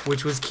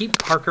 which was keep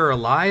Parker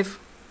alive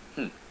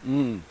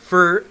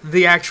for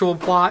the actual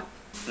plot.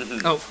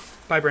 Oh,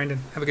 bye, Brandon.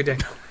 Have a good day.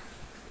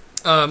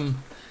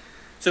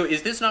 So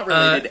is this not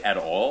related at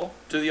all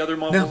to the other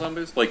Marvel No.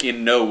 Zombies? Like,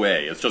 in no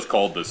way. It's just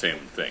called the same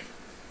thing.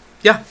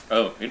 Yeah,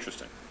 Oh,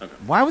 interesting. Okay.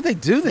 Why would they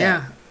do that?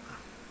 yeah.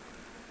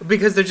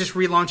 Because they're just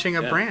relaunching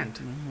a Yeah. brand,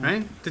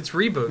 right? It's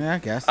reboot. Yeah, I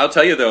guess. I'll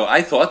tell you though,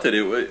 I thought that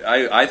it was.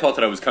 I thought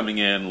that I was coming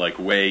in like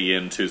way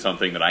into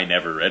something that I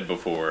never read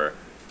before,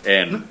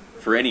 and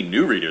for any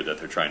new reader that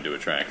they're trying to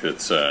attract,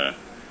 it's an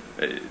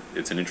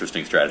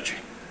interesting strategy.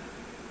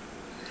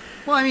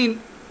 Well, I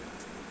mean,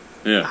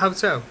 Yeah. how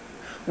so?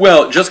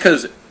 Well, just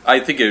because I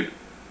think it.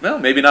 Well,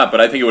 maybe not, but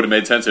I think it would have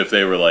made sense if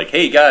they were like,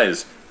 "Hey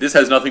guys, this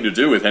has nothing to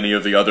do with any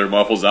of the other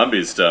Marvel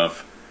Zombies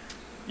stuff.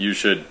 You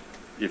should,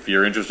 if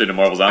you're interested in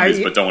Marvel Zombies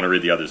but don't want to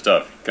read the other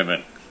stuff, come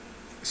in."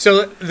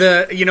 So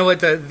you know what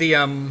that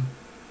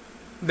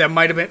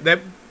might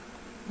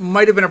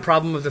have been a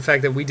problem with the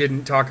fact that we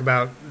didn't talk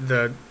about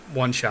the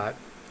one shot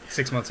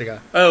 6 months ago,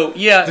 Oh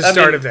yeah, The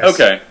start of this.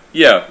 Okay,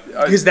 yeah,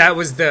 because that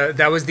was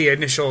the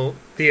initial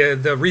the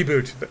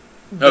reboot.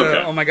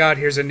 Okay. Oh my God,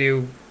 here's a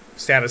new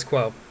status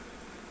quo.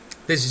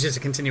 This is just a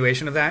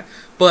continuation of that,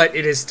 but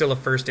it is still a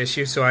first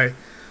issue. So I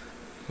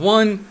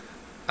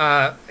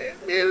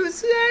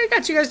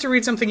got you guys to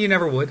read something you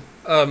never would.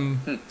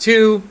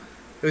 Two,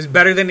 it was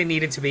better than it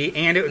needed to be,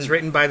 and it was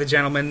written by the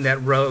gentleman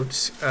that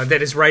wrote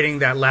that is writing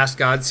that Last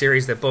God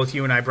series that both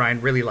you and I,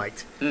 Brian, really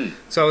liked.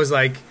 So I was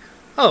like,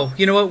 oh,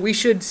 you know what? We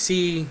should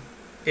see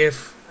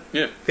if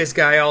yeah. this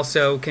guy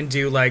also can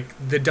do like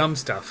the dumb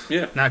stuff,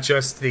 Yeah. not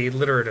just the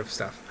literative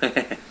stuff.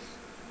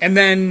 And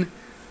then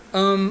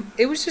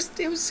it was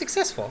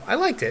successful. I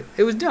liked it.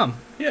 It was dumb.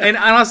 Yeah. And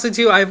honestly,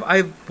 too,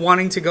 I'm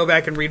wanting to go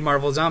back and read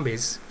Marvel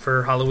Zombies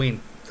for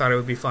Halloween. Thought it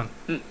would be fun.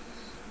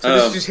 So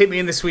this just hit me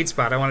in the sweet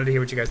spot. I wanted to hear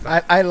what you guys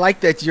thought. I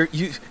like that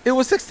it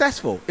was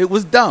successful. It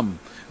was dumb.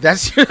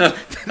 That's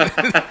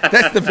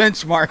that's the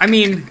benchmark. I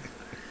mean,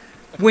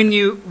 when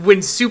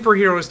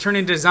superheroes turn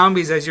into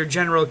zombies as your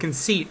general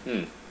conceit,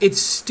 it's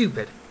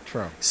stupid.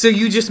 True. So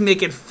you just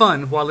make it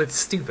fun while it's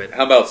stupid.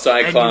 How about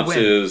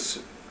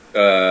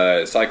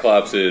And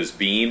Cyclops'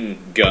 beam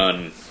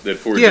gun that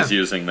Forge Yeah. is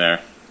using there?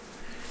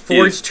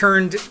 Forge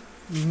turned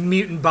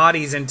mutant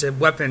bodies into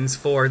weapons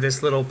for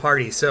this little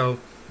party. So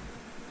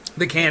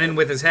the cannon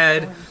with his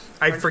head,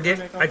 I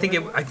forget. I think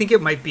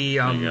it might be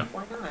There you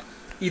go.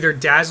 either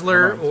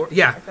Dazzler or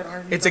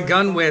it's a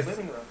gun with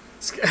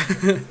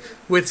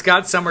with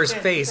Scott Summers'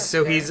 face.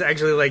 So he's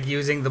actually like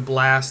using the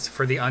blast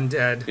for the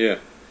undead Yeah.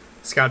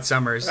 Scott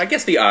Summers. I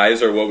guess the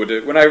eyes are what would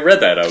it. When I read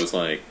that, I was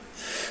like,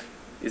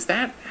 "Is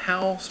that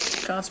how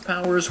Scott's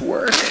powers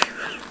work?"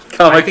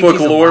 Comic think book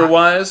he's a lore lot.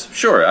 wise,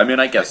 sure. I mean,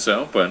 I guess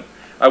so, but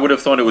I would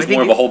have thought it was I think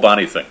more of a whole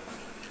body thing.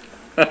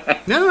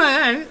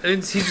 No,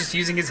 he's just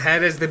using his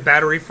head as the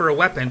battery for a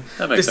weapon.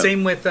 That The makes sense.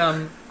 same with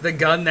the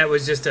gun that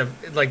was just the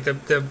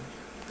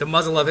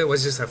muzzle of it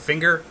was just a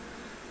finger.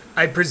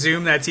 I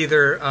presume that's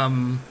either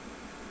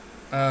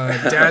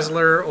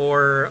Dazzler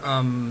or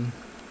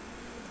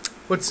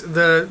what's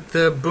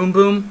the Boom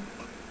Boom,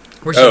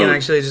 where she Oh. can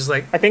actually just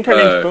like I think her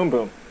name's Boom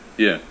Boom.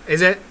 Yeah,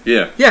 is it?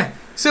 yeah. Yeah.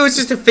 So it's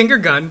just a finger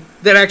gun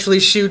that actually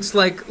shoots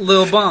like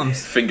little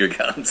bombs. Finger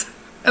guns.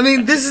 I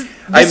mean, this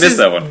I missed is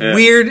that one, yeah.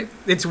 weird.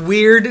 It's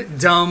weird,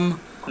 dumb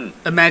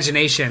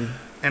imagination,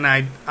 and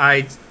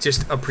I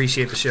just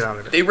appreciate the shit out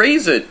of it. They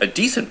raise a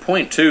decent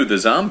point too. The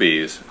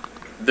zombies,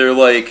 they're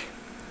like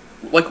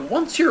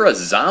once you're a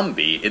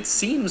zombie, it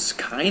seems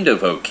kind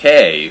of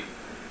okay.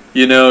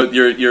 You know,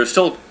 you're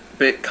still a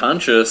bit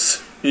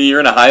conscious.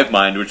 You're in a hive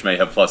mind, which may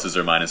have pluses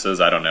or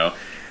minuses. I don't know,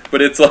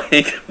 but it's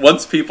like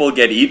once people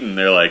get eaten,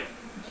 they're like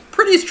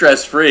pretty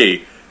stress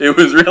free. It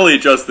was really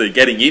just the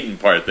getting eaten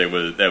part that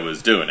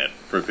was doing it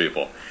for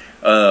people.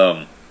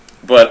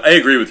 But I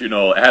agree with you,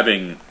 Noel.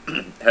 Having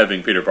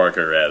Peter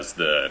Parker as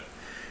the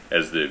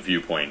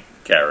viewpoint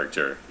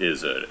character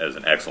is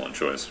an excellent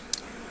choice.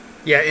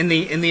 Yeah, in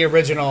the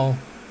original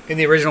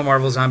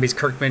Marvel Zombies,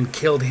 Kirkman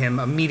killed him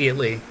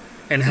immediately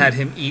and had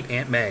him eat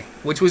Aunt May,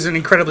 which was an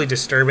incredibly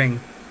disturbing,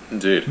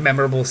 Indeed.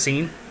 memorable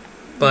scene.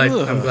 But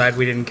Ugh. I'm glad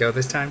we didn't go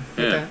this time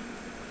with Yeah. that.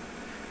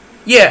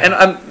 Yeah,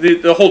 and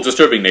the whole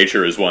disturbing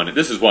nature is one.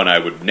 This is one I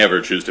would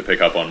never choose to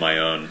pick up on my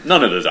own.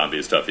 None of the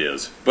zombie stuff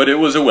is, but it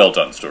was a well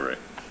done story.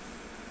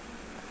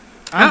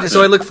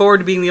 So I look forward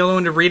to being the only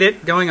one to read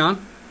it going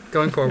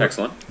forward.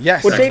 Excellent.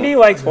 Yes. Well, Excellent. JD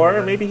likes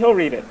horror. Maybe he'll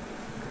read it.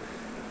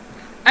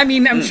 I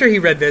mean, I'm sure he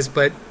read this,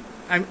 but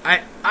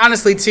I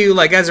honestly too,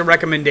 like as a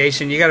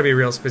recommendation, you got to be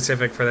real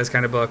specific for this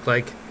kind of book.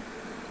 Like,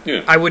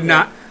 Yeah. I would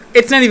not.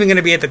 It's not even going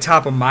to be at the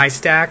top of my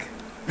stack.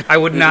 I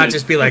would not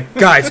just be like,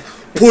 guys,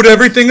 put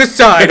everything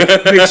aside.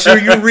 Make sure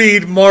you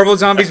read Marvel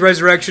Zombies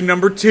Resurrection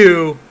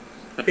 #2.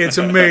 It's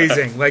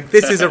amazing. Like,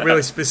 this is a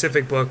really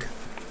specific book.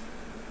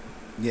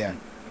 Yeah.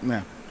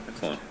 Yeah.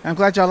 Excellent. I'm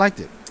glad y'all liked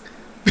it.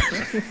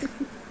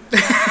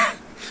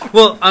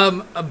 Well,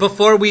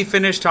 before we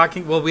finish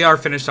talking, we are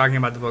finished talking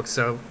about the book,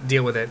 so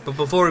deal with it. But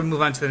before we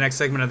move on to the next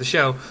segment of the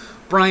show,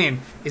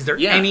 Brian, is there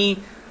any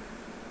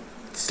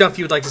stuff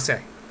you would like to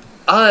say?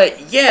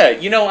 Yeah,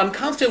 I'm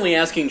constantly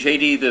asking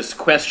JD this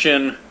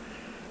question,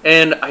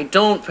 and I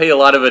don't pay a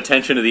lot of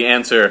attention to the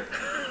answer,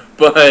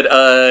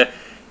 but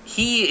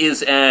he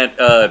is at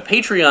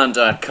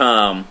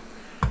patreon.com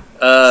 /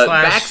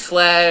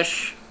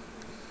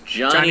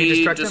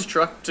 Johnny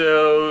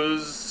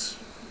Destructo's...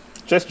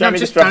 Just Johnny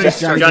just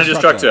Destructo. Johnny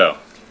Destructo.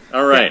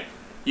 All right.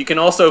 You can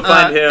also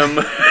find him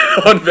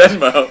on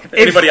Venmo.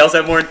 Anybody else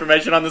have more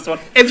information on this one?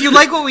 If you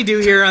like what we do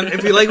here,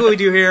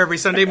 every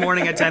Sunday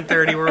morning at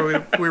 10:30,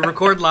 where we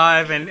record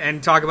live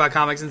and talk about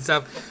comics and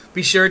stuff,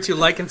 be sure to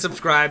like and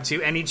subscribe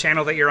to any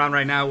channel that you're on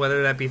right now,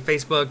 whether that be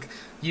Facebook,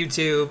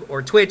 YouTube,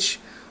 or Twitch.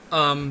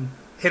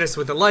 Hit us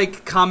with a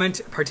like,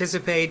 comment,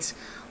 participate.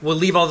 We'll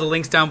leave all the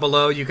links down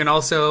below. You can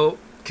also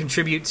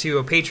contribute to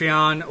a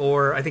Patreon,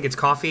 or I think it's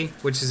coffee,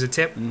 which is a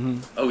tip.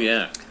 Mm-hmm. Oh,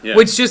 yeah.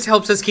 Which just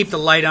helps us keep the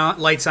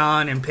lights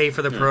on and pay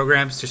for the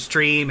programs to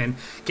stream and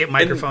get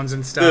microphones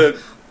and stuff. The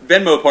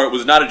Venmo part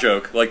was not a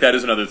joke. Like, that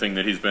is another thing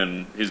that he's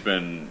been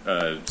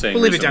saying. We'll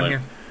leave it down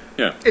here.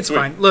 Yeah, it's sweet.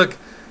 fine. Look,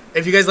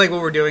 if you guys like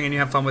what we're doing and you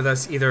have fun with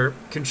us, either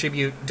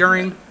contribute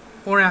during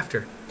or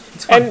after.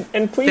 It's fun.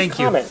 And please Thank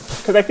comment,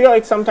 because I feel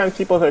like sometimes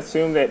people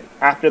assume that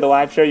after the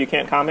live show you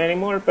can't comment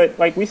anymore, but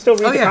like we still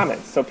read the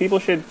comments, so people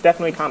should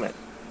definitely comment.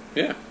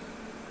 Yeah.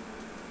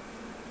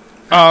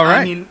 All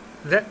right. I mean,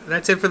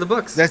 that's it for the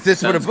books. That's it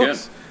for the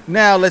books. Good.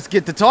 Now let's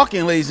get to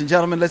talking, ladies and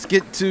gentlemen. Let's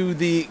get to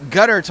the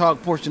gutter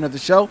talk portion of the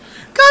show.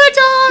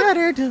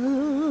 Gutter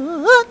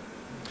talk,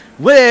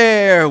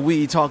 where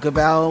we talk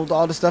about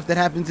all the stuff that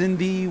happens in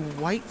the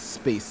white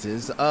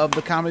spaces of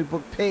the comic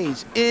book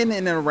page in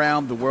and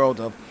around the world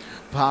of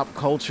pop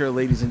culture,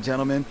 ladies and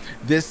gentlemen.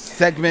 This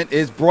segment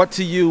is brought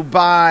to you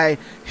by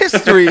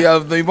History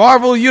of the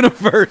Marvel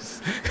Universe.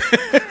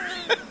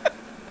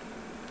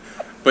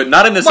 But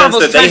not in the sense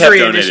that they have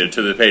donated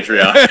to the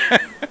Patreon.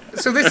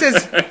 So this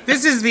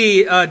is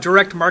the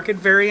direct market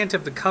variant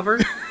of the cover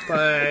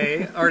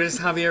by artist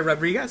Javier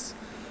Rodriguez.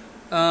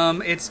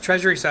 It's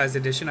treasury sized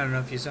edition. I don't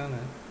know if you saw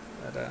that,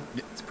 but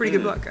it's a pretty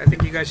good book. I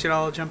think you guys should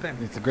all jump in.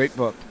 It's a great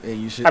book,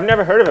 and you should. I've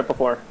never heard of it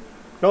before.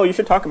 No, you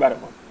should talk about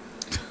it more.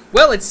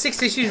 Well, it's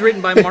 6 issues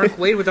written by Mark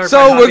Waid with our.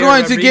 So we're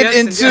going to get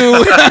into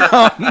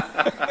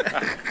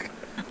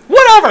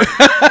whatever.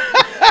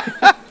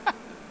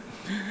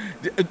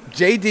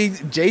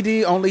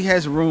 JD only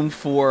has room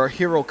for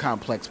Hero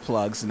Complex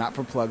plugs, not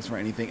for plugs for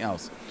anything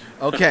else.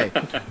 Okay,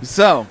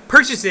 so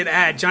purchase it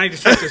at Johnny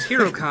Destructo's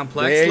Hero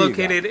Complex,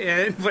 located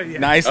in.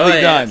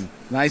 Nicely done.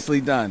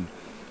 Nicely done.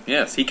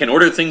 Yes, he can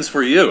order things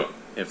for you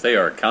if they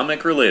are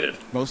comic related.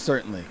 Most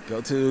certainly.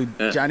 Go to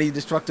Johnny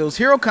Destructo's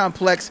Hero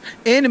Complex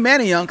in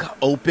Manayunk.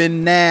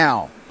 Open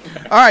now.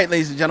 All right,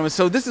 ladies and gentlemen.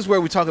 So this is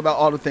where we talk about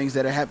all the things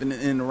that are happening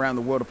in and around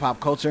the world of pop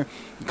culture.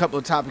 A couple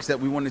of topics that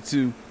we wanted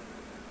to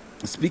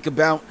speak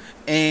about,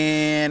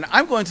 and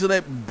I'm going to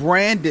let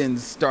Brandon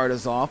start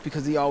us off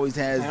because he always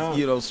has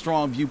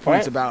strong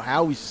viewpoints about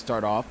how we should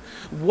start off.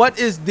 What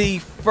is the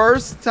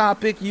first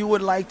topic you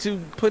would like to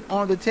put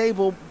on the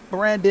table,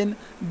 Brandon?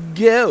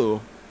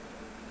 Go.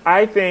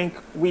 I think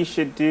we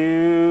should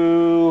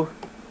do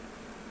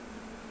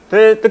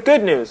the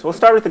good news. We'll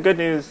start with the good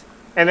news,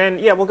 and then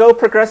we'll go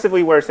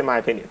progressively worse in my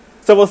opinion.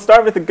 So we'll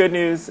start with the good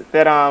news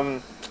that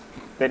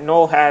that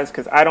Noel has,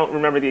 because I don't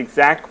remember the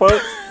exact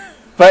quotes,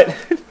 but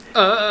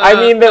I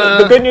mean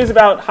the good news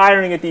about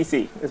hiring at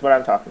DC is what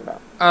I'm talking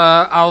about.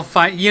 I'll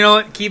find. You know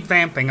what? Keep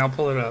vamping. I'll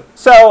pull it up.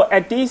 So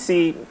at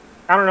DC,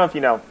 I don't know if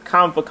you know,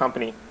 comic book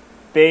company,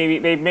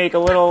 they make a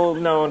little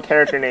known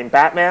character named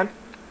Batman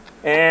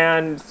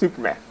and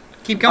Superman.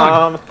 Keep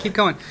going. Keep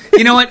going.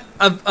 You know what?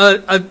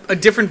 A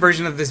different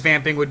version of this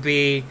vamping would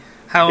be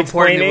how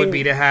important it would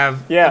be to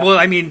have. Yeah. Well,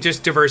 I mean,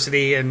 just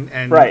diversity and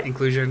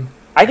inclusion.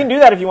 I can do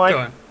that if you want. Go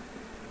on.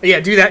 Yeah,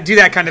 do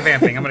that kind of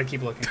vamping. I'm gonna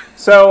keep looking.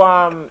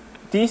 So,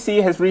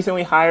 DC has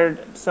recently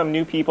hired some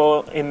new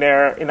people in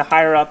the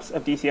higher ups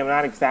of DC. I'm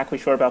not exactly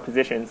sure about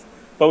positions,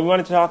 but we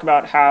wanted to talk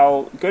about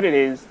how good it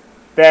is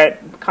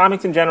that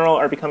comics in general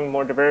are becoming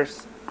more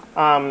diverse.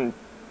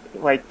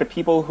 Like the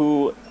people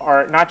who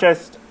are not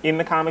just in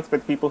the comics,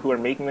 but the people who are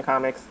making the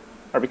comics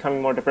are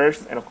becoming more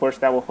diverse, and of course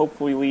that will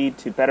hopefully lead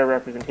to better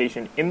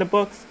representation in the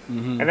books,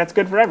 and that's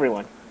good for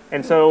everyone.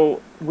 And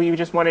so we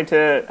just wanted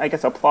to, I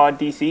guess, applaud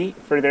DC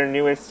for their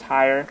newest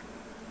hire,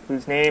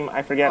 whose name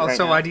I forget right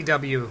now. Also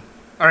IDW.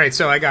 All right,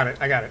 so I got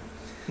it.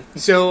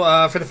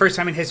 So for the first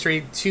time in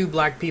history, 2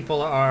 black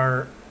people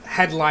are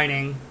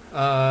headlining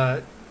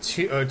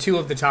two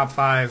of the top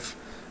 5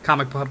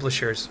 comic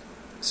publishers.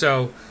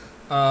 So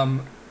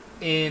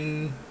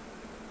in...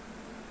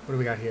 what do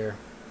we got here?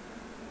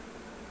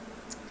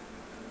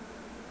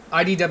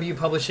 IDW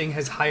Publishing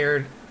has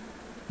hired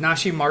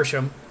Nachi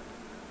Marsham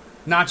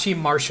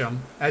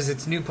as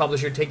its new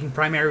publisher, taking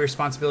primary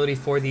responsibility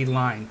for the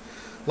line.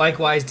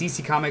 Likewise,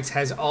 DC Comics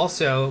has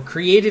also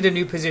created a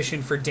new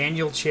position for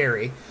Daniel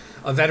Cherry,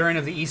 a veteran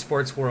of the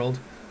esports world,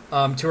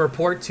 to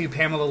report to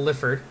Pamela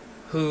Lifford,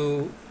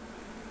 who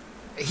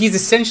he's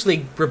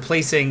essentially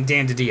replacing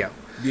Dan DiDio.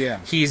 Yeah.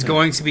 He's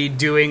going to be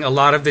doing a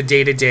lot of the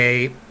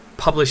day-to-day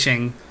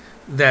publishing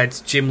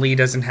that Jim Lee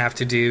doesn't have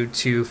to do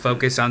to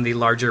focus on the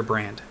larger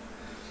brand.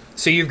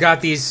 So you've got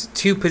these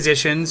two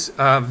positions,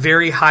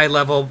 very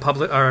high-level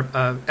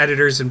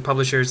editors and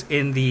publishers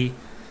in the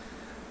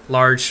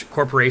large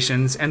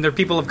corporations, and they're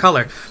people of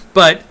color.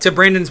 But to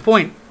Brandon's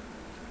point,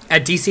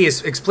 at DC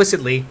is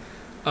explicitly,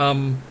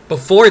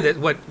 before that,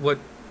 what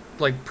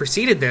like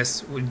preceded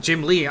this,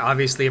 Jim Lee,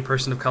 obviously a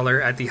person of color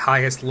at the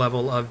highest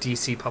level of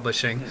DC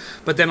publishing,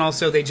 but then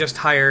also they just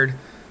hired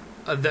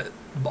the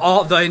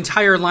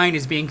entire line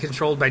is being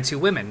controlled by two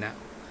women now.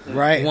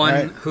 Right.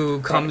 One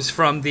who comes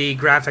from the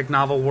graphic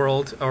novel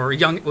world or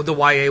the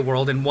YA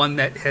world, and one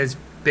that has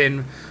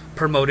been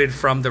promoted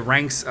from the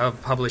ranks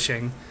of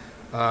publishing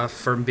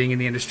from being in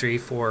the industry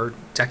for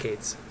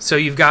decades. So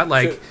you've got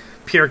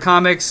pure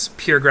comics,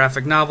 pure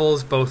graphic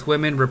novels, both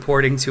women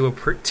reporting to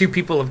two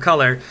people of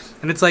color.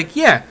 And it's like,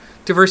 yeah,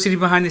 diversity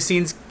behind the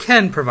scenes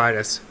can provide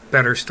us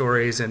better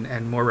stories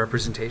and more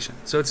representation.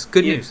 So it's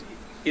good news.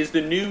 Is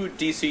the new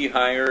DC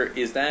hire,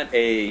 is that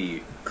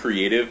a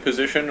creative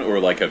position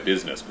or like a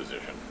business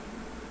position?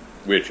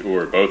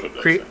 Or both of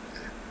those things?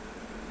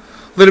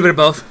 A little bit of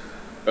both.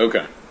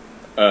 Okay.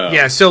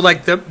 Yeah, so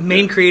like the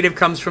main creative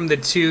comes from the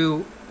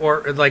two,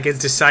 or like is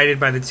decided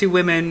by the two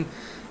women,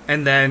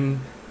 and then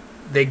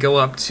they go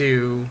up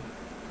to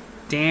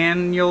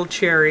Daniel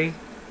Cherry,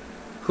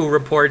 who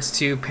reports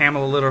to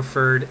Pamela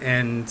Littleford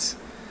and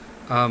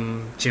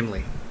Jim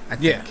Lee, I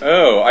think. Yeah.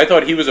 Oh, I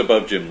thought he was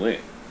above Jim Lee.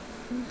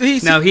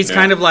 He's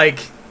kind of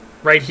like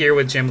right here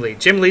with Jim Lee.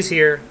 Jim Lee's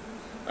here.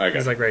 Okay.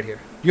 He's like right here.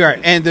 You're right.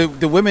 And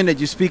the women that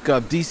you speak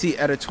of, DC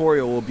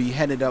editorial will be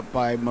headed up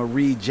by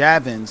Marie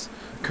Javins,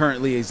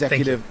 currently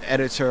executive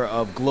editor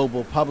of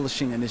Global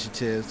Publishing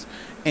Initiatives,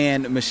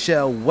 and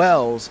Michelle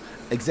Wells,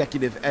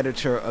 executive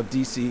editor of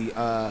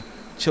DC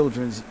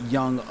Children's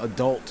Young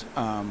Adult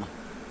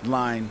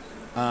line.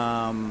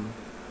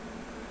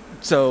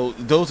 So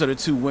those are the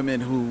two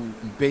women who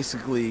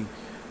basically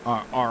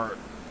are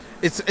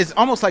it's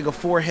almost like a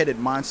four-headed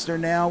monster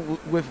now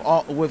with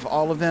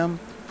all of them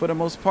for the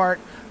most part.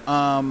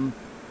 And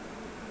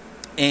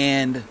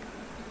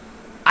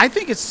I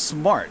think it's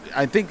smart.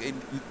 I think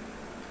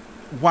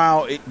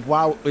while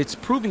it's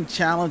proving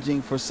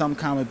challenging for some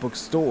comic book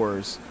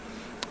stores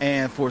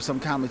and for some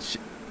comic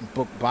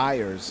book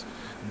buyers,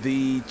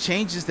 the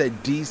changes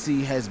that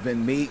DC has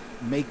been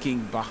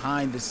making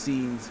behind the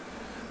scenes,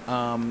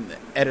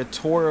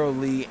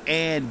 editorially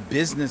and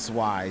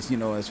business-wise,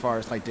 as far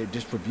as like their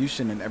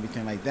distribution and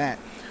everything like that,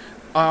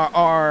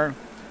 are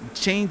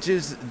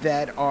changes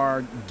that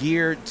are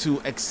geared to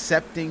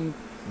accepting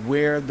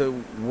where the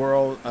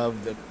world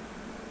of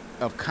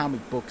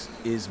comic books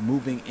is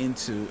moving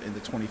into in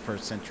the 21st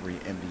century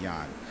and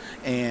beyond.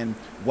 And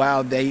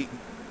while they,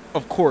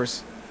 of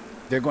course,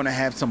 they're going to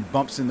have some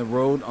bumps in the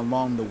road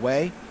along the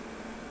way,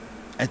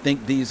 I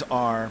think these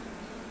are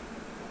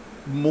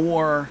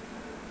more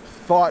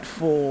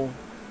thoughtful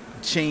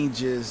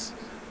changes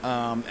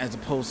as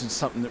opposed to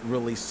something that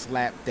really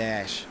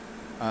slapdash,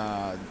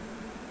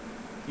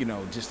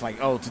 just like,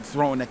 to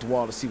throwing at the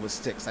wall to see what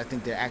sticks. I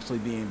think they're actually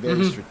being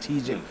very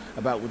strategic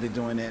about what they're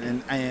doing,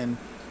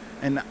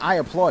 and I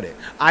applaud it.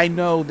 I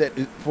know that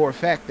for a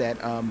fact that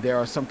there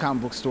are some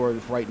comic book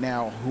stores right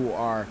now who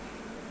are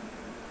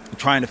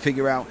trying to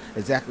figure out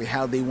exactly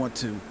how they want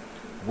to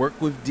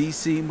work with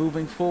DC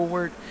moving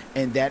forward,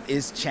 and that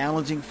is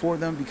challenging for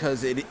them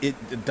because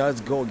it does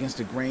go against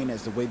the grain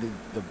as the way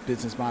the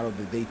business model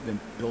that they've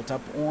been built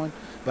up on.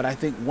 But I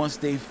think once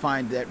they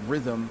find that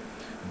rhythm,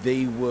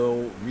 they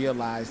will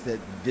realize that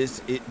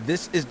this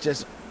is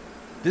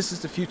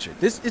the future.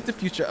 This is the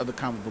future of the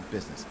comic book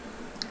business.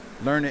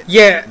 Learn it,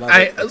 love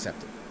it,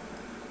 accept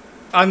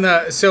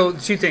it. So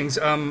two things.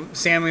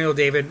 Samuel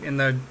David in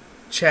the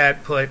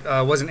chat put,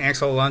 wasn't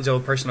Axel Alonso a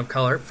person of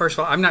color? First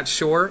of all, I'm not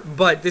sure,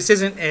 but this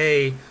isn't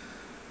a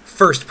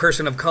first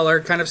person of color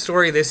kind of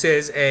story. This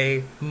is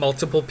a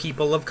multiple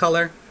people of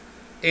color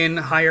in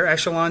higher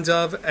echelons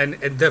of, and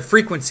the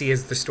frequency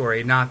is the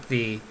story, not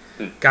the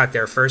got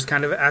there first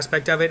kind of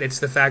aspect of it. It's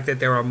the fact that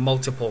there are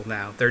multiple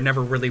now. There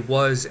never really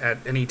was at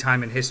any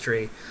time in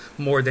history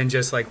more than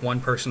just like one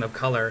person of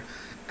color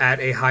at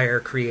a higher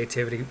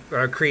creative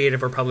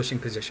or publishing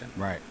position.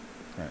 Right.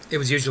 It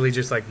was usually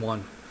just like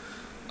one.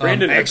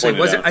 Brandon actually,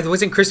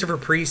 wasn't Christopher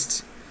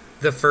Priest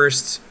the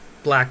first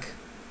black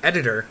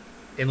editor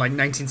in like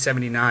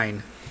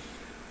 1979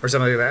 or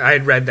something like that? I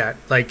had read that.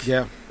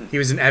 He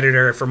was an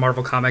editor for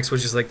Marvel Comics,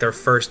 which is like their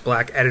first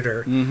black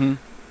editor in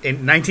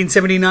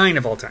 1979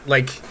 of all time.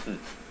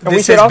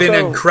 This has been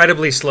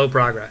incredibly slow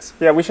progress.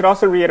 Yeah, we should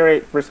also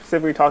reiterate we're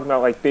specifically talking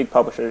about like big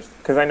publishers,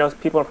 because I know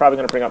people are probably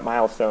going to bring up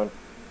Milestone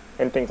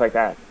and things like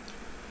that.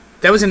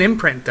 That was an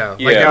imprint, though.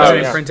 Yeah, that was an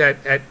imprint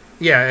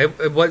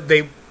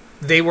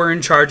they were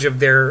in charge of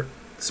their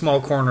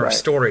small corner of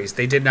stories.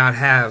 They did not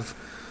have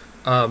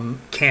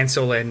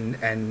cancel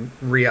and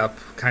re-up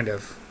kind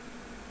of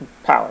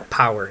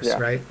powers,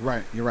 right?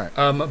 Right, you're right.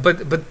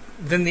 But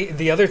then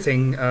the other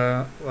thing,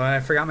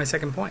 I forgot my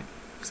second point.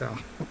 So,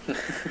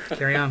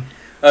 carry on.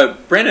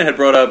 Brandon had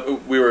brought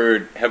up, we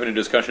were having a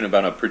discussion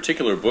about a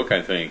particular book,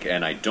 I think,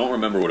 and I don't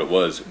remember what it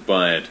was,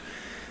 but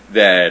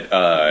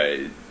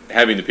that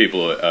having the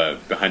people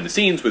behind the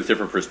scenes with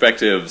different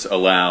perspectives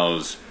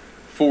allows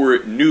for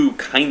new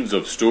kinds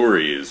of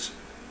stories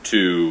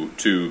to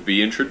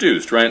be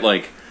introduced, right?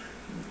 Like,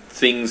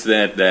 things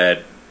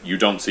that you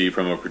don't see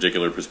from a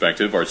particular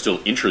perspective are still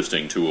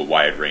interesting to a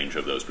wide range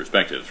of those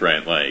perspectives,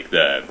 right? Like,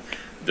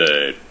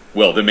 The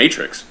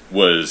Matrix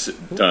was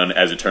done,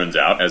 as it turns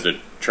out, as a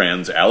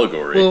trans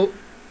allegory. Well,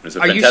 It's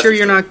a are you fantastic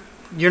sure story.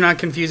 you're not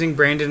confusing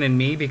Brandon and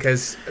me?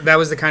 Because that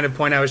was the kind of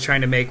point I was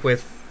trying to make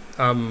with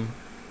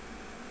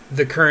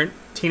the current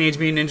Teenage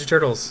Mutant Ninja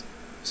Turtles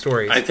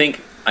stories. I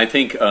think,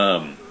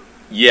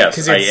 yes,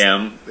 'Cause I it's-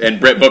 am.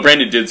 But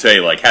Brandon did say,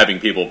 like, having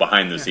people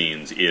behind the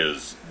scenes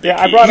is the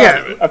Yeah, I key brought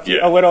to up it.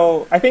 a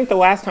little. I think the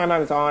last time I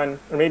was on,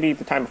 or maybe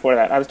the time before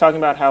that, I was talking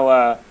about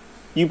how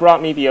 "You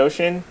Brought Me the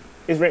Ocean"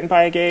 is written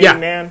by a gay Yeah.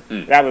 man.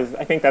 Mm. That was,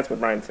 I think that's what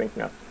Brian's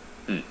thinking of,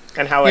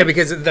 and how yeah, like,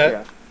 because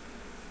yeah.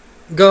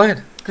 Go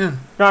ahead. Yeah.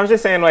 No, I was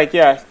just saying, like,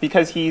 yeah,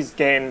 because he's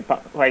gay and,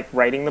 like,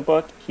 writing the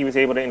book, he was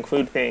able to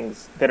include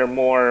things that are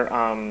more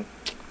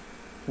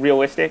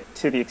realistic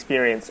to the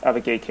experience of a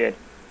gay kid.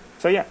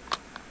 So, yeah.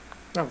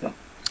 That was all.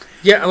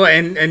 Yeah, well,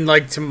 and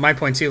like to my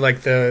point too,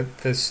 like the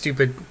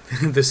stupid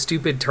the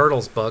stupid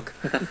Turtles book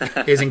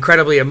is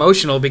incredibly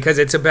emotional because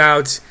it's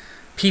about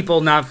people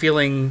not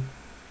feeling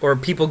or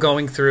people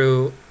going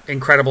through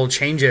incredible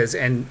changes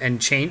and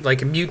change like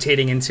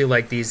mutating into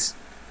like these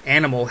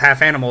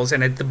half animals,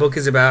 and the book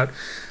is about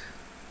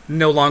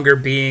no longer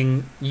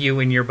being you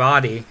in your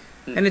body,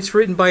 and it's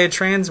written by a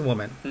trans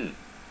woman.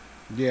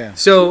 Yeah.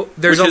 So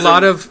there's Which a is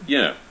lot of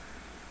yeah.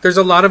 there's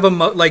a lot of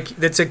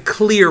that's a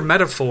clear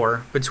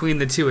metaphor between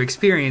the two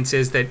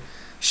experiences that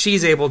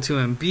she's able to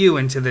imbue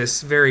into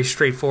this very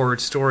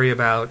straightforward story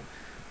about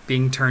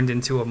being turned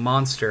into a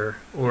monster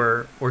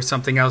or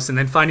something else, and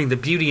then finding the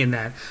beauty in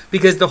that,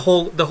 because the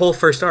whole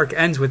first arc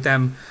ends with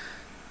them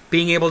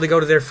being able to go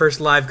to their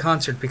first live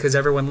concert because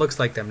everyone looks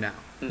like them now.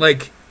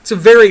 Like, it's a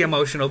very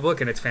emotional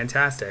book and it's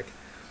fantastic.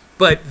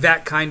 But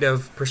that kind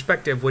of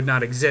perspective would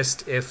not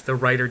exist if the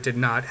writer did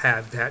not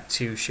have that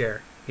to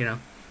share, you know?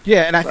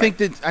 Yeah, and I think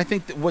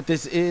that what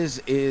this is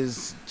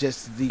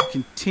just the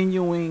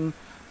continuing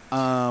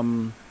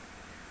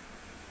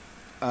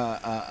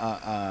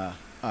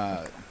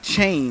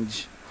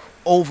change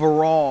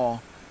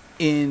overall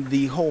in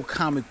the whole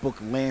comic book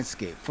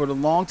landscape. For the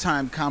long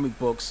time, comic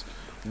books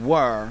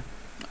were,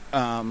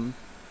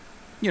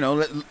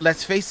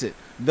 let's face it,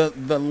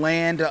 the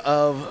land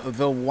of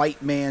the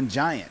white man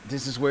giant.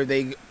 This is where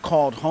they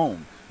called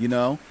home, you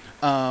know.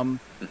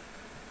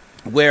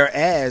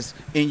 Whereas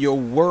in your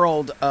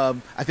world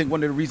of, I think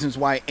one of the reasons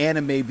why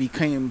anime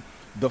became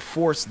the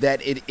force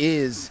that it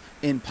is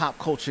in pop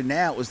culture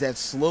now is that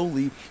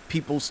slowly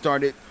people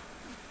started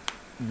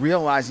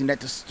realizing that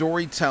the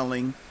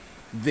storytelling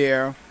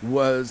there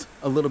was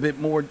a little bit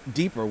more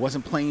deeper. It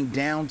wasn't playing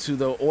down to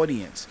the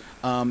audience.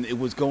 It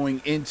was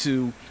going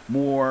into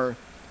more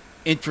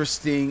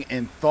interesting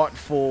and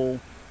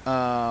thoughtful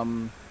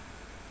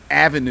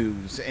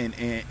avenues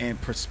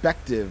and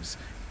perspectives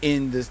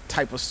in this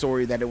type of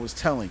story that it was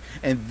telling.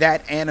 And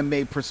that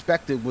anime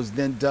perspective was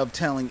then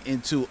dovetailing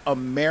into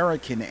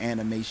American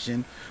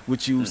animation,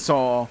 which you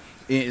saw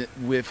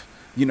with,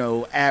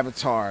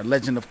 Avatar,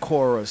 Legend of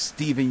Korra,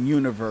 Steven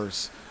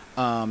Universe,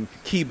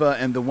 Kiba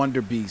and the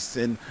Wonder Beasts,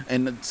 and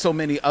so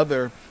many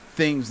other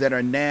things that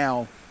are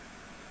now,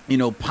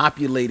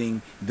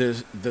 populating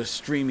the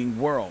streaming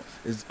world.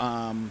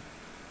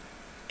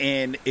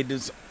 And it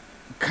is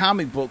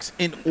comic books,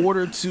 in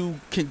order to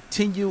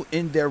continue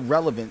in their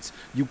relevance,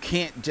 you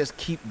can't just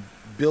keep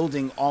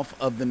building off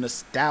of the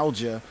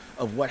nostalgia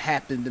of what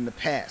happened in the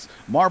past.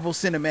 Marvel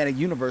Cinematic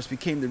Universe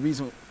became the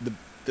reason,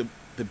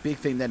 the big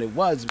thing that it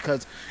was,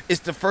 because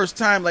it's the first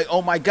time, like,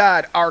 oh my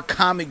God, our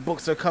comic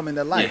books are coming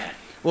to life. Yeah.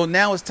 Well,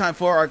 now it's time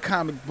for our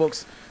comic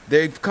books.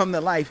 They've come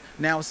to life.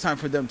 Now it's time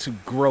for them to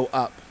grow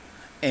up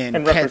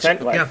and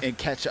represent life. and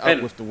catch up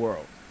And- with the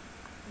world.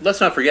 Let's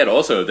not forget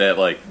also that,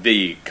 like,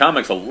 the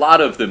comics, a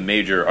lot of the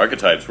major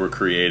archetypes were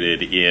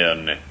created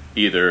in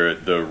either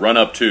the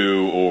run-up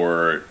to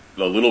or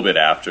a little bit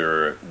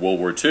after World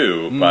War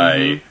II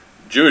by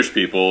Jewish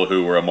people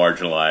who were a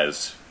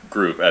marginalized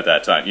group at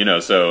that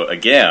time. So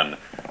again,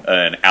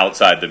 an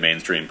outside the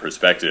mainstream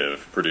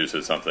perspective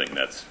produces something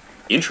that's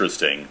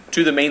interesting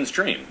to the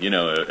mainstream.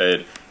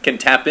 It can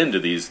tap into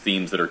these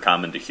themes that are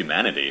common to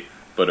humanity,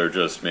 but are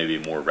just maybe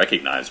more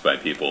recognized by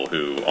people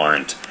who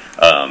aren't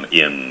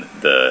in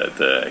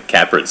the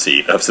catbird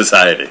seat of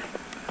society.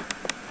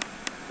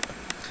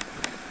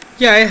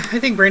 Yeah, I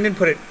think Brandon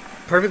put it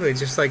perfectly.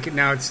 Just like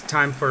now it's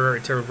time for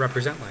it to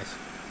represent life,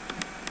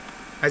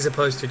 as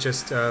opposed to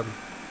just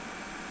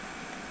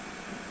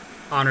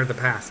honor the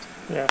past.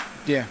 Yeah.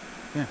 Yeah.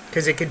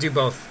 Because it could do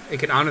both. It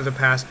could honor the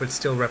past, but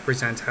still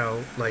represent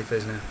how life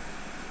is now,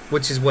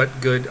 which is what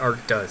good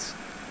art does.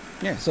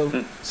 Yeah, so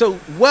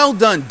well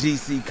done,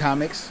 DC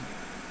Comics.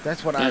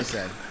 That's what I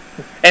said.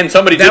 And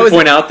somebody That did was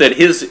point out that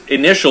his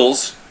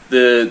initials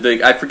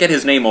I forget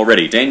his name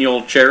already.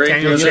 Daniel Cherry.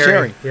 Daniel Daniel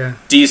Cherry. Cherry. Yeah.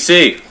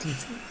 DC.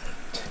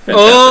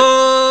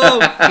 Oh,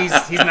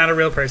 he's not a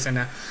real person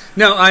now.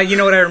 No, you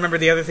know what? I remember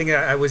the other thing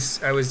I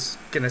was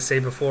gonna say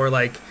before.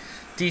 Like,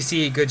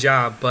 DC, good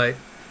job, but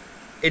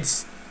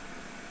it's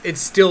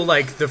still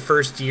like the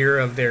first year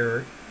of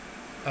their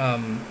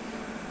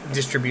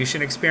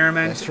distribution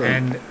experiment, That's true.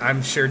 and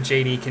I'm sure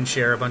JD can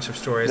share a bunch of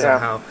stories Yeah.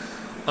 of how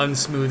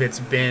unsmooth it's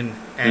been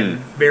and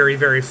very,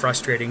 very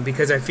frustrating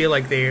because I feel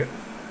like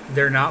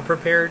they're not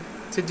prepared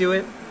to do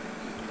it.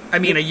 I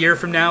mean, a year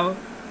from now,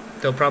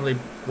 they'll probably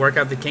work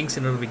out the kinks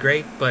and it'll be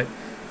great, but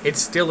it's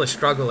still a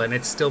struggle and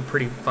it's still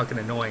pretty fucking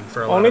annoying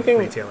for a lot Only of thing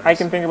retailers. I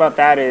can think about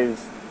that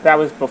is that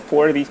was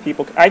before these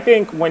people. I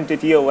think when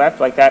DiDio left,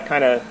 like that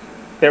kind of,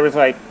 there was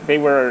like they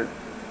were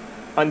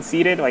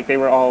unseated, like they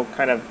were all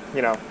kind of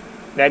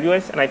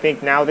nebulous. And I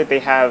think now that they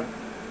have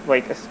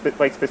like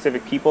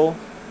specific people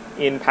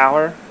in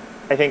power,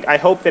 I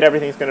hope that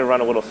everything's going to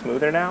run a little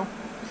smoother now.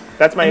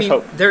 That's my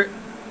hope.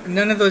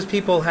 None of those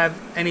people have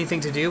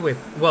anything to do with.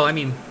 Well, I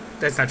mean,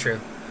 that's not true.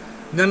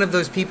 None of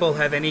those people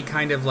have any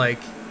kind of like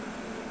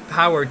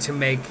power to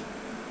make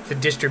the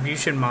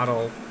distribution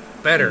model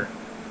better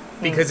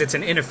because it's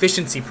an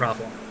inefficiency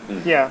problem.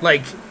 Yeah.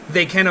 Like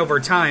they can over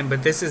time,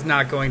 but this is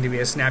not going to be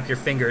a snap your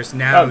fingers.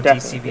 Now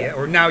definitely, DCBS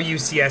or now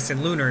UCS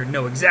and Lunar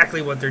know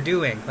exactly what they're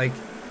doing. Like,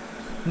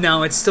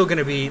 no, it's still going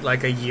to be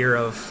like a year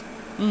of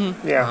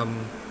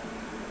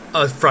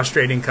a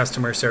frustrating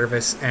customer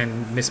service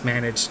and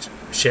mismanaged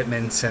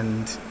shipments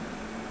and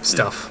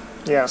stuff.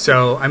 Yeah.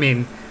 So, I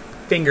mean,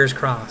 fingers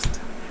crossed.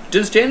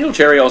 Does Daniel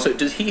Cherry also,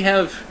 does he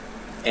have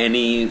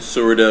any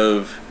sort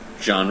of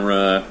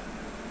genre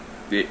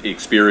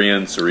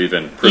experience or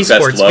even professed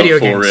Esports, love video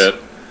for games. it?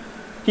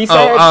 He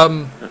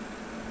said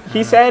he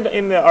Oh, said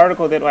in the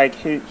article that like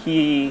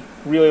he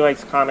really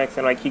likes comics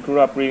and like he grew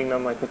up reading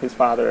them like with his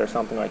father or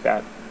something like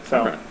that.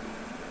 So Okay.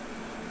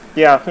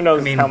 yeah, who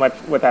knows I mean- how much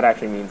what that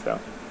actually means though.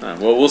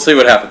 Well, we'll see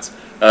what happens.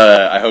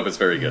 I hope it's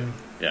very good.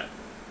 Yeah.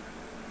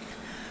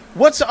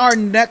 What's our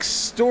next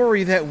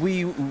story that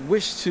we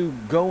wish to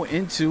go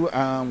into?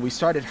 We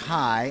started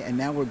high and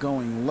now we're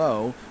going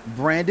low.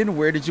 Brandon,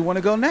 where did you want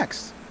to go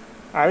next?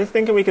 I was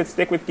thinking we could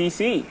stick with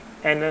DC,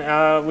 and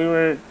we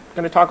were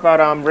going to talk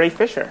about Ray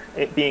Fisher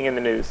being in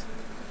the news.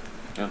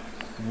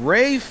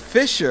 Ray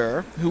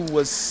Fisher, who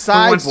was Who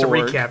wants to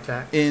Cyborg recap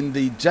that? in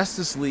the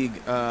Justice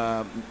League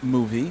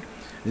movie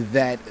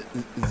that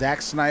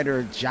Zack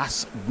Snyder,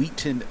 Joss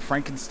Whedon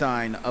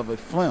Frankenstein of a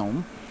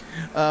film.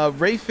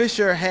 Ray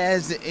Fisher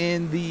has,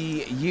 in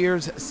the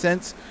years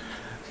since,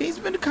 he's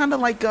been kind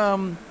of like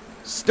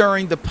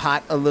stirring the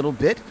pot a little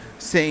bit,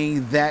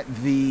 saying that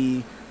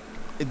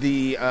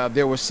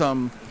there was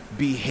some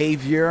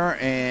behavior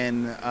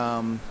and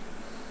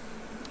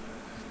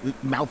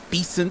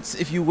malfeasance,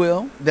 if you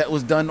will, that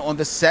was done on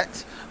the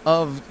set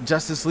of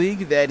Justice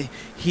League that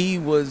he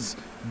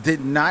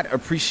did not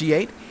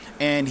appreciate,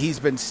 and he's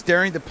been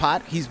stirring the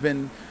pot. He's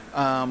been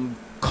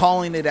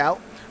calling it out.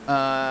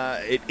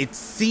 It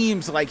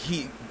seems like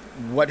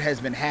what has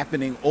been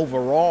happening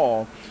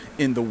overall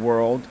in the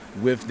world,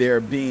 with there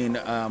being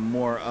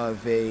more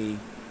of an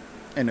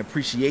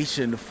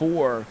appreciation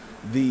for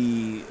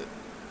the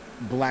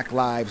Black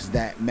Lives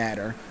That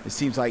Matter. It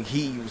seems like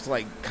he was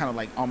like kind of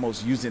like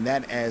almost using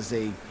that as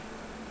a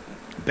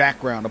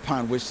background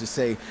upon which to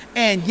say,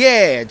 and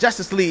yeah,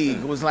 Justice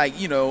League was like,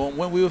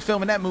 when we were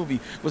filming that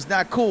movie was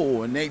not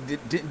cool, and they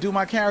didn't do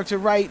my character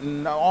right,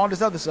 and all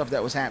this other stuff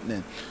that was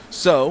happening.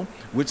 So,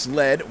 which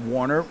led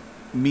Warner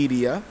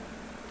Media,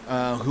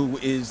 who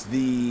is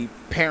the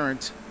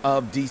parent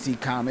of DC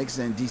Comics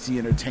and DC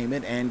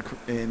Entertainment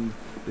and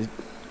the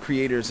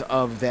creators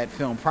of that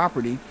film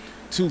property,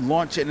 to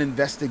launch an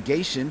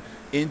investigation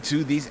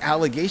into these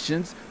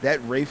allegations that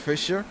Ray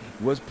Fisher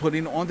was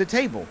putting on the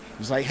table. It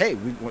was like, hey,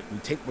 we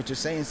take what you're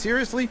saying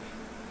seriously.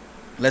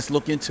 Let's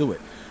look into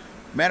it.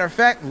 Matter of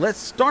fact, let's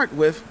start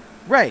with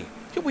Ray.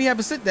 Can we have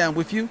a sit down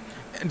with you,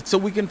 and so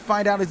we can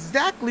find out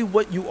exactly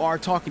what you are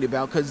talking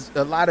about? Because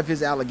a lot of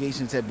his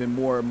allegations have been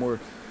more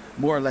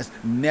or less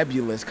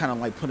nebulous, kind of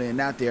like putting it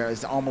out there.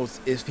 It's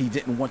almost if he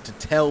didn't want to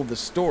tell the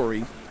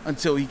story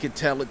until he could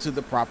tell it to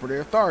the proper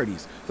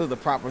authorities. So the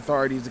proper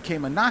authorities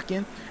came a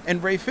knocking,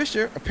 and Ray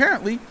Fisher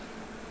apparently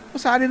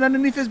was hiding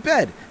underneath his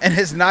bed and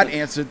has not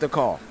answered the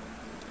call.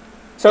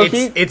 So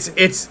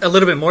it's a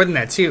little bit more than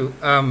that too.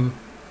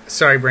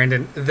 Sorry,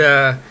 Brandon.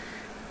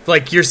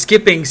 You're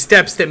skipping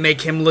steps that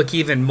make him look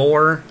even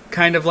more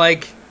kind of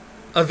like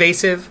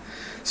evasive.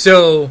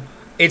 So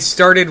it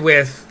started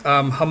with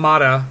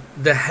Hamada,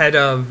 the head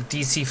of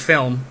DC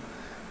Film,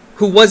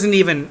 who wasn't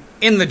even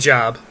in the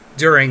job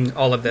during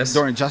all of this.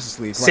 During Justice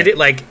League,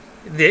 right.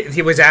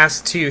 He was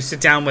asked to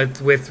sit down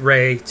with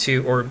Ray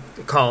or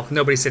call.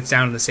 Nobody sits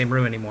down in the same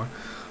room anymore.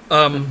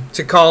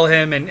 To call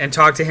him and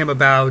talk to him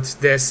about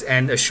this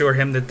and assure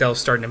him that they'll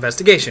start an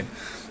investigation.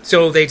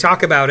 So they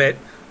talk about it.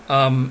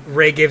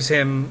 Ray gives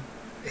him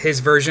his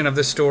version of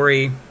the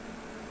story,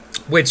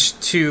 which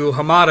to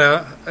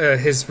Hamada,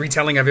 his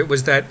retelling of it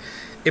was that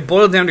it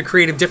boiled down to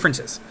creative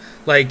differences.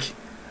 Like,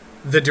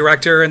 the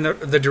director and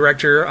the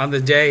director on the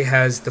day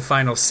has the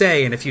final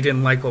say, and if you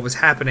didn't like what was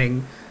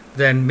happening,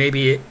 then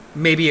maybe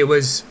it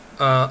was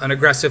an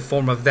aggressive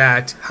form of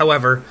that.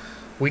 However,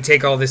 we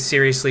take all this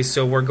seriously,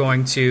 so we're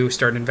going to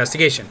start an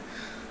investigation.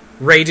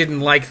 Ray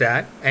didn't like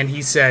that, and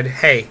he said,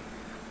 hey,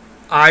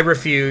 I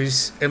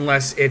refuse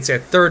unless it's a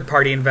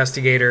third-party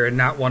investigator and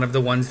not one of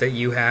the ones that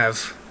you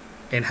have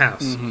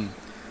in-house. Mm-hmm.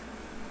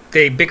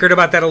 They bickered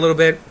about that a little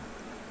bit.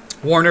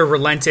 Warner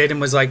relented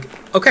and was like,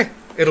 okay,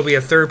 it'll be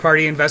a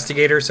third-party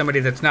investigator, somebody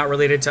that's not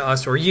related to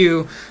us or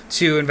you,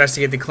 to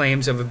investigate the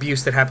claims of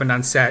abuse that happened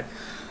on set.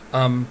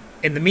 In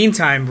the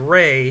meantime,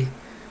 Ray,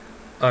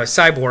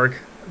 Cyborg,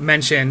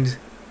 mentioned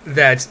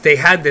that they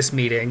had this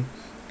meeting,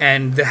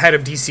 and the head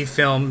of DC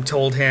Film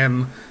told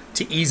him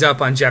to ease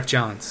up on Jeff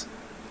Johns.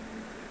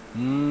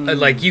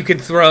 Like, you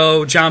could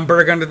throw John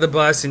Berg under the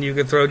bus and you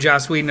could throw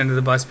Joss Whedon under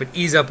the bus, but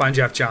ease up on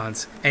Jeff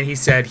Johns. And he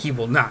said he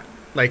will not.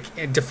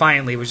 Like,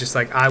 defiantly was just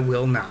like, I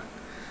will not.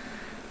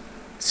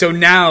 So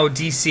now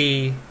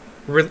DC,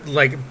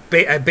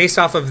 based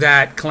off of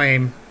that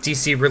claim,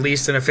 DC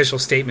released an official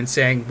statement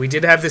saying, we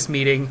did have this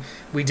meeting,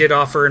 we did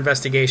offer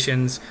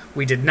investigations,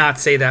 we did not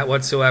say that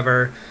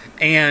whatsoever,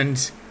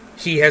 and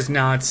he has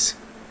not,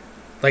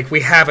 like,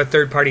 we have a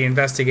third-party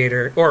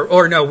investigator,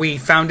 or no, we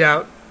found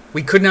out,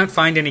 we could not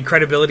find any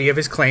credibility of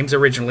his claims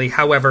originally.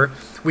 However,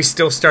 we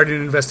still started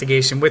an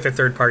investigation with a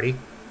third party,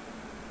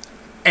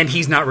 and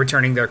he's not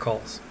returning their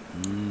calls.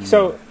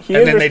 So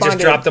and then they just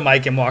dropped the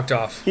mic and walked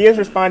off. He has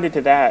responded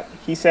to that.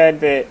 He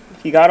said that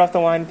he got off the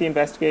line with the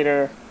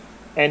investigator,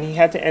 and he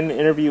had to end the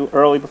interview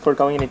early before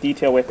going into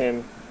detail with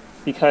him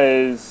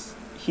because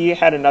he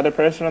had another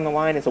person on the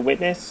line as a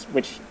witness,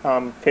 which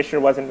Fisher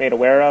wasn't made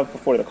aware of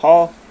before the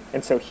call,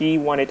 and so he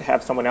wanted to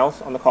have someone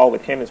else on the call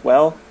with him as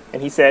well.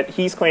 And he said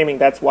he's claiming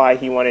that's why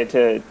he wanted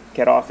to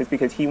get off, is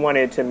because he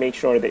wanted to make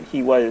sure that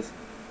he was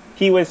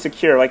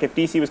secure. Like, if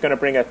DC was going to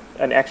bring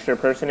an extra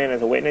person in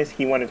as a witness,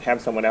 he wanted to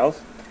have someone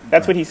else.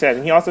 That's what he said.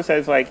 And he also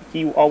says, like,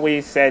 he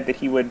always said that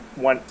he would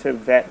want to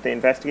vet the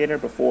investigator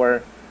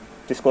before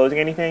disclosing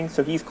anything.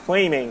 So he's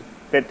claiming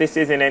that this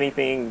isn't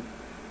anything,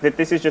 that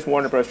this is just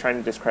Warner Bros. Trying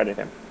to discredit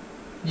him.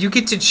 You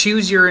get to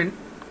choose your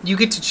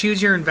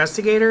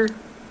investigator?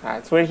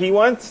 That's what he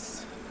wants.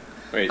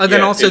 Wait,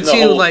 then also,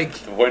 too, like,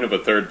 the point of a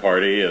third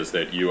party is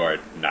that you are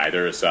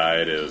neither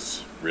side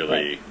is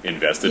really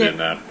invested in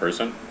that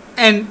person.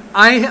 And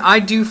I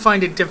do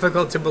find it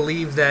difficult to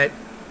believe that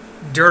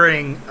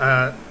during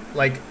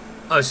like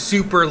a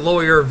super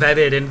lawyer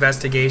vetted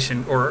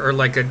investigation or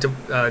like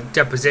a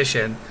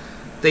deposition,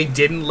 they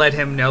didn't let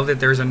him know that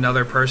there's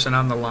another person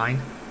on the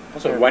line.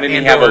 Also, why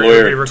didn't he have a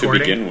lawyer to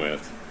begin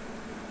with?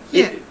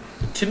 Yeah.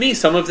 To me,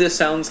 some of this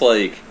sounds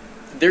like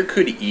there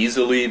could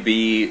easily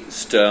be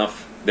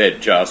stuff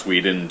that Joss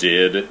Whedon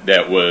did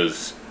that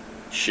was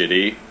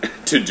shitty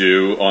to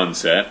do on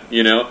set,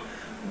 you know?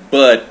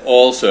 But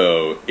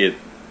also,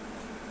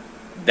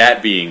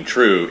 that being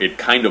true, it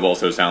kind of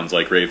also sounds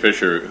like Ray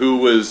Fisher, who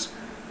was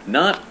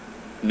not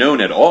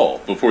known at all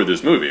before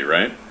this movie,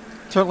 right?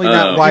 Certainly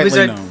not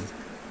widely known.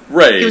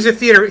 Right. He's a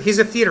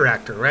theater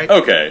actor, right?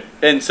 Okay.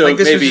 And so like,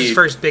 this maybe was his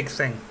first big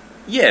thing.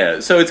 Yeah,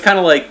 so it's kind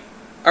of like,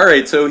 all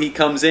right, so he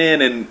comes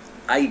in, and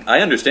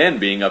I understand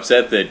being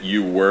upset that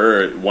you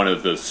were one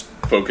of the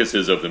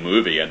focuses of the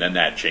movie, and then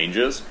that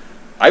changes.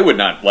 I would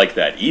not like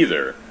that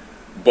either,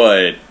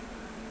 but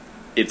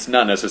it's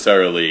not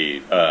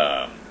necessarily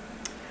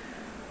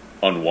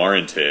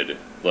unwarranted.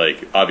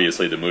 Like,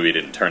 obviously the movie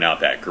didn't turn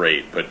out that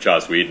great, but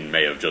Joss Whedon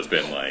may have just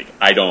been like,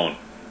 I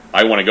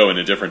want to go in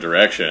a different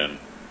direction,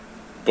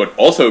 but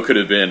also could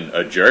have been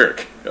a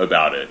jerk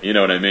about it, you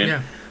know what I mean?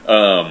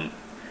 Yeah.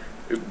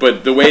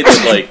 But the way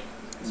that, like,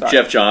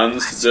 Jeff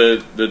Johns,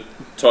 the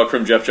talk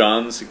from Jeff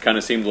Johns, it kind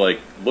of seemed like,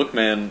 look,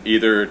 man,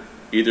 either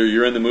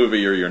you're in the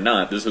movie or you're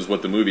not. This is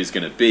what the movie's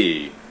going to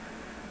be.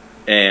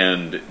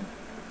 And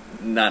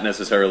not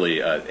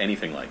necessarily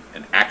anything like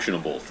an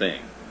actionable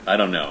thing. I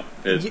don't know.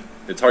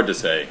 It's hard to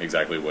say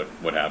exactly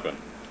what happened.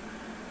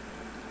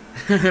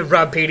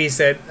 Rob Patey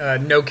said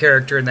no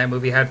character in that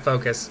movie had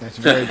focus. That's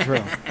very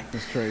true.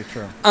 That's very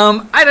true.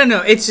 I don't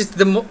know. It's just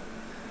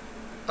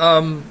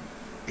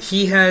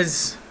he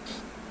has...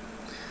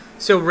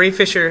 So Ray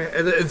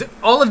Fisher...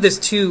 all of this,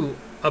 too,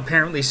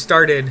 apparently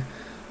started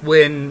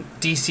when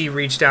DC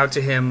reached out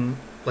to him,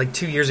 like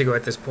 2 years ago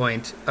at this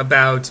point,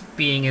 about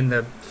being in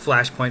the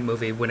Flashpoint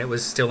movie when it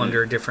was still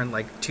under a different,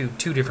 like, two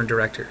different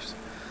directors.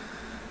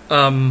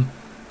 And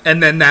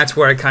then that's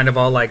where it kind of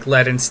all, like,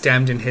 led and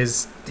stemmed in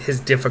his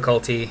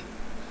difficulty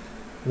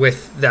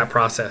with that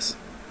process.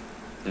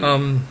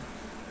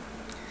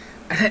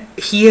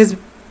 He is...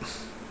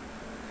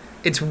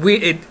 It's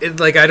weird.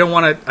 Like, I don't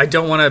want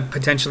to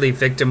potentially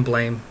victim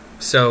blame.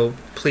 So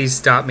please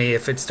stop me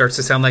if it starts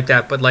to sound like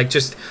that. But, like,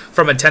 just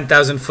from a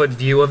 10,000-foot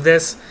view of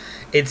this,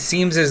 it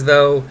seems as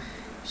though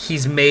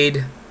he's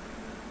made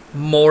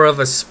more of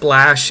a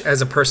splash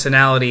as a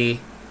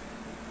personality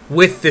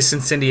with this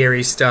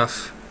incendiary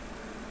stuff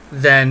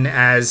than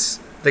as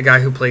the guy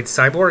who played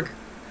Cyborg.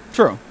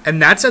 True.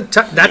 And that's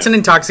an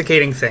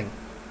intoxicating thing,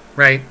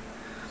 right?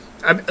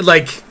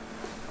 Like,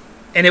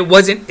 And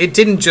it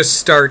didn't just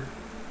start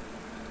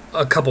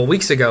a couple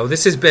weeks ago.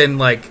 This has been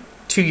like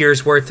 2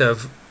 years worth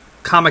of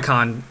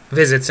Comic-Con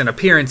visits and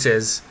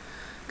appearances,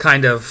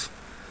 kind of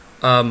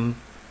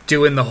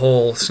doing the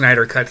whole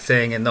Snyder Cut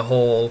thing and the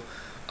whole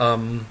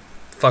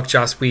fuck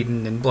Joss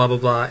Whedon and blah, blah,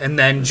 blah. And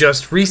then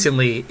just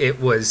recently it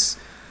was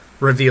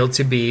revealed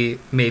to be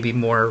maybe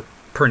more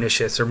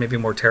pernicious or maybe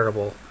more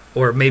terrible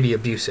or maybe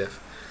abusive.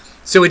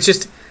 So it's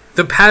just,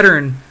 the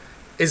pattern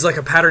is like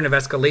a pattern of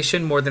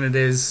escalation more than it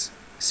is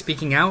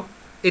speaking out,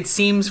 it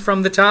seems,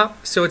 from the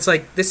top. So it's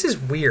like, this is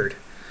weird.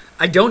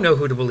 I don't know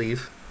who to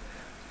believe,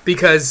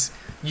 because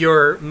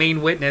your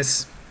main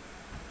witness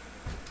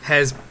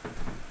has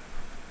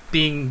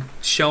being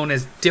shown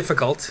as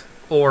difficult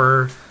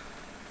or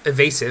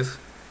evasive.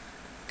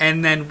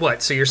 And then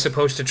what? So you're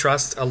supposed to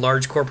trust a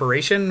large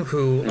corporation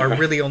who are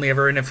really only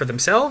ever in it for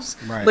themselves?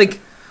 Right. Like,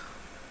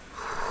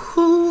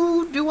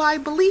 who do I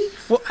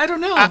believe? Well, I don't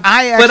know. I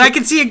but actually- I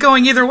can see it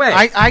going either way.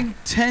 I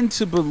tend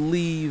to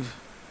believe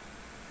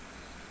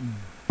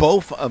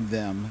both of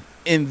them,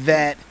 in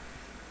that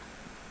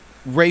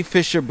Ray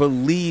Fisher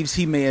believes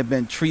he may have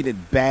been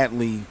treated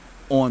badly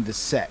on the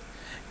set,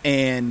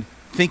 and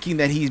thinking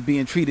that he's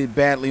being treated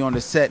badly on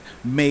the set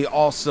may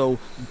also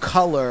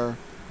color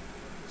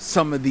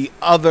some of the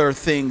other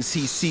things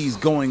he sees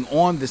going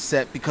on the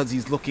set, because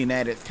he's looking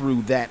at it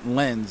through that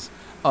lens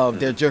of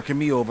they're jerking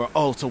me over.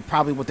 Oh, so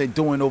probably what they're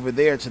doing over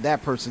there to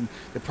that person,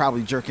 they're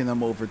probably jerking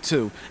them over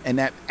too. And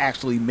that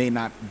actually may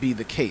not be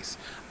the case.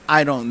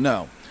 I don't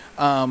know.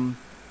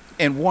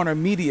 And Warner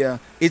Media,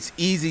 it's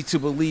easy to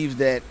believe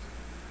that,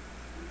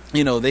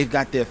 you know, they've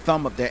got their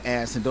thumb up their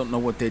ass and don't know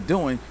what they're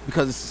doing,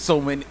 because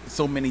so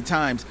many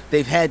times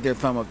they've had their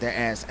thumb up their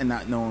ass and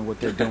not knowing what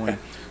they're doing.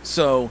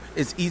 So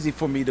it's easy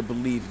for me to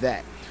believe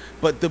that.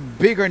 But the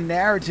bigger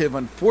narrative,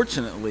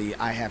 unfortunately,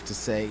 I have to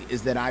say,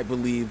 is that I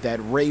believe that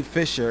Ray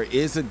Fisher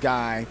is a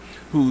guy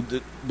who,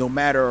 no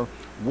matter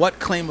what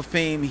claim of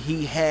fame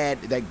he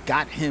had that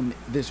got him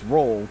this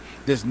role,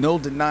 there's no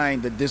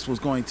denying that this was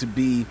going to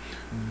be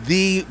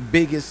the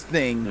biggest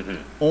thing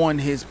on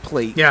his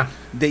plate. Yeah.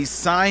 They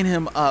sign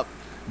him up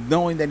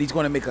knowing that he's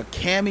going to make a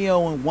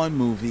cameo in one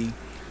movie,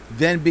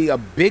 then be a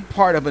big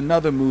part of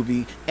another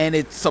movie, and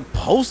it's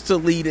supposed to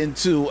lead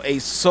into a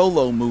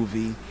solo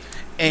movie,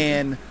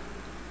 and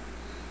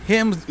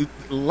him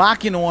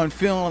locking on,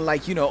 feeling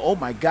like, you know, oh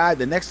my God,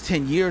 the next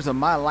 10 years of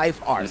my life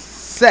are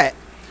set,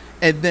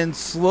 and then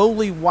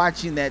slowly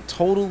watching that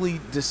totally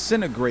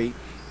disintegrate.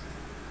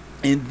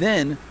 And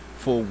then,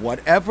 for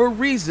whatever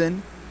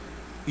reason,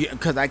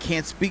 because I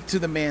can't speak to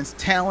the man's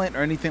talent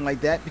or anything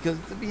like that, because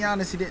to be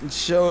honest, he didn't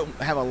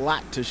have a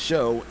lot to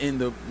show in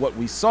what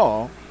we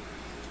saw.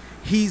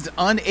 He's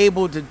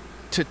unable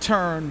to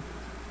turn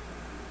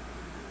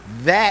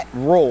that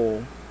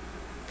role,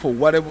 for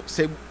whatever,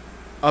 say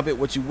of it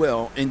what you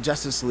will, in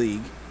Justice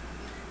League,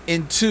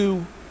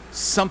 into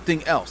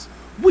something else.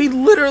 We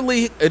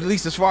literally, at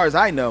least as far as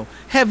I know,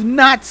 have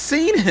not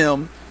seen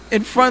him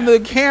in front of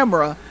the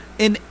camera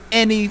in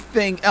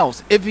anything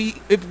else. If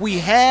we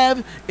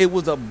have, it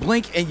was a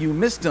blink and you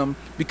missed him,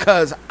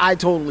 because I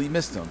totally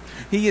missed him.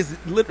 He has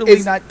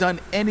literally not done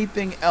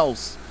anything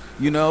else,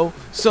 you know.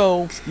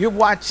 So you're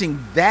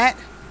watching that,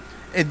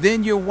 and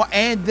then you're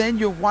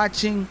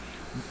watching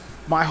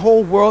my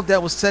whole world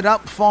that was set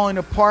up falling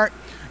apart.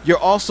 You're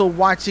also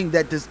watching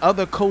that this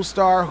other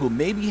co-star, who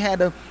maybe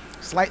had a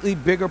slightly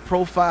bigger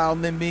profile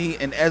than me,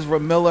 and Ezra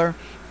Miller,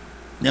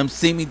 them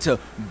seeming to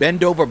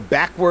bend over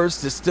backwards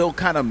to still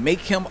kind of make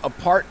him a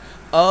part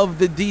of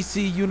the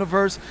DC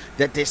universe,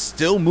 that they're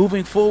still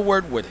moving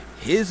forward with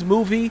his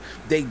movie.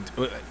 They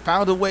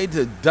found a way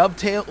to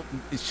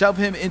shove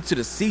him into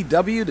the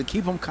CW to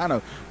keep him kind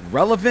of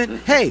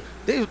relevant. Hey,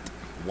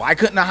 why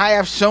couldn't I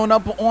have shown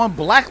up on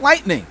Black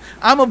Lightning?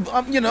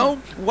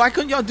 Why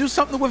couldn't y'all do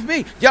something with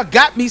me? Y'all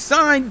got me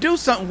signed, do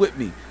something with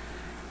me.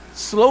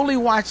 Slowly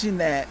watching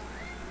that,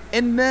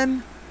 and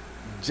then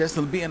just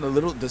being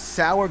the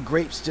sour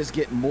grapes just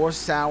get more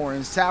sour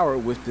and sour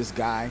with this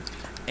guy,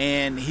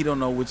 and he don't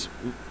know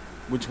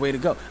which way to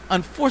go.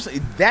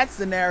 Unfortunately, that's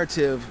the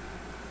narrative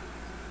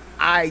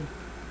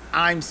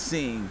I'm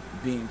seeing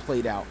being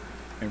played out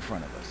in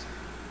front of us.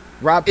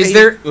 Rob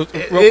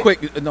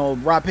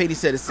Patey, Rob Patey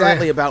said it's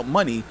sadly about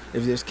money.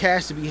 If there's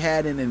cash to be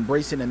had in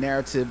embracing the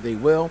narrative, they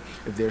will.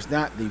 If there's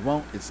not, they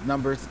won't. It's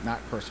numbers, not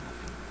personal.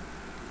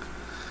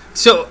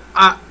 So,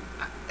 have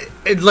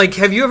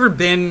you ever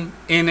been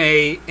in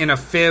a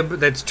fib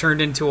that's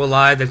turned into a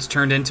lie, that's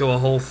turned into a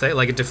whole thing,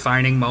 like a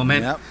defining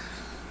moment? Yep.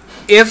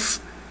 If,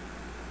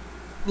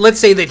 let's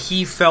say that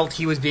he felt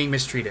he was being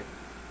mistreated,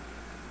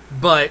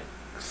 but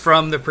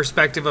from the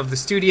perspective of the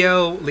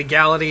studio,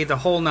 legality, the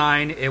whole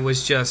nine, it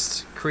was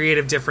just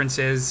creative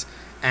differences,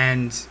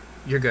 and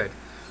you're good.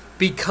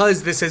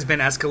 Because this has been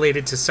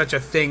escalated to such a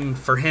thing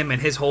for him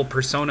and his whole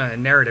persona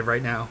and narrative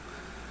right now,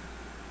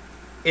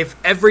 if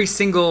every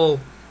single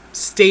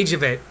stage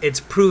of it's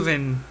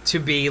proven to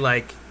be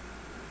like,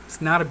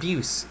 it's not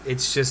abuse,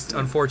 it's just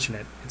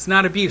unfortunate. It's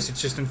not abuse,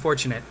 it's just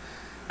unfortunate.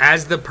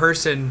 As the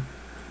person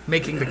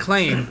making the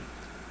claim,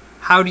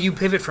 how do you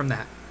pivot from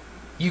that?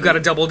 you got to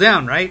double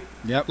down, right?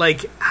 Yep.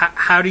 Like,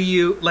 how do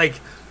you, like,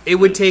 it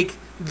would take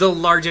the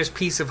largest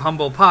piece of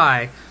humble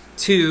pie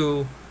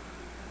to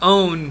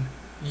own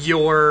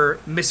your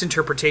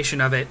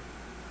misinterpretation of it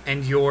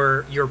and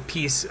your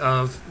piece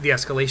of the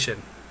escalation.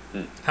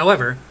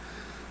 However,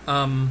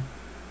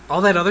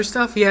 all that other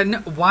stuff,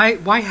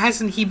 why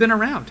hasn't he been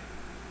around?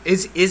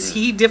 Is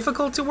he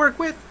difficult to work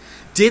with?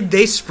 Did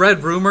they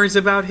spread rumors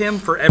about him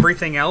for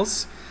everything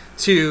else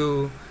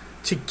to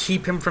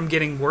keep him from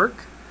getting work?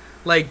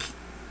 Like,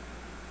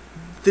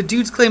 the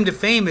dude's claim to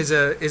fame is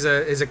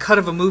a cut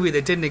of a movie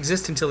that didn't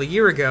exist until a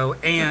year ago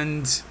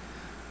and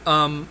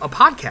a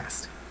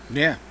podcast.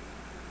 Yeah.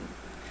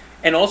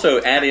 And also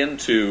add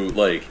into,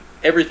 like,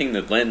 everything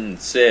that Len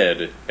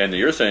said and that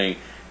you're saying,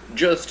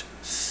 just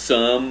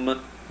some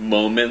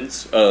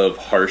moments of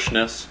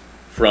harshness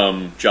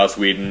from Joss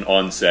Whedon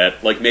on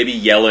set. Like, maybe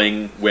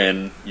yelling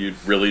when you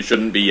really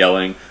shouldn't be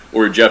yelling,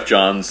 or Jeff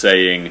Johns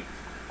saying,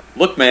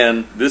 look,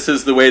 man, this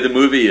is the way the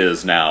movie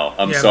is now.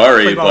 I'm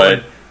sorry,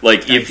 but,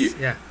 like, nice. if you...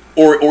 Yeah.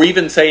 Or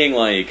even saying,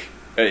 like...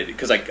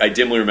 Because I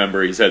dimly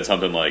remember he said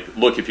something like,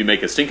 look, if you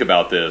make us think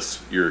about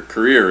this, your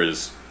career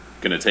is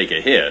going to take a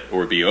hit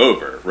or be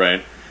over,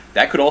 right?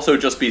 That could also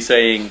just be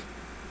saying,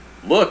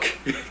 look,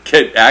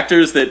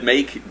 actors that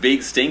make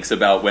big stinks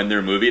about when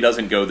their movie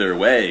doesn't go their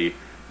way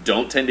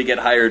don't tend to get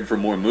hired for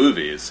more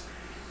movies.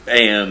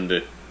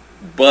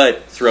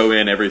 But throw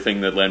in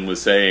everything that Len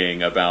was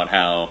saying about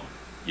how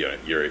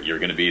you're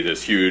going to be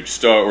this huge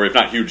star, or if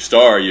not huge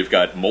star, you've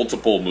got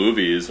multiple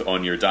movies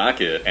on your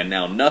docket and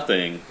now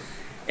nothing.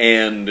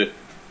 And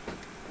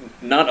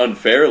not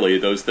unfairly,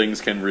 those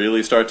things can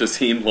really start to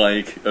seem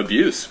like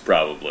abuse,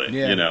 probably,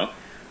 you know?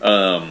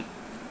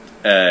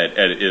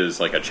 It is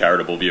like a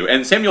charitable view.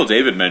 And Samuel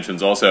David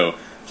mentions also,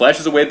 Flash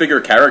is a way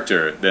bigger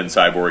character than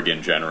Cyborg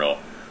in general,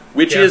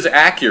 which is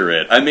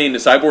accurate. I mean,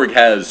 Cyborg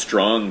has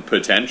strong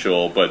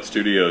potential, but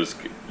studios,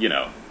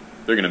 they're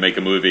going to make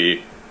a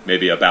movie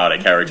maybe about a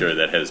character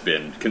that has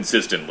been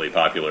consistently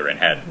popular and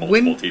had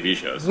multiple TV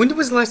shows. When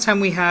was the last time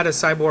we had a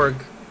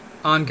Cyborg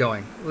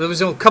ongoing? It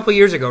was a couple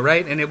years ago,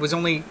 right? And it was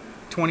only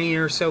 20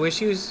 or so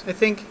issues, I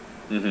think.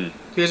 Mm-hmm. Do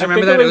you guys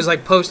remember that? It was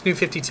like post New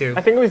 52.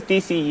 I think it was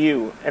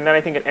DCU, and then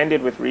I think it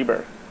ended with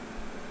Rebirth.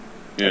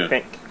 Yeah. I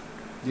think.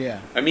 Yeah.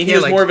 I mean,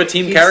 he's more of a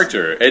team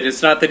character.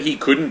 It's not that he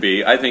couldn't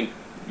be. I think,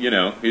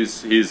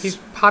 he's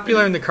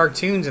popular in the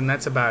cartoons, and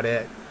that's about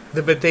it.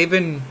 But they've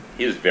been...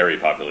 He is very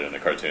popular in the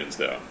cartoons,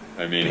 though.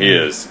 I mean, he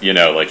is, he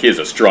is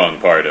a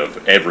strong part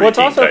of every Well, it's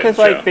Teen also because,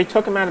 Titans show. they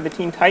took him out of the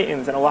Teen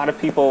Titans, and a lot of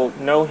people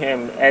know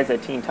him as a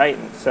Teen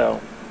Titan,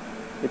 so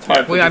it's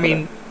hard for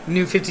people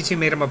New 52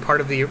 made him a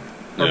part of the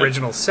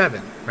original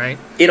 7, right?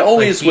 It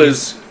always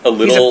was a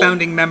little... He's a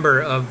founding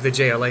member of the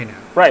JLA now.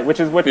 Right, which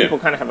is what people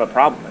kind of have a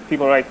problem with.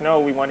 People are like,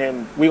 no, we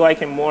like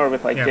him more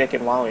with, Dick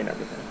and Wally and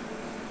everything.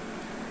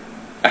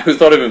 I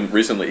thought of him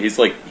recently. He's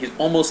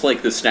almost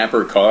like the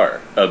Snapper Carr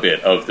a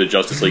bit of the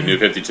Justice League New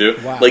 52.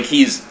 Wow. Like,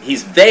 he's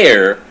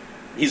there.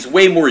 He's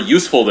way more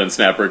useful than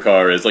Snapper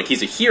Carr is. Like,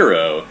 he's a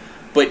hero,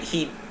 but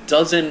he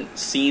doesn't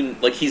seem...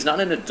 Like, he's not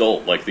an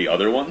adult like the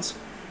other ones.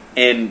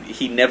 And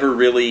he never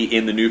really,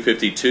 in the New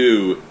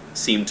 52,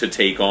 seemed to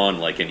take on,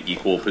 like, an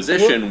equal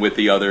position with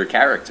the other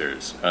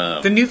characters.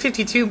 The New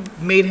 52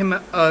 made him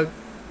a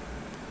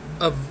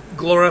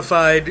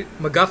glorified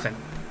MacGuffin.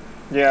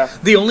 Yeah.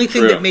 The only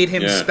thing that made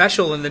him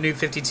special in the New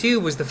 52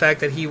 was the fact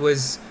that he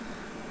was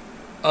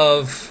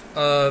of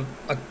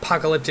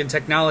apocalyptic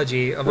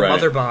technology, of a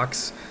mother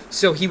box.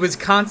 So he was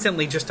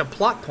constantly just a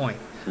plot point.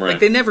 Right. Like,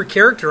 they never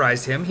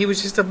characterized him. He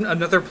was just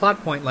another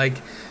plot point.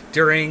 Like,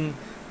 during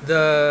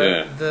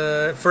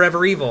the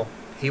Forever Evil,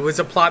 he was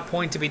a plot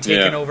point to be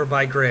taken over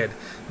by Grid.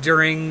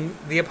 During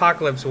the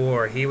Apocalypse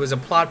War, he was a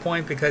plot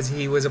point because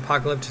he was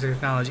apocalyptic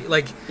technology.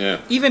 Like,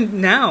 even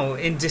now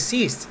in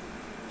Deceased,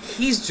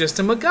 he's just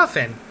a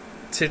MacGuffin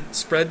to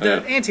spread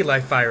the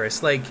anti-life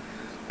virus. Like,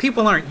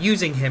 people aren't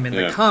using him in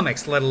the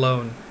comics, let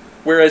alone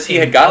whereas he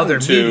had gotten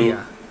to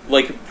media.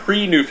 Like,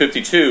 pre-New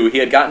 52, he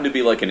had gotten to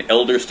be like an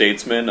elder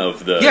statesman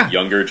of the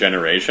younger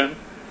generation.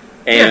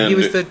 And he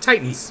was the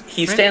Titans.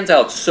 He stands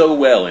out so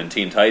well in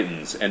Teen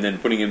Titans, and then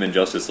putting him in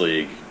Justice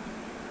League,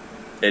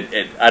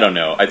 I don't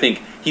know. I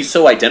think he's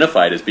so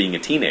identified as being a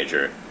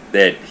teenager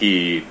that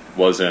he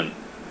wasn't,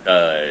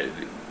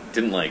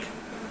 didn't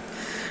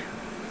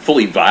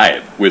fully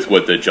vibe with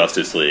what the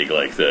Justice League,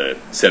 like the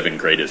 7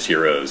 greatest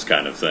heroes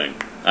kind of thing.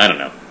 I don't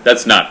know.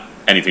 That's not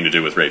anything to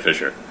do with Ray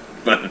Fisher.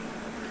 But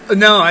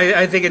no,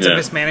 I think it's a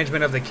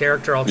mismanagement of the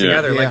character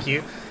altogether. Yeah.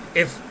 Like,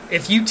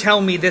 if you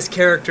tell me this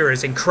character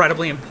is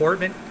incredibly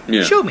important,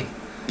 show me.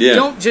 Yeah.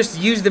 Don't just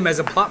use them as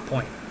a plot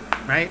point,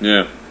 right?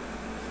 Yeah.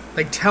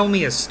 Like, tell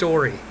me a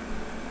story.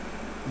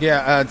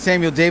 Yeah,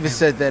 Samuel Davis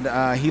said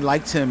that he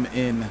liked him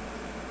in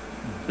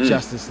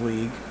Justice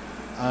League,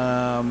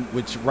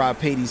 which Rob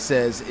Patey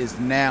says is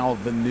now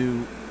the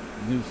new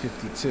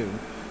 52.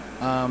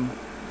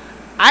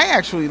 I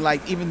actually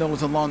liked, even though it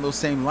was along those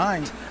same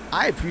lines,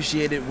 I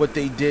appreciated what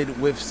they did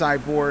with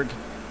Cyborg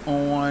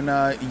on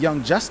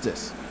Young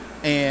Justice.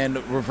 and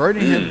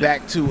reverting him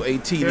back to a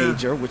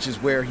teenager, which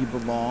is where he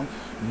belonged,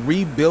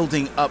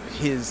 rebuilding up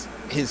his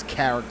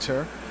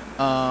character,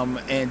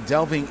 and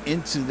delving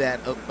into that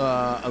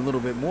a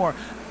little bit more.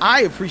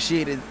 I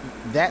appreciated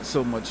that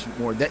so much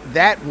more.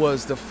 That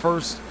was the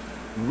first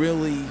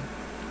really,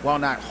 while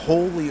not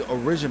wholly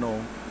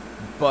original,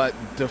 but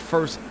the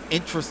first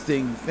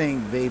interesting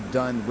thing they've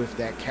done with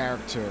that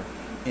character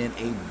in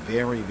a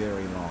very,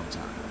 very long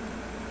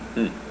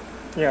time.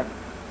 Yeah.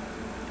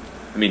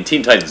 I mean,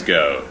 Teen Titans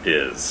Go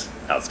is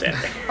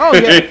outstanding. Oh,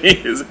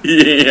 yeah.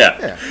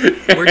 Yeah.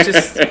 We're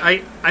just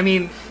I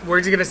mean, we're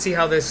just gonna see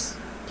how this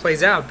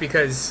plays out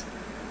because,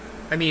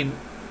 I mean,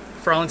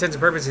 for all intents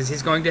and purposes,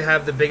 he's going to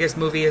have the biggest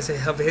movie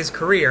of his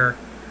career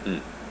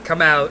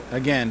come out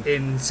Again.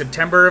 in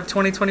September of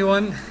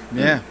 2021.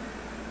 Yeah.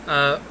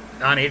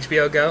 On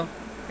HBO Go,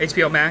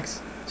 HBO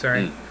Max.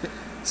 Sorry.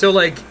 So,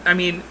 like, I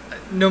mean,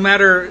 no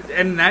matter,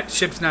 and that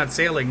ship's not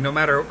sailing. No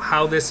matter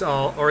how this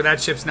all, or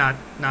that ship's not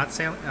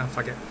sailing. Oh,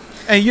 fuck it.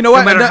 And you know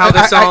what? No matter how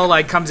this all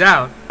like comes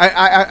out.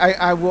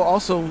 I will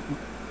also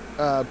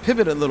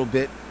pivot a little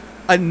bit.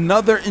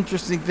 Another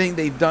interesting thing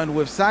they've done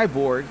with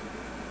Cyborg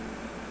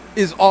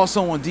is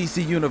also on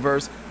DC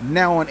Universe,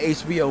 now on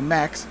HBO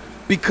Max,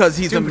 because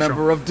he's Doom a Patrol.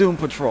 member of Doom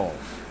Patrol.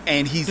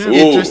 And he's Ooh.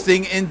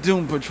 interesting in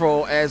Doom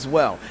Patrol as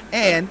well.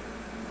 And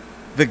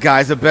the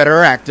guy's a better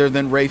actor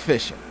than Ray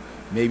Fisher.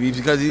 Maybe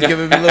because he's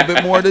given me a little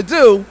bit more to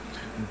do,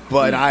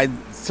 but I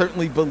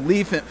certainly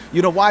believe him.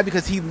 You know why?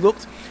 Because he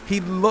looks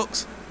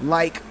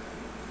like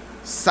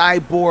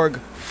Cyborg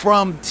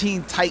from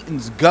Teen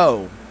Titans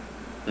Go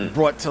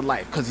brought to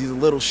life, because he's a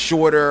little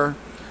shorter,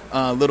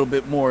 a little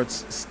bit more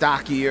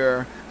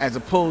stockier, as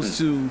opposed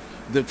to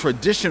the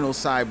traditional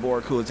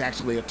Cyborg, who is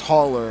actually a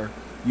taller,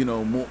 you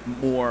know,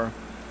 more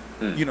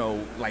you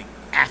know, like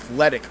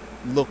athletic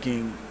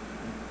looking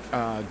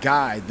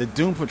guy. The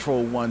Doom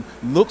Patrol one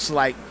looks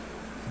like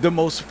the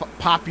most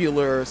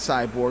popular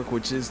Cyborg,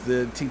 which is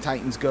the Teen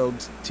Titans Go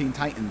Teen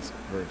Titans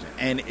version,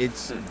 and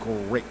it's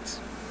great.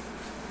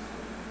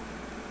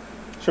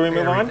 Should we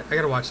move on? I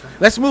gotta watch that.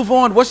 Let's move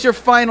on. What's your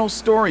final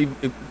story,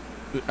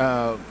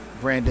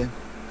 Brandon?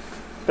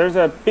 There's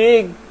a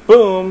big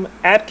boom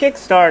at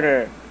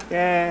Kickstarter.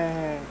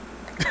 Yay!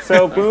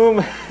 So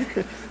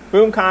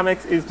Boom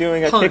Comics is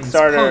doing a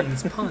Kickstarter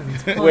puns, with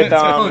puns. what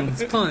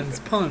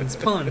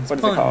is it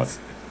called?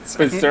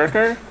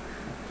 Berserker.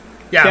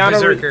 Yeah,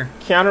 Berserker.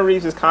 Keanu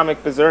Reeves'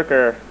 comic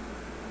Berserker.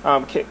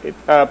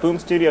 Boom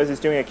Studios is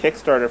doing a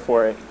Kickstarter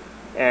for it,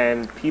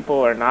 and people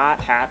are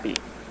not happy.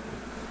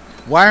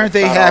 Why aren't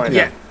they That's not all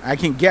I happy? know. I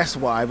can guess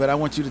why, but I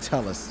want you to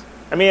tell us.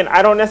 I mean,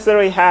 I don't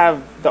necessarily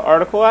have the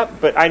article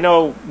up, but I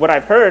know what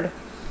I've heard.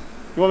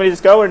 You want me to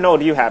just go, or no?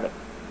 Do you have it?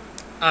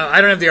 I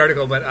don't have the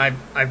article, but I've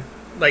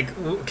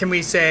can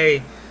we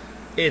say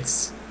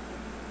it's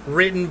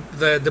written?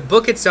 The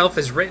book itself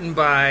is written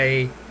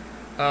by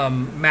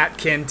Matt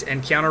Kint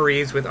and Keanu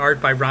Reeves with art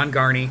by Ron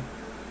Garney.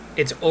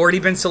 It's already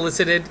been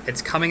solicited.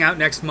 It's coming out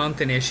next month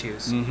in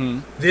issues.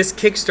 This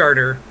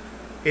Kickstarter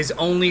is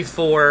only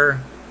for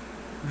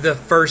the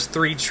first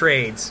 3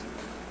 trades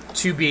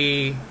to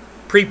be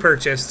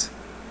pre-purchased,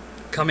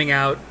 coming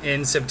out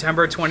in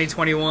September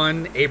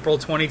 2021, April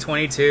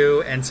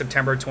 2022, and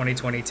September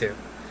 2022.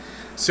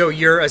 So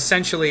you're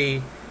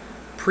essentially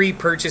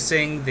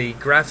pre-purchasing the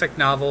graphic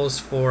novels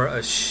for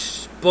a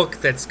book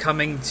that's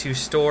coming to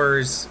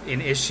stores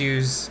in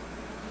issues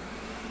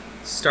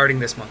starting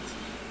this month.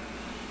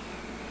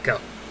 Go.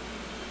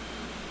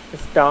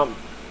 It's dumb.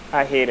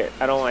 I hate it.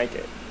 I don't like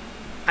it.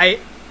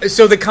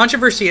 So the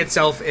controversy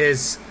itself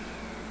is,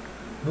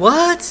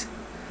 what?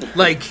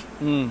 Like,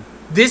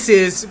 this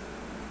is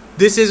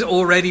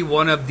already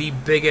one of the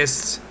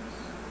biggest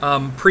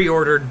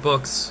pre-ordered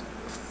books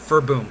for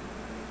Boom.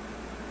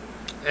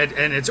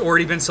 And it's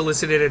already been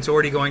solicited. It's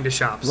already going to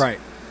shops. Right.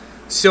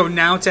 So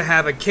now to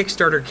have a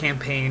Kickstarter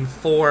campaign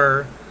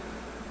for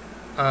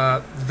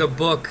the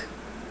book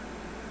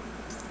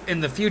in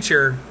the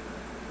future,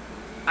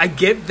 I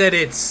get that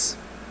it's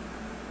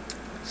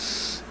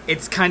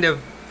kind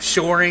of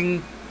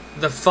shoring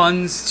the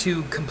funds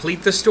to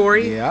complete the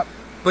story. Yep.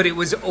 But it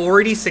was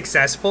already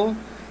successful,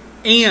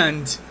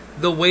 and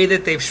the way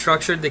that they've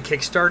structured the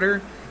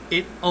Kickstarter,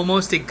 it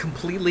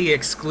completely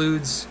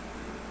excludes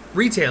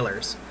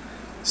retailers.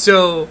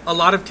 So a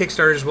lot of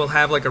Kickstarters will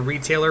have like a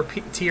retailer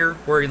tier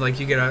where like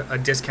you get a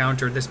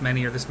discount or this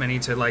many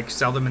to like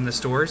sell them in the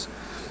stores.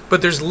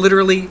 But there's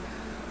literally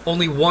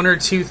only 1 or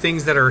 2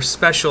 things that are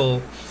special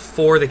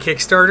for the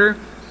Kickstarter.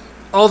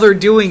 All they're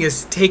doing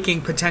is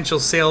taking potential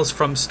sales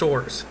from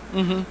stores,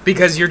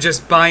 because you're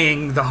just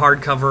buying the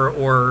hardcover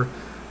or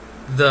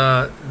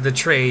the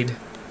trade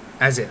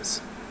as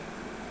is.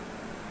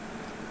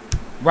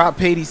 Rob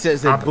Patey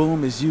says that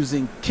Boom is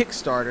using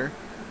Kickstarter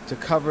to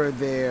cover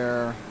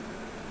their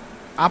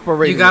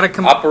operating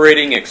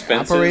operating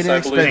expenses. Operating I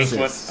believe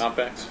expenses. is what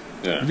OpEx.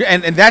 Yeah.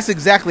 and that's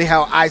exactly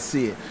how I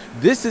see it.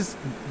 This is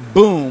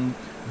Boom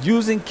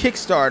using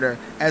Kickstarter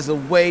as a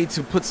way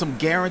to put some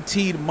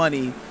guaranteed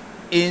money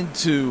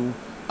into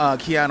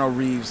Keanu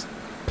Reeves'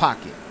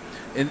 pocket,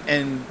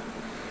 and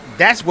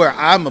That's where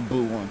I'm a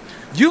boo on.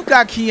 You've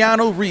got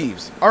Keanu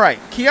Reeves. All right,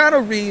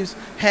 Keanu Reeves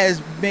has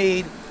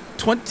made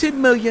 $20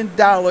 million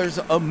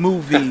a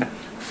movie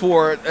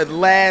for the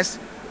last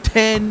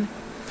 10,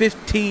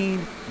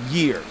 15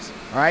 years.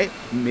 All right,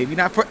 maybe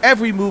not for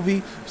every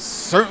movie,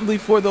 certainly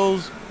for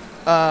those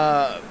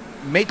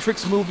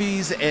Matrix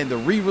movies and the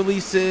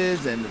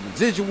re-releases and the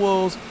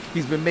residuals.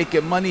 He's been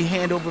making money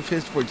hand over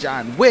fist for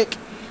John Wick.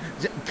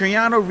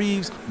 Keanu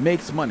Reeves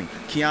makes money.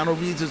 Keanu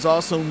Reeves is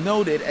also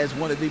noted as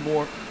one of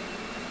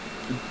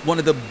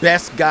the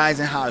best guys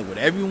in Hollywood.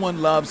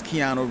 Everyone loves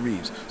Keanu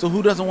Reeves. So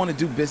who doesn't want to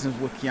do business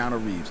with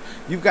Keanu Reeves?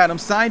 You've got him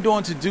signed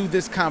on to do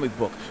this comic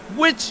book,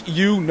 which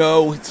you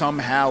know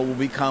somehow will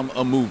become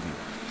a movie.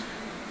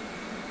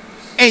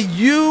 And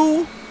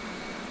you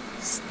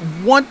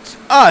want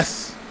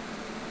us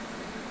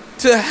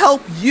to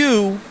help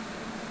you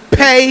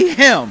pay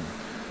him.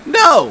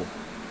 No.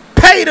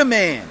 Pay the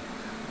man.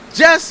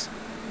 Just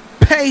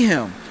pay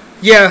him.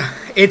 Yeah,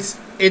 it's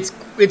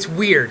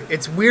weird.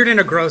 It's weird in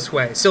a gross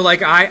way. So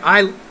like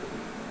I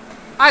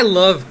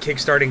love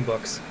kickstarting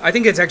books. I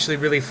think it's actually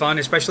really fun,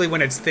 especially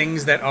when it's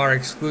things that are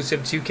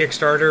exclusive to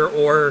Kickstarter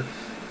or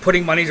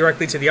putting money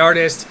directly to the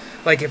artist.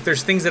 Like if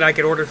there's things that I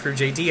could order through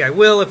JD, I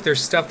will. If there's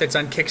stuff that's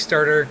on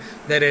Kickstarter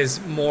that is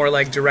more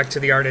like direct to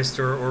the artist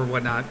or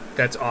whatnot,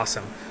 that's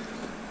awesome.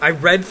 I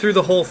read through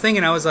the whole thing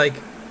and I was like,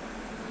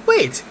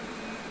 wait,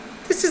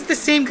 this is the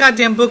same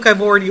goddamn book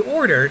I've already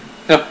ordered,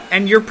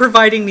 and you're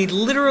providing me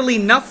literally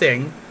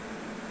nothing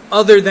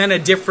other than a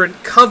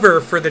different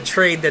cover for the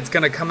trade that's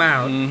going to come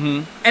out.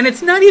 Mm-hmm. And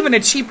it's not even a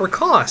cheaper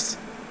cost.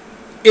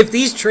 If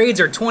these trades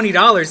are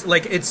 $20,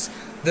 like it's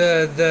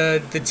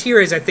the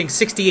tier is I think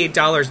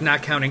 $68,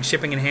 not counting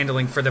shipping and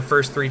handling for the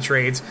first 3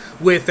 trades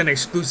with an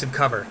exclusive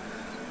cover.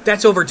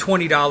 That's over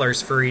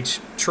 $20 for each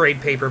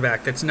trade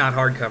paperback that's not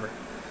hardcover.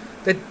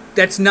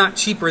 That's not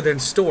cheaper than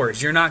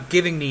stores. You're not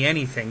giving me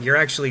anything. You're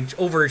actually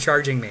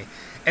overcharging me.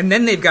 And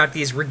then they've got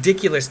these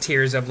ridiculous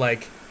tiers of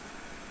like,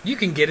 you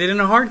can get it in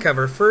a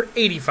hardcover for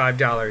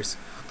 $85.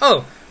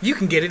 Oh, you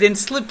can get it in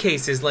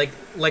slipcases like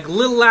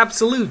little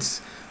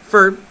absolutes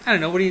for, I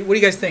don't know, what do you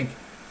guys think?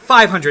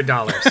 $500,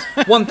 $1,000,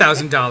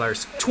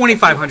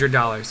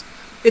 $2,500.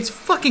 It's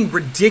fucking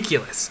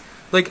ridiculous.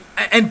 Like,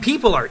 and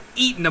people are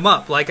eating them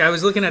up. Like, I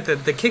was looking at the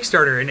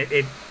Kickstarter and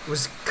it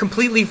was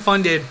completely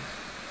funded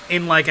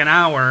in like an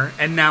hour,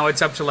 and now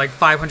it's up to like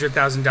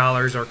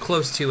 $500,000 or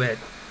close to it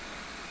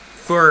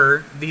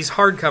for these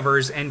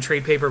hardcovers and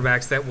trade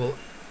paperbacks that will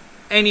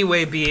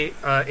anyway be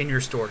in your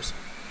stores.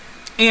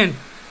 And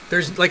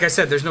there's, like I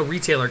said, there's no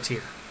retailer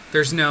tier.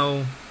 There's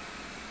no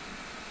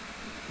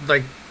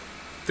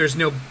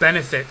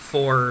benefit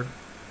for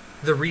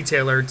the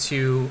retailer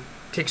to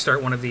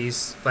kickstart one of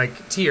these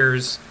like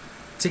tiers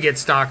to get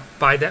stock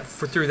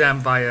through them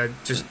via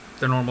just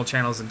the normal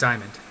channels and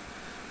Diamond.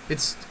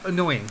 It's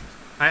annoying.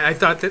 I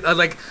thought that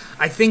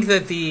I think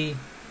that the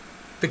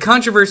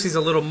controversy is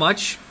a little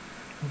much,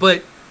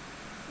 but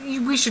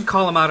we should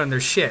call them out on their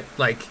shit.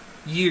 Like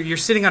you're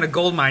sitting on a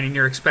gold mine and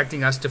you're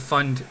expecting us to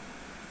fund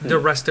the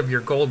rest of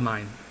your gold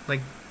mine. Like,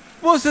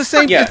 well, it's the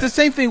same. Yeah. It's the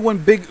same thing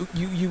when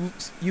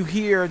you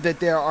hear that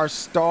there are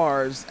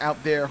stars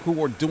out there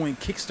who are doing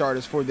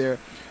Kickstarters for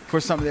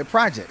some of their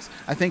projects.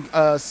 I think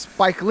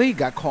Spike Lee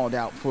got called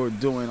out for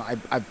doing.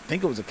 I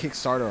think it was a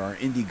Kickstarter or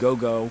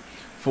Indiegogo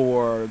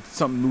for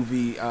some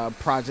movie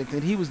project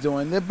that he was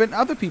doing. There have been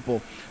other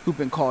people who've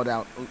been called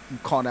out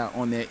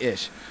on their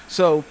ish.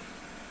 So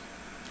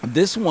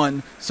this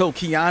one, so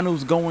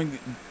Keanu's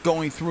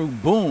going through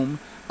Boom,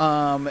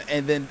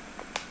 and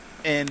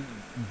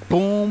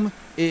Boom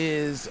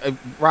is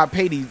Rob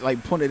Patey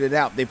like pointed it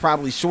out. They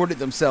probably shorted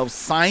themselves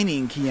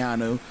signing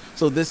Keanu,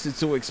 so this is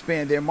to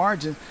expand their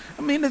margins.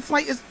 I mean, it's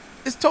like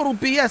it's total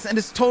BS, and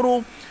it's a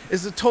total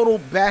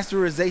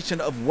bastardization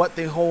of what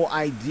the whole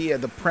idea,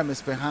 the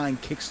premise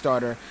behind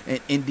Kickstarter and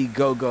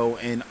Indiegogo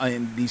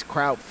and these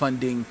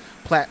crowdfunding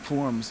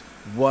platforms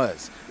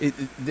was.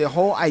 The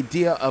whole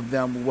idea of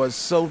them was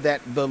so that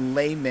the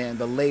layman,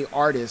 the lay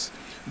artist,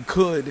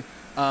 could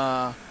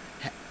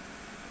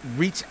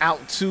reach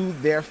out to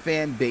their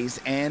fan base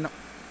and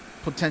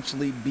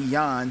potentially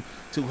beyond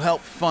to help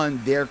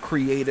fund their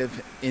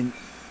creative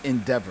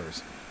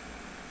endeavors.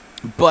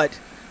 But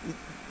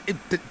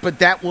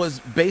that was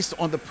based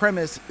on the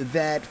premise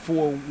that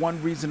for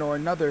one reason or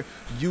another,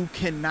 you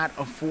cannot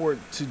afford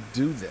to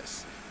do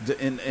this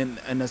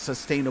in a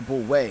sustainable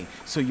way.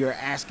 So you're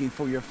asking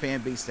for your fan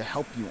base to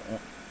help you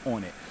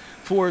on it.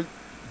 For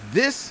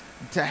this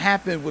to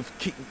happen with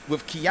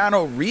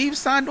Keanu Reeves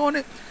signed on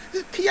it,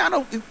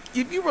 Keanu,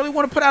 if you really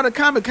want to put out a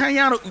comic,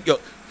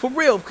 for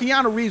real, if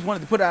Keanu Reeves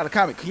wanted to put out a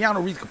comic,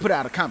 Keanu Reeves could put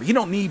out a comic. He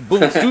don't need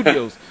Boom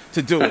Studios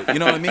to do it. You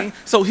know what I mean?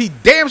 So he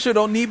damn sure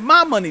don't need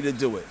my money to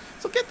do it.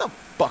 So get the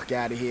fuck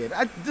out of here.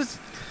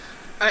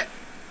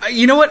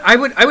 You know what? I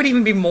would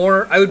even be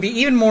more. I would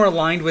be even more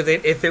aligned with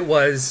it if it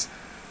was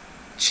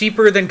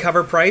cheaper than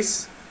cover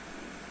price,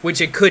 which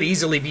it could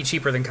easily be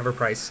cheaper than cover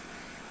price,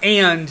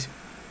 and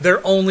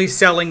they're only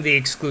selling the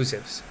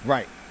exclusives.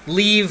 Right.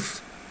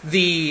 Leave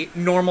the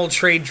normal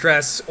trade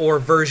dress or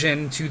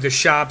version to the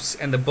shops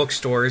and the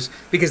bookstores,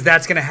 because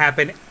that's going to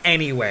happen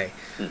anyway.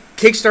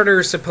 Kickstarter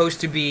is supposed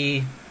to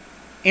be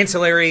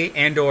ancillary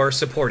and or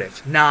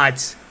supportive,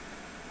 not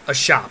a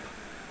shop.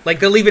 Like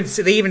they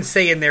even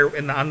say on their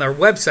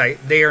website,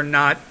 they are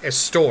not a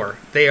store;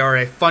 they are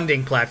a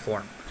funding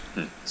platform.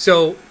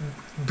 So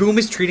Boom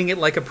is treating it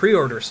like a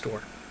pre-order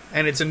store,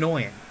 and it's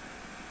annoying.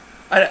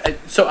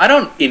 So I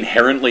don't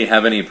inherently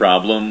have any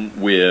problem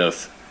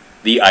with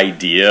the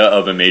idea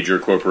of a major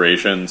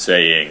corporation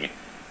saying,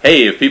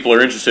 hey, if people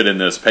are interested in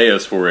this, pay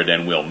us for it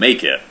and we'll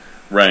make it,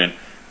 right?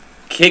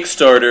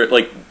 Kickstarter,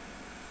 like,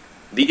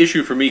 the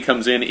issue for me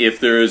comes in if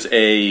there's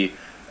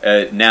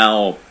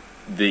now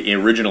the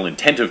original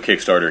intent of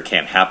Kickstarter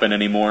can't happen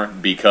anymore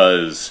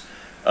because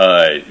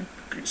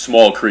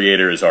small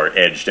creators are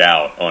edged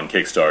out on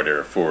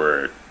Kickstarter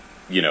for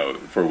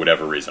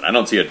whatever reason. I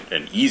don't see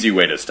an easy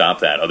way to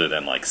stop that other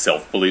than, like,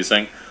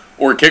 self-policing.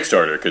 Or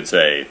Kickstarter could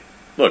say,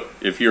 look,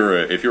 if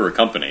you're a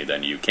company,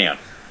 then you can't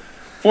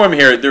form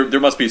here. There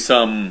must be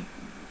some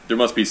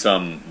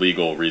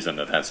legal reason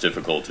that's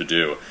difficult to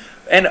do.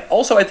 And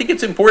also, I think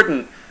it's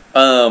important.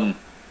 All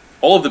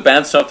of the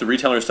bad stuff, the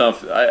retailer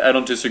stuff, I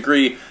don't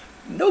disagree.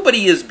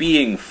 Nobody is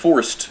being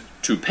forced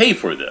to pay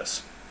for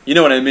this. You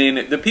know what I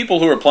mean? The people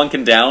who are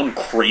plunking down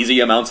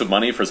crazy amounts of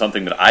money for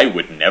something that I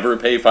would never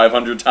pay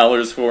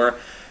 $500 for,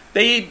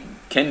 they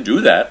can do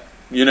that.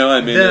 You know,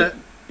 I mean,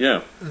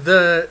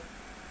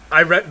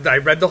 I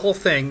read the whole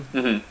thing.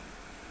 Mm-hmm.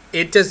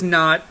 It does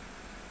not,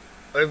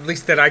 at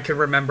least that I can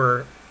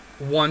remember,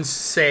 once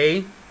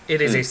say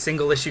it is a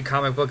single issue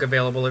comic book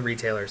available at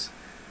retailers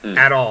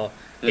at all.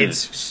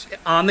 It's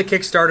on the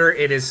Kickstarter.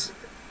 It is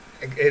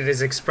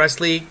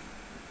expressly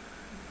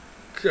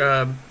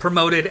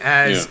promoted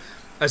as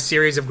a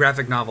series of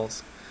graphic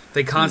novels.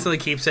 They constantly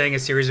keep saying a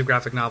series of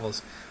graphic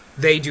novels.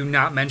 They do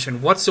not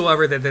mention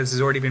whatsoever that this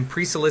has already been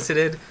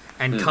pre-solicited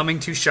and coming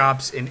to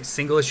shops in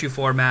single issue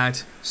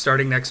format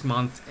starting next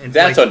month. And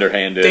that's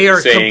underhanded. They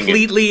are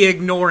completely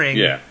ignoring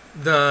Yeah.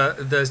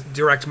 the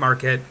direct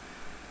market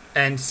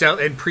and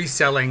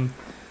pre-selling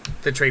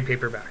the trade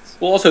paperbacks.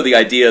 Well, also the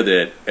idea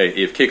that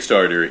if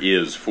Kickstarter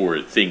is for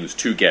things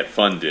to get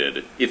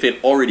funded, if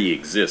it already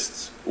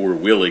exists or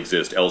will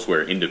exist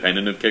elsewhere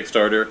independent of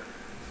Kickstarter,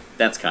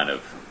 that's kind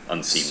of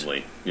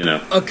unseemly, you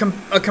know. A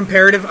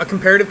comparative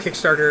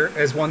Kickstarter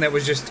is one that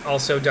was just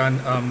also done,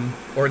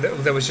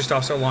 that was just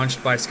also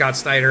launched by Scott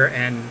Snyder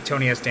and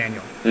Tony S.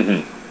 Daniel.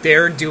 Mm-hmm.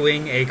 They're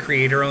doing a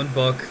creator-owned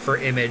book for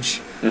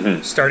Image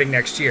starting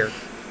next year.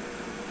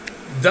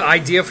 The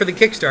idea for the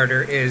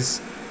Kickstarter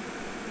is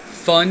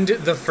fund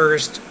the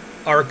first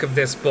arc of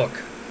this book,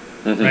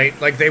 right?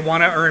 Like they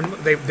want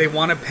to they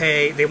want to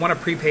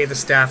prepay the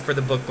staff for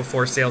the book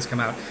before sales come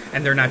out,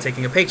 and they're not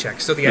taking a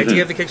paycheck. So the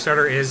idea of the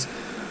Kickstarter is,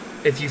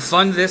 if you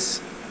fund this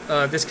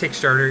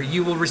Kickstarter,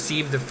 you will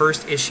receive the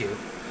first issue.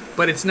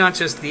 But it's not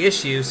just the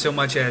issue so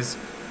much as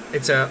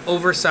it's a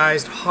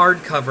oversized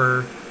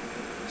hardcover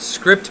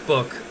script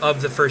book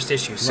of the first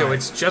issue. So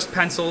it's just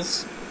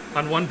pencils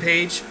on one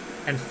page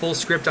and full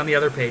script on the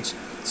other page.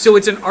 So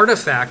it's an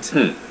artifact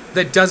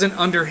that doesn't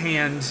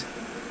underhand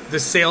the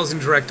sales and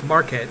direct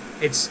market.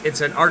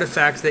 It's an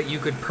artifact that you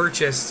could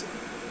purchase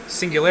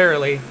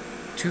singularly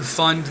to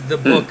fund the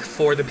book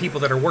for the people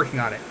that are working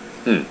on it.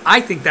 I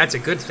think that's a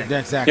good thing.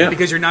 Exactly.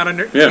 Because you're not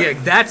under... Yeah.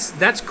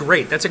 That's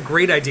great. That's a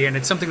great idea, and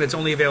it's something that's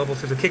only available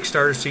through the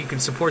Kickstarter, so you can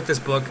support this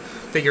book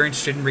that you're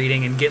interested in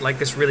reading and get like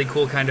this really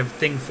cool kind of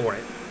thing for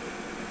it.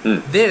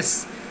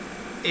 This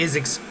is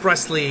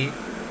expressly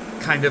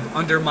kind of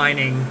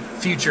undermining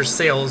future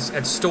sales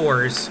at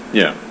stores.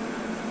 Yeah.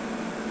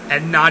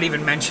 And not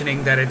even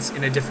mentioning that it's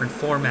in a different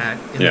format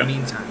in the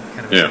meantime,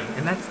 kind of thing.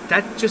 And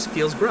that just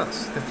feels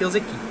gross. That feels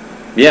icky.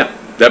 Yeah,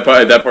 that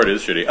part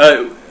is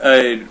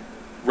shitty.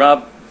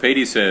 Rob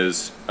Fady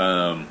says,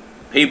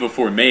 pay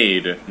before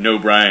made, no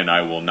Brian,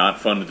 I will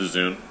not fund the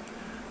Zune,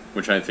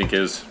 which I think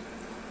is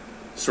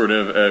sort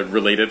of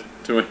related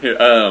to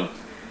it.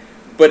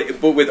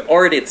 But with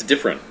art, it's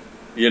different.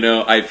 You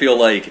know, I feel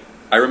like,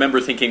 I remember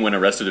thinking when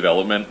Arrested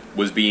Development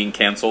was being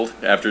canceled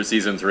after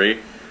season 3,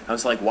 I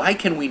was like, why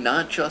can we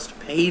not just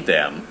pay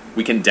them?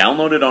 We can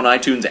download it on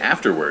iTunes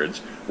afterwards.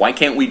 Why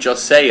can't we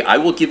just say, I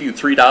will give you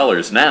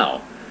 $3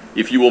 now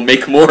if you will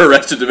make more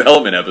Arrested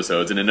Development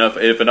episodes, and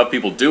if enough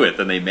people do it,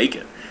 then they make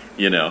it,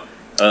 you know.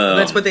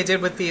 That's what they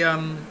did with the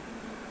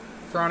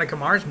Veronica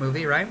Mars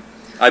movie, right?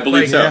 I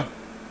believe so. Yeah.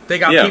 They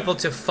got people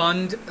to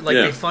fund,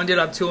 they funded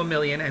up to $1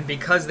 million, and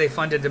because they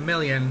funded $1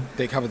 million,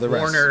 they covered the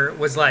rest. Warner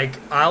was like,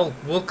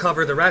 we'll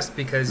cover the rest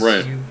because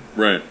you...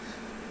 Right.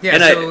 Yeah,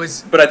 and so it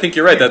was... But I think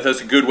you're right,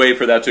 that's a good way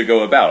for that to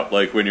go about,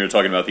 like when you're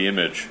talking about the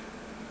Image.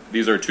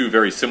 These are two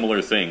very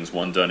similar things,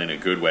 one done in a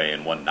good way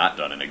and one not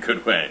done in a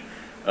good way.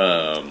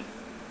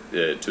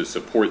 To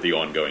support the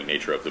ongoing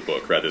nature of the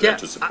book rather than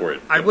to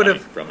support the money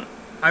from it.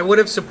 I would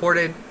have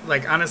supported,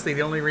 like, honestly,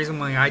 the only reason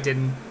why I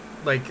didn't,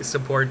 like,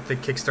 support the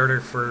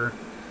Kickstarter for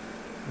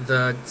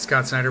the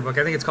Scott Snyder book,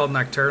 I think it's called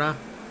Noctura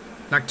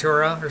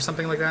or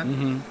something like that.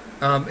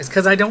 is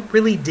because I don't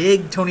really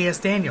dig Tony S.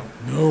 Daniel.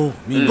 No,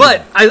 me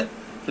But I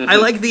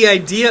like the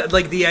idea,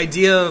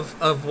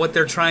 of what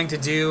they're trying to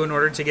do in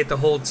order to get the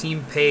whole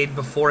team paid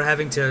before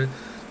having to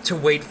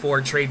wait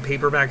for trade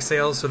paperback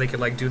sales so they could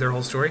like do their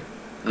whole story.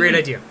 Great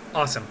idea,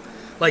 awesome.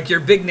 Like you're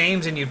big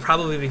names and you'd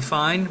probably be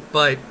fine,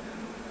 but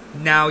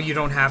now you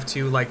don't have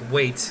to like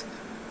wait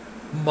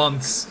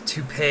months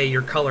to pay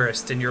your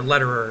colorist and your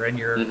letterer and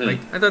your like.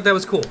 I thought that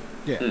was cool.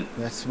 Yeah,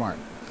 that's smart.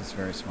 That's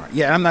very smart.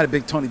 Yeah, I'm not a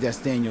big Tony S.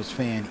 Daniels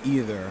fan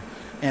either,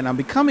 and I'm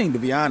becoming, to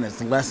be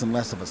honest, less and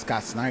less of a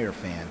Scott Snyder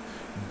fan.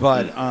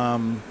 But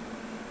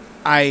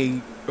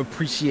I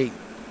appreciate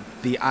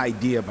the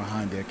idea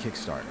behind their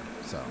Kickstarter,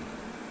 so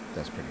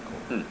that's pretty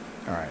cool.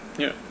 All right.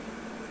 Yeah.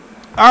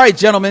 All right,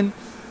 gentlemen.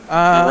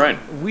 All right.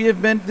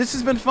 This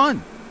has been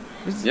fun.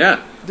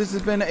 This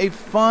has been a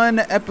fun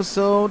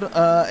episode,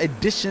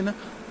 edition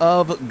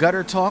of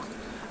Gutter Talk.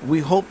 We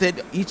hope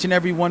that each and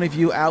every one of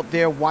you out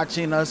there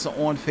watching us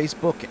on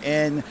Facebook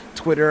and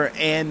Twitter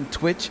and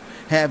Twitch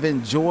have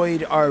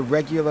enjoyed our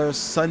regular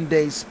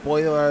Sunday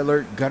spoiler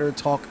alert Gutter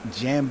Talk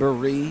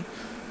Jamboree.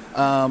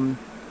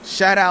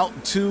 Shout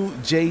out to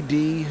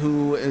JD,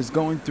 who is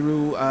going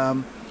through,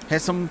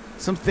 has some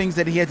things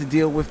that he had to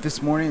deal with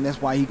this morning.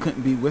 That's why he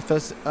couldn't be with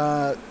us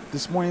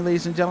this morning,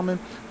 ladies and gentlemen.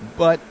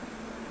 But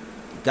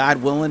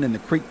God willing and the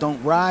creek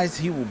don't rise,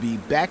 he will be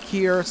back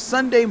here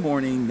Sunday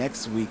morning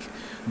next week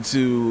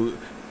to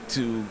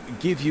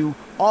give you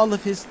all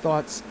of his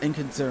thoughts and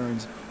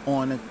concerns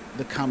on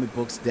the comic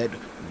books that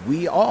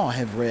we all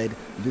have read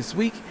this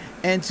week,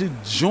 and to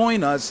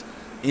join us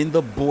in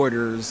the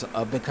borders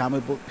of the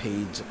comic book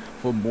page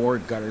for more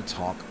Gutter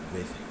Talk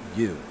with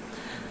you.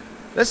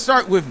 Let's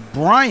start with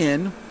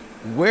Brian.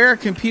 Where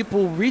can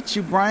people reach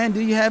you, Brian?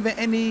 Do you have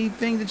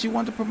anything that you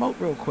want to promote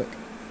real quick?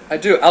 I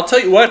do. I'll tell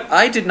you what,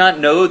 I did not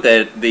know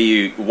that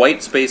the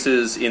white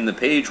spaces in the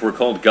page were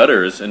called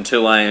gutters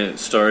until I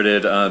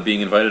started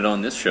being invited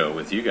on this show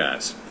with you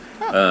guys.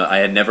 I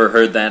had never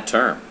heard that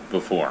term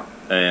before,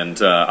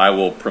 and I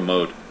will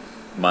promote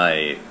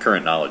my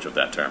current knowledge of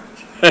that term.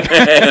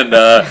 And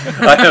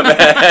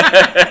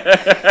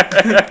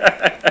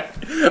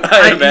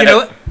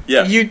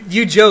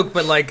you joke,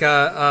 but like,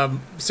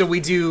 so we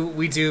do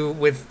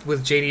with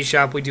JD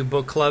Shop, we do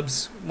book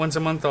clubs once a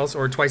month, also,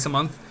 or twice a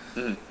month.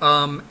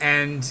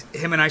 And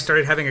him and I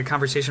started having a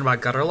conversation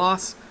about gutter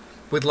loss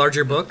with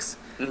larger books,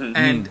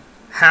 and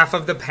half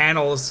of the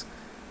panels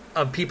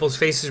of people's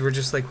faces were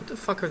just like, what the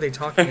fuck are they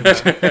talking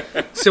about?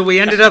 So we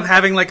ended up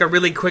having like a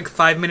really quick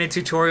 5-minute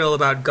tutorial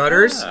about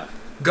gutters,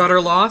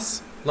 gutter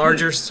loss,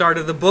 larger start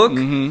of the book,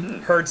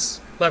 hurts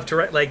left to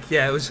right. Like,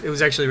 yeah, it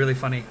was actually really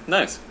funny.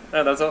 Nice.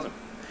 Yeah, that's awesome.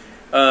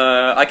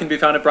 I can be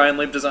found at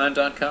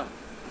brianliebdesign.com.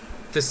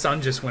 The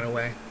sun just went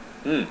away.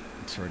 It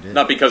sure did.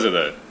 Not because of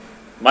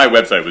my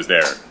website was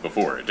there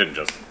before. It did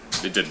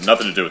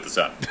nothing to do with the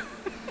sun.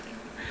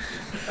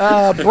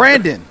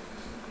 Brandon.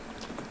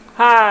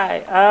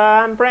 Hi,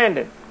 I'm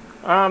Brandon.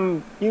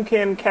 You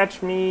can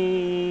catch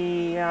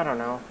me, I don't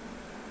know,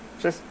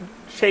 just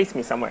chase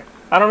me somewhere.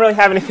 I don't really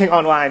have anything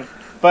online,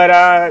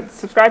 but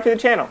subscribe to the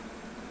channel.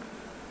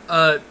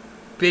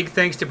 Big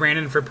thanks to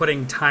Brandon for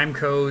putting time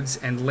codes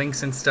and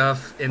links and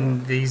stuff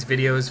in these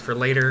videos for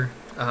later.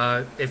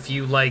 If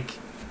you like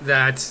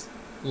that,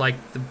 like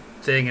the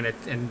thing,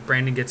 and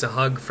Brandon gets a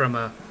hug from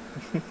a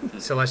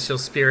celestial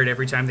spirit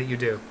every time that you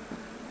do.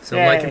 So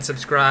Yay. like and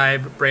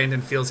subscribe.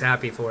 Brandon feels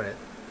happy for it.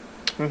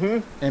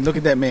 And look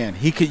at that man.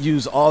 He could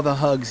use all the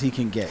hugs he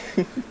can get.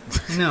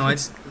 No, I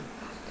just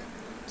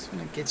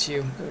want to get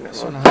you. I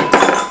just want to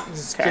hug.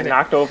 Just Got get it.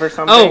 knocked over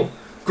something? Oh,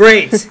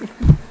 great.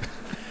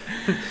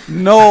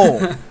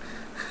 No.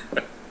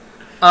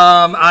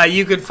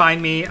 You could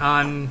find me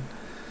on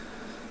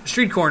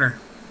Street Corner.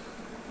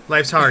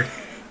 Life's hard.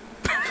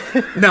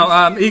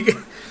 No, you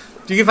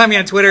can find me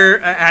on Twitter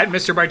at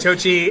Mr.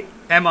 Bartocci,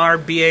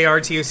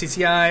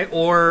 MrBartocci,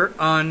 or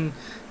on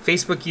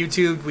Facebook,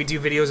 YouTube. We do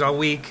videos all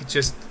week.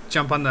 Just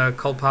jump on the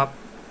Cult Pop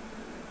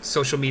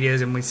social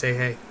medias and we say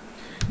hey.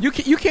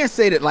 You can't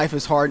say that life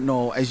is hard,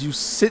 Noel, as you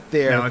sit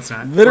there. No, it's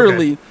not.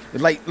 Literally,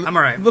 like I'm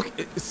all right. Look,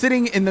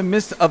 sitting in the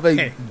midst of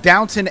a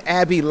Downton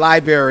Abbey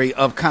library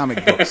of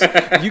comic books.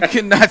 You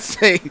cannot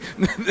say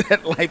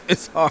that life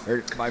is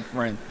hard, my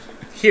friend.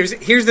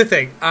 Here's the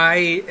thing.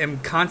 I am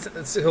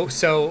constant.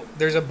 So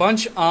there's a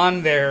bunch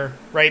on there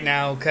right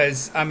now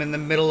because I'm in the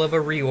middle of a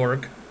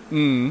reorg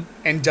and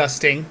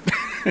dusting.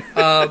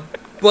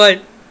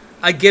 But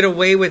I get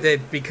away with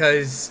it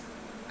because,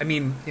 I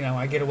mean,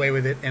 I get away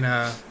with it in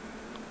a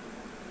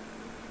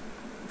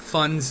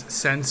funds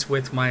sense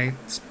with my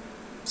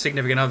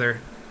significant other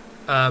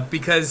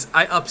because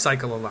I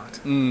upcycle a lot.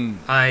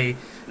 I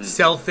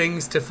sell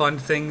things to fund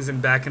things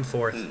and back and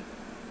forth.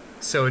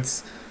 So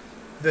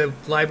the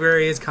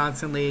library is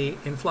constantly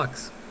in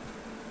flux.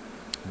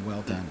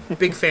 Well done.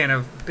 Big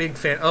fan.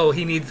 Oh,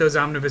 he needs those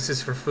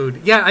omnibuses for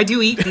food. Yeah, I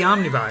do eat the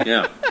omnibuy.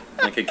 Yeah,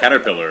 like a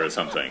caterpillar or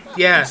something.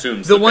 Yeah,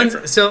 Consumes the the ones.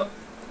 paper. So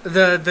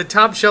the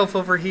top shelf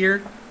over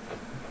here.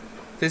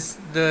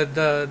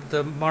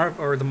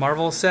 The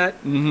Marvel set.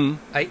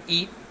 I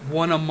eat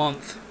one a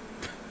month.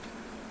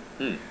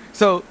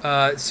 So,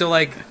 So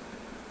like,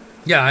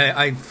 yeah,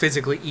 I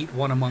physically eat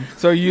one a month.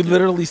 so are you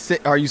literally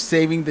are you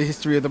saving the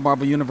history of the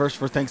Marvel Universe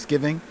for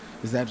Thanksgiving?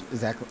 Is that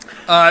exactly?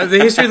 The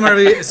history of the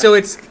Marvel. So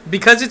it's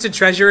because it's a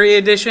Treasury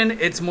edition.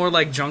 It's more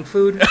like junk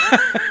food.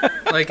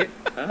 Like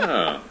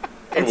Oh.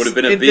 It would have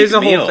been a big there's a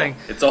meal. whole thing.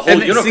 It's a whole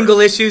and universe. Single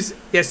issues.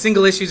 Yeah,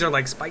 single issues are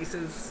like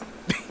spices.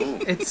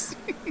 It's.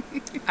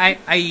 I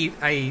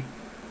eat.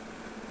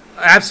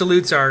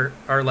 Absolutes are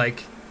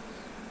like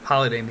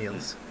holiday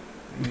meals.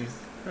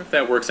 If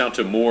that works out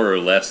to more or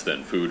less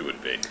than food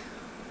would be.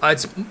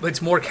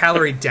 It's more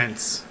calorie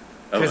dense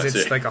because I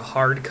it's see. like a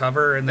hard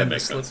cover and then the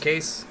makes sense.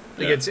 slipcase.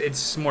 Like Yeah.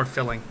 it's more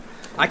filling.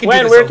 I can Gwen,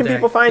 do this where all can day.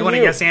 people find you? Want to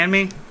you? yes and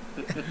me?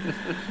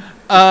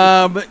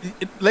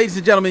 Ladies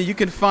and gentlemen, you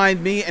can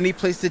find me any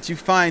place that you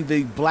find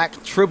the Black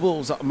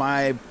Tribbles,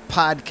 my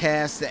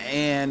podcast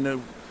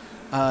and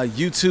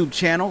YouTube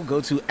channel. Go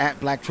to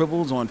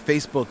 @BlackTribbles on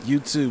Facebook,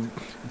 YouTube,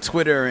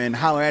 Twitter, and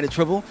holler at a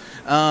Tribble.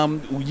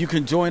 You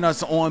can join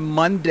us on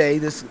Monday.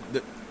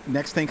 The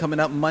next thing coming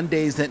up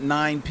Mondays at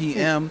 9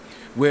 p.m.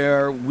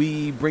 where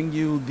we bring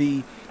you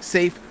the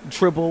Safe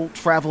Tribble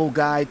Travel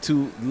Guide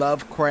to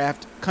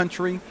Lovecraft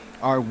Country,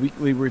 our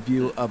weekly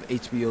review of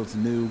HBO's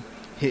new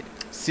hit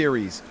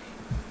series.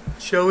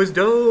 Show is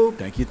dope.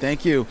 Thank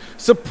you.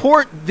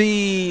 Support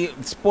the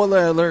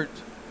spoiler alert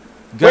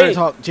Gutter Wait.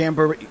 Talk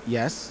Jamboree.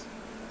 Yes.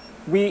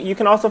 You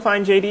can also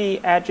find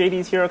JD at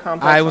JD's Hero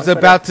Complex. I on was Twitter.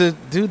 about to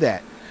do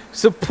that.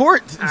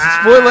 Support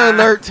spoiler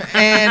alert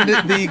and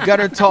the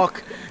Gutter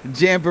Talk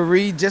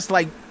Jamboree. Just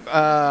like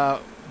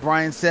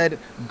Brian said,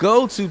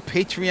 go to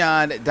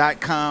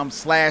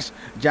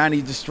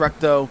patreon.com/Johnny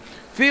Destructo.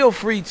 Feel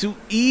free to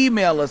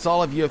email us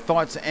all of your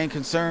thoughts and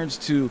concerns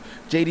to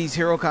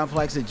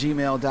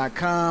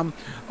jdsherocomplex@gmail.com,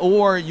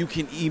 or you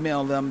can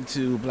email them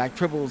to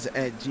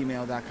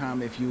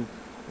blacktribbles@gmail.com if you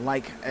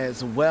like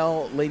as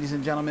well. Ladies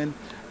and gentlemen,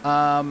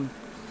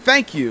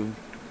 thank you,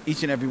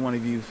 each and every one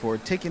of you, for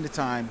taking the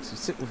time to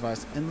sit with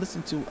us and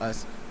listen to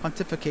us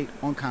pontificate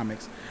on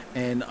comics.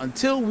 And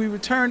until we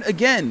return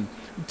again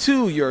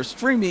to your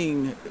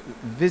streaming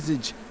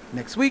visage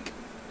next week,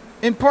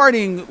 in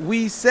parting,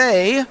 we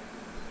say...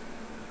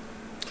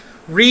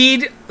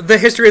 Read the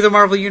history of the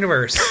Marvel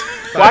Universe.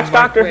 by Watch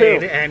Mark Doctor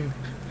Waid Who. And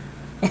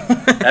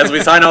As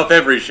we sign off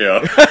every show.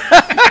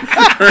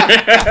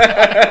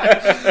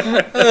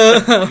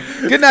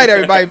 Good night,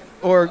 everybody,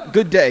 or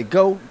good day.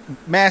 Go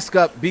mask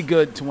up, be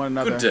good to one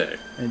another. Good day.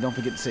 And don't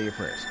forget to say your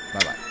prayers.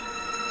 Bye-bye.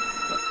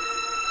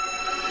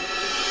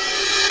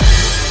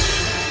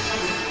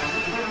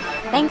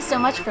 Thanks so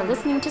much for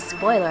listening to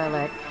Spoiler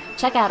Alert.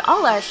 Check out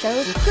all our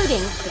shows,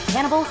 including the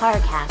Cannibal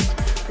Horrorcast,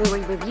 where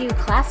we review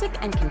classic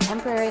and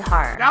contemporary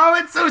horror. oh,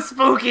 it's so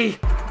spooky.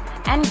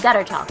 And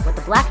Gutter Talk with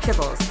the Black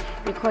Tribbles,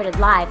 recorded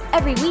live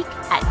every week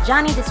at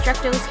Johnny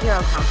Destructo's Hero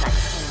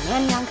Complex in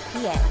Manayunk,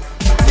 PA.